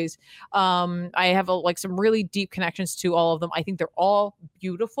Hosoda movies. I have like some really deep connections to all of them. I think they're all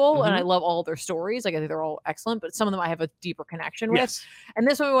beautiful and I love all their stories. Like I think they're all excellent, but some of them I have a deeper connection with. And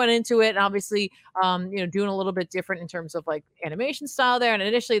this one we went into it and obviously, doing a little bit different in terms of like animation style there. And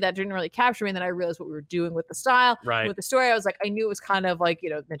initially that didn't really capture me. And then I realized what we were doing with the style, with the story. I was like, I knew it was kind of like,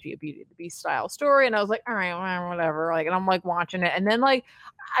 meant to be a Beauty and the Beast style story. And I was like, all right, whatever. Like, and I'm like watching it. And then like,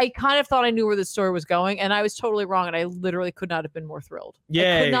 I kind of thought I knew where the story was going and I was totally wrong. And I literally could not have been more thrilled.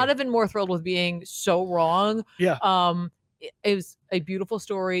 Yeah. I could not have been more thrilled with being so wrong. Yeah. It was a beautiful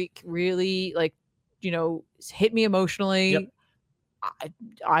story. Really like, hit me emotionally. Yep.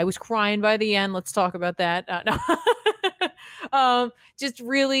 I was crying by the end. Let's talk about that. Just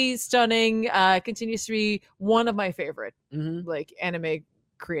really stunning. Continues to be one of my favorite like anime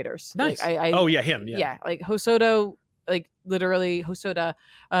creators. Nice. Like, him. Yeah. Like Hosoda, like literally Hosoda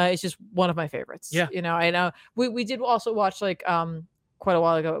is just one of my favorites. Yeah. I know we did also watch like quite a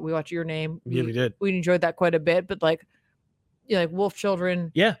while ago. We watched Your Name. Yeah, we did. We enjoyed that quite a bit, but like Wolf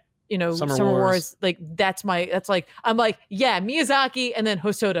Children. Yeah. Summer Wars. Like that's like I'm like, yeah, Miyazaki and then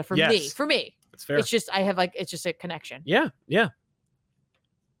Hosoda for me. That's fair. It's just it's just a connection. Yeah.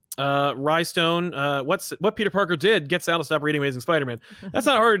 Rystone, what Peter Parker did gets Al to stop reading Amazing Spider-Man. That's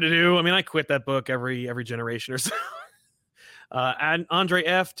not hard to do. I mean, I quit that book every generation or so. And Andre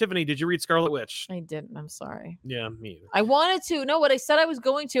F. Tiffany, did you read Scarlet Witch? I didn't. I'm sorry. Yeah, me either. I wanted to. No, what I said I was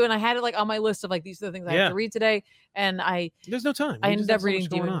going to, and I had it like on my list of like these are the things I have to read today. And there's no time. I ended up reading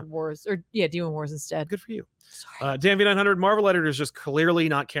Demon Wars instead. Good for you. Dan V900, Marvel editors just clearly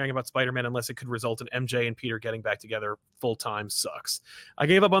not caring about Spider-Man unless it could result in MJ and Peter getting back together full time sucks. I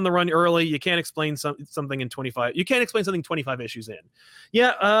gave up on the run early. You can't explain something in 25. You can't explain something 25 issues in.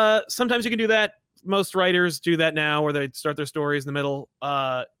 Yeah, sometimes you can do that. Most writers do that now, where they start their stories in the middle.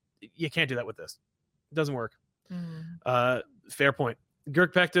 You can't do that with this. It doesn't work. Fair point.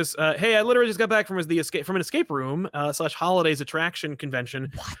 Girk Pectus, hey, I literally just got back from an escape room / holidays attraction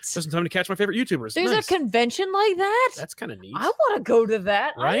convention. What? Just in time to catch my favorite YouTubers. There's a convention like that? That's kind of neat. I want to go to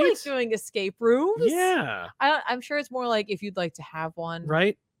that. Right? I like doing escape rooms. Yeah. I'm sure it's more like if you'd like to have one.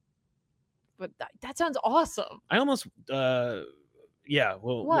 Right? But that sounds awesome. I almost, yeah.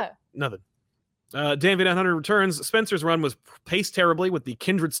 Well, what? Nothing. Dan V900 returns. Spencer's run was paced terribly with the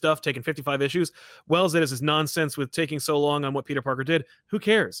Kindred stuff taking 55 issues. Wells did his nonsense with taking so long on what Peter Parker did. Who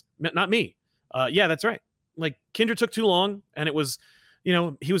cares? Not me. Yeah, that's right. Like Kindred took too long, and it was,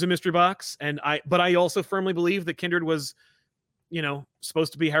 he was a mystery box. But I also firmly believe that Kindred was,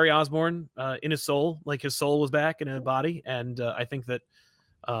 supposed to be Harry Osborn in his soul. Like his soul was back in a body, and I think that.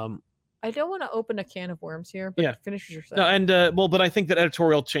 I don't want to open a can of worms here, but finish yourself. No, and but I think that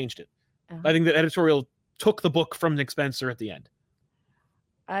editorial changed it. I think that editorial took the book from Nick Spencer at the end.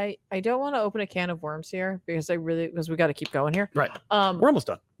 I don't want to open a can of worms here because we got to keep going here. Right. We're almost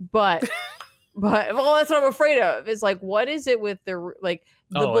done. But well, that's what I'm afraid of. Is like, what is it with the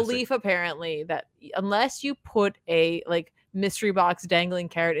belief apparently that unless you put a mystery box dangling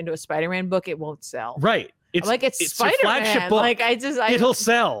carrot into a Spider-Man book, it won't sell. Right. It's Spider-Man. Flagship book. It'll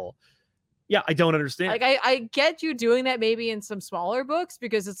sell. Yeah, I don't understand. I get you doing that maybe in some smaller books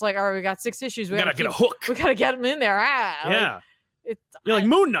because it's like, all right, we got 6 issues. We gotta get a hook. We gotta get them in there. Yeah. Like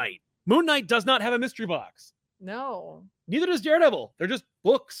Moon Knight. Moon Knight does not have a mystery box. No. Neither does Daredevil. They're just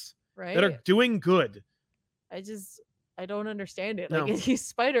books that are doing good. I don't understand it. No. He's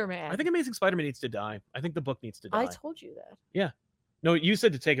Spider-Man. I think Amazing Spider-Man needs to die. I think the book needs to die. I told you that. Yeah. No, you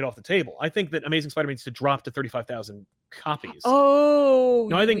said to take it off the table. I think that Amazing Spider-Man needs to drop to 35,000 copies. Oh,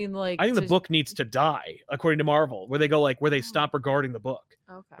 no, I think the book needs to die, according to Marvel, where they go where they stop regarding the book.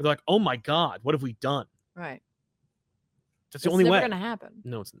 Okay. They're like, oh my God, what have we done? Right. That's the only way. It's never going to happen.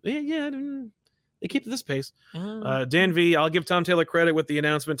 No, it's they keep at this pace. Dan V, I'll give Tom Taylor credit with the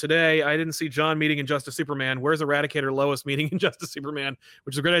announcement today. I didn't see John meeting Injustice Superman. Where's Eradicator Lois meeting Injustice Superman?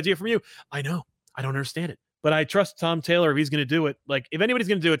 Which is a great idea from you. I know. I don't understand it. But I trust Tom Taylor if he's going to do it. If anybody's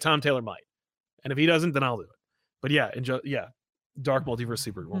going to do it, Tom Taylor might. And if he doesn't, then I'll do it. But yeah, Dark Multiverse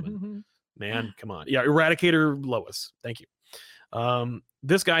Superwoman. Man, come on. Yeah, Eradicator Lois. Thank you.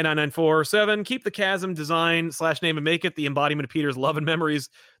 This guy 9947, keep the chasm design / name and make it the embodiment of Peter's love and memories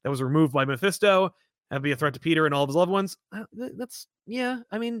that was removed by Mephisto. Have be a threat to Peter and all of his loved ones. I mean,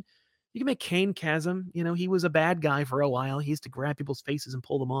 you can make Kane Chasm. He was a bad guy for a while. He used to grab people's faces and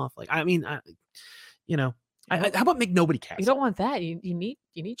pull them off. How about make nobody Chasm? You don't want that. You need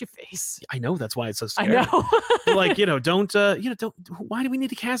your face. I know, that's why it's so scary. I know. Don't why do we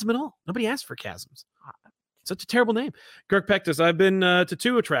need a chasm at all? Nobody asked for chasms. Such a terrible name. Girk Pectus, I've been to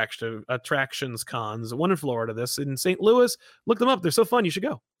 2 attractions cons, one in Florida, this in St. Louis. Look them up. They're so fun. You should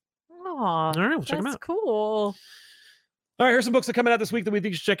go. All right, we'll check them out. That's cool. All right, here's some books that are coming out this week that we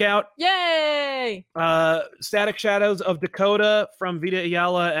think you should check out. Yay! Static Shadows of Dakota from Vita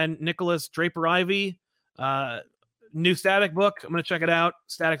Ayala and Nicholas Draper-Ivy. New Static book. I'm going to check it out.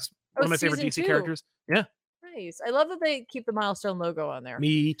 Static's one of my favorite DC characters. Yeah. Nice. I love that they keep the Milestone logo on there.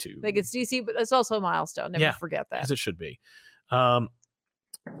 Me too. It's DC, but it's also a Milestone. Never forget that. As it should be.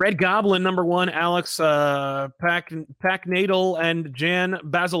 Red Goblin #1, Alex Packnadel and Jan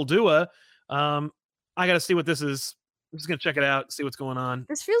Bazaldua. I got to see what this is. I'm just going to check it out, see what's going on.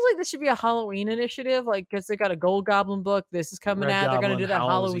 This feels like this should be a Halloween initiative, because they got a Gold Goblin book. This is coming out. They're going to do that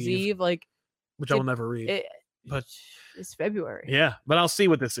Halloween Eve, which I will never read. But it's February. Yeah, but I'll see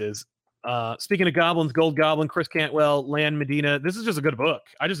what this is. Speaking of goblins, Gold Goblin, Chris Cantwell, Lan Medina. This is just a good book.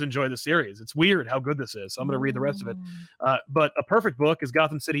 I just enjoy the series. It's weird how good this is. So I'm going to read the rest of it. But a perfect book is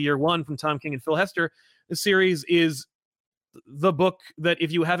Gotham City Year One from Tom King and Phil Hester. This series is the book that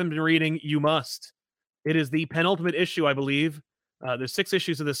if you haven't been reading, you must. It is the penultimate issue, I believe. There's 6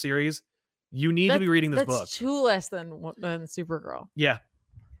 issues of this series. You need to be reading this book. That's 2 less than Supergirl. Yeah.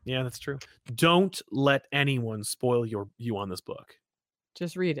 Yeah, that's true. Don't let anyone spoil you on this book.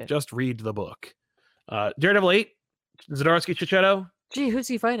 Just read it. Just read the book. Daredevil 8, Zdarsky Chichetto. Gee, who's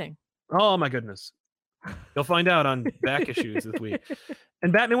he fighting? Oh my goodness. You'll find out on back issues this week.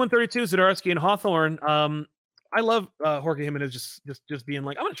 And Batman 132, Zdarsky and Hawthorne. I love Jorge Jimenez just being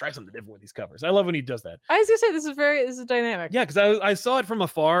like, I'm gonna try something different with these covers. I love when he does that. I was gonna say this is dynamic. Yeah, because I saw it from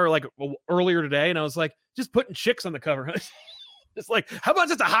afar like earlier today, and I was like, just putting chicks on the cover. It's like, how about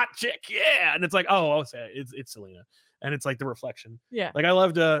just a hot chick? Yeah, and it's like, oh, it's Selena, and it's like the reflection. Yeah, like I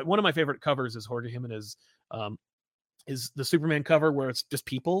loved one of my favorite covers is Jorge Jimenez. Is the Superman cover where it's just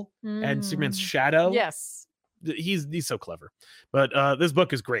people and Superman's shadow. Yes. He's so clever. But this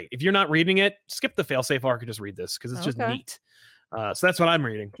book is great. If you're not reading it, skip the failsafe arc and just read this because it's just neat. So that's what I'm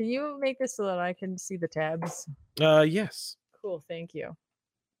reading. Can you make this so that I can see the tabs? Yes. Cool. Thank you.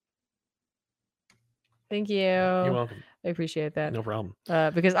 Thank you. You're welcome. I appreciate that. No problem.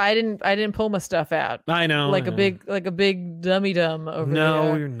 Because I didn't pull my stuff out. I know. Like a big dummy dumb over there.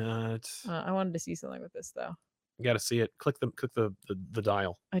 No, you're not. I wanted to see something with this though. You got to see it. Click the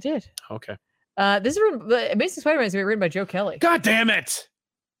dial. I did. Okay. This is Amazing Spider-Man is written by Joe Kelly. God damn it!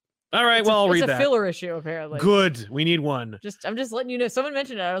 All right, I'll read that. It's a filler issue apparently. Good. We need one. I'm just letting you know. Someone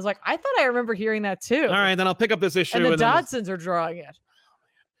mentioned it. I was like, I thought I remember hearing that too. All right, then I'll pick up this issue. And the Dodsons are drawing it.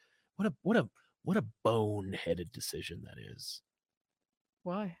 What a bone-headed decision that is.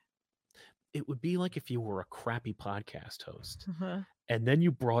 Why? It would be like if you were a crappy podcast host, and then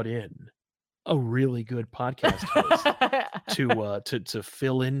you brought in a really good podcast host to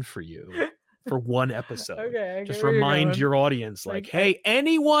fill in for you for one episode. Okay, just remind your audience, like, hey,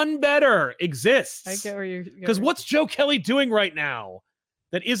 anyone better exists. I get where you're because what's Joe Kelly doing right now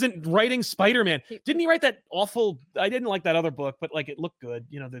that isn't writing Spider-Man? Didn't he write that awful? I didn't like that other book, but like it looked good.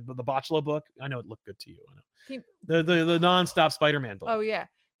 You know, the Botchlo book. I know it looked good to you. I know. The nonstop Spider-Man book. Oh yeah.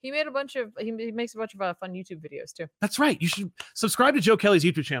 He makes a bunch of fun YouTube videos too. That's right. You should subscribe to Joe Kelly's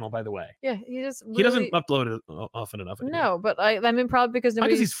YouTube channel, by the way. Yeah, he doesn't upload it often enough anymore. No, but I mean probably because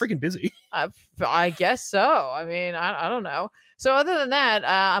because he's freaking busy. I guess so. I mean, I don't know. So other than that,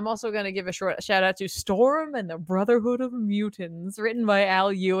 I'm also going to give a short shout out to Storm and the Brotherhood of Mutants, written by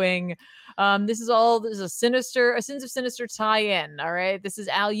Al Ewing. This is a Sins of Sinister tie-in. All right, this is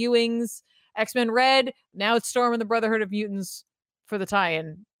Al Ewing's X-Men Red. Now it's Storm and the Brotherhood of Mutants for the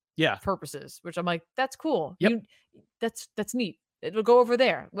tie-in. Purposes, which I'm like, that's cool. Yep. That's neat. It'll go over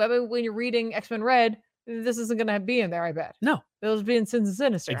there. When you're reading X-Men Red, this isn't gonna be in there, I bet. No. It'll be in Sins and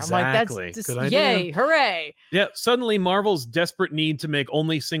Sinister. Exactly. I'm like, that's just yay, hooray. Yeah, suddenly Marvel's desperate need to make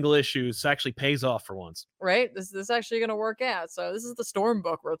only single issues actually pays off for once. Right? This is actually gonna work out. So this is the Storm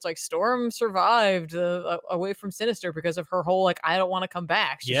book where it's like Storm survived away from Sinister because of her whole like, I don't want to come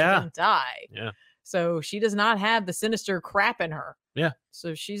back. She shouldn't die. Yeah. So she does not have the Sinister crap in her. Yeah.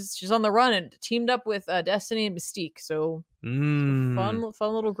 So she's on the run and teamed up with Destiny and Mystique. So fun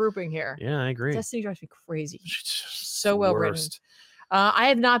little grouping here. Yeah, I agree. Destiny drives me crazy. So well written. I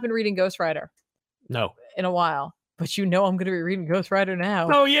have not been reading Ghost Rider. No. In a while. But I'm going to be reading Ghost Rider now.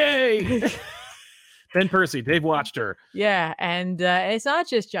 Oh, yay! Ben Percy, Dave watched her. Yeah, and it's not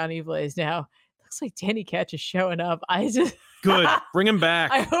just Johnny Blaze now. Looks like Danny Ketch is showing up. Good. Bring him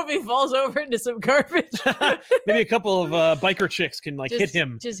back. I hope he falls over into some garbage. Maybe a couple of biker chicks can hit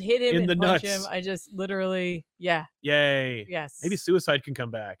him. Just hit him in the punch nuts. him. I just literally, yeah. Yay. Yes. Maybe Suicide can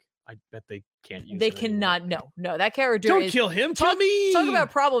come back. I bet they can't use They him cannot. anymore. No. That character Don't kill him. Kill me. Talk about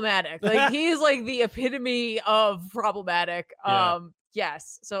problematic. Like he is like the epitome of problematic. Yeah.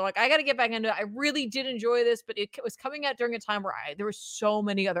 Yes. So like I got to get back into it. I really did enjoy this, but it was coming out during a time where there were so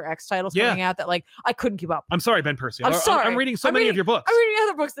many other X titles coming out that like I couldn't keep up. I'm sorry, Ben Percy. I'm sorry. I'm reading many of your books. I'm reading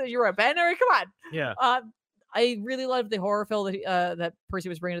other books that you wrote, Ben. All right, come on. Yeah. I really loved the horror film that Percy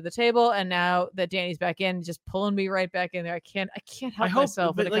was bringing to the table, and now that Danny's back in, just pulling me right back in there. I can't help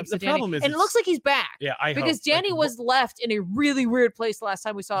myself when it comes to Danny. And it looks like he's back. Yeah, because Danny was left in a really weird place last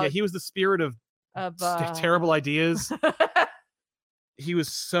time we saw. Yeah, he was the spirit of terrible ideas. He was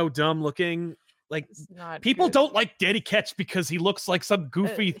so dumb looking. Like people don't like Danny Ketch because he looks like some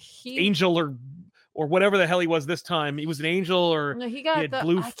goofy angel or whatever the hell he was this time. He was an angel or he had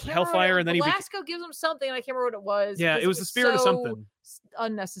blue hellfire and then Velasco gives him something and I can't remember what it was. Yeah, it was the spirit of something.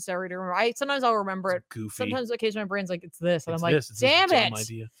 Unnecessary to remember. Sometimes I'll remember it. Goofy. Sometimes occasionally my brain's like, it's this. And I'm like, damn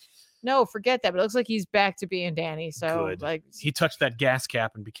it. No, forget that. But it looks like he's back to being Danny. So good. Like he touched that gas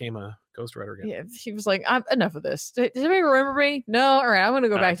cap and became a Ghost Rider again. Yeah, he was like, enough of this. Does anybody remember me? No, all right, I'm gonna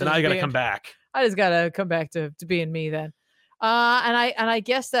go back to now. You gotta come back. I just gotta come back to being me then. And I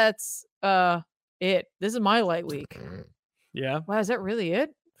guess that's it. This is my light week. Yeah. Wow, is that really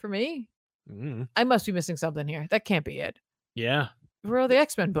it for me? I must be missing something here. That can't be it. Yeah. Where are the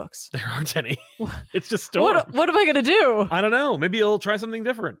X-Men books? There aren't any. It's just Storm. What am I gonna do? I don't know. Maybe you'll try something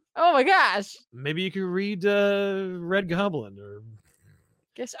different. Oh my gosh. Maybe you could read Red Goblin or.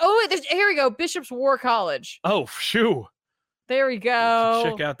 Guess. Oh wait, here we go. Bishop's War College. Oh, shoo. There we go.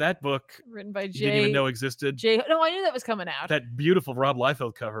 Check out that book. Written by Jay. You didn't even know existed. No, I knew that was coming out. That beautiful Rob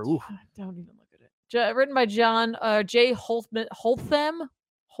Liefeld cover. Ooh. Don't even look at it. Written by John J. Holtham,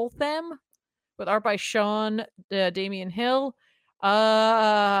 with art by Sean Damian Hill.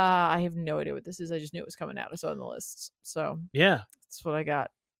 I have no idea what this is. I just knew it was coming out. I saw it on the list. So yeah, that's what I got.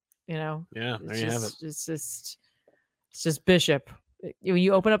 Yeah, there you have it. It's just Bishop. When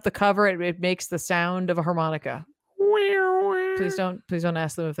you open up the cover, it makes the sound of a harmonica. Please don't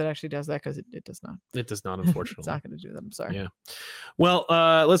ask them if it actually does that, because it does not. It does not, unfortunately. It's not going to do that. I'm sorry. Yeah. Well,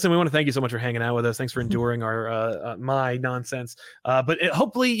 listen, we want to thank you so much for hanging out with us. Thanks for enduring our my nonsense. But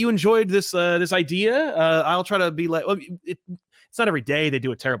hopefully you enjoyed this idea. I'll try to be like. Well, it's not every day they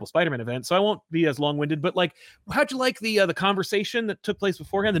do a terrible Spider-Man event, so I won't be as long-winded. But like, how'd you like the conversation that took place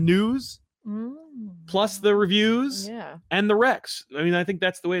beforehand, the news, plus the reviews, and the Rex? I mean, I think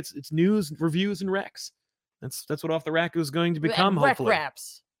that's the way it's news, reviews, and Rex. That's what Off the Rack is going to become. Rec hopefully,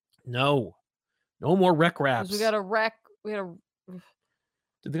 raps. No more Rec raps. We got a Rec. Did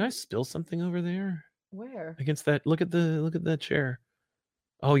the guy spill something over there? Where? Against that? Look at that chair.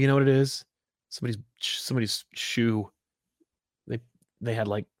 Oh, you know what it is? Somebody's shoe. They had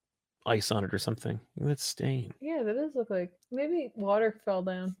like ice on it or something. That's stain. Yeah, that does look like maybe water fell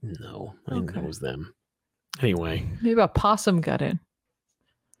down. No, I think that was them. Anyway, maybe a possum got in.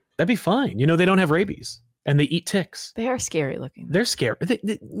 That'd be fine. They don't have rabies. And they eat ticks. They are scary looking. They're scary.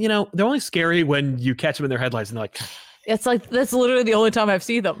 They're only scary when you catch them in their headlights and they're like. It's like that's literally the only time I've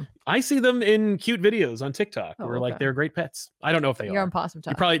seen them. I see them in cute videos on TikTok where like they're great pets. I don't know if they are. You're on possum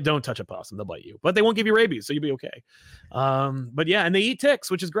time. You probably don't touch a possum; they'll bite you, but they won't give you rabies, so you'll be okay. But yeah, and they eat ticks,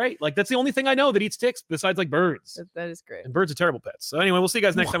 which is great. Like that's the only thing I know that eats ticks besides like birds. That is great. And birds are terrible pets. So anyway, we'll see you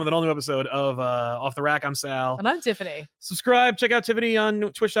guys next time with an all new episode of Off the Rack. I'm Sal. And I'm Tiffany. Subscribe. Check out Tiffany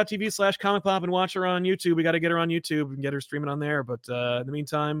on twitch.tv/comic pop and watch her on YouTube. We got to get her on YouTube and get her streaming on there. But in the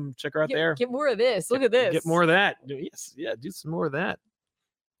meantime, check her out there. Get more of this. Look at this. Get more of that. Yes. Yeah. Do some more of that.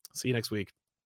 See you next week.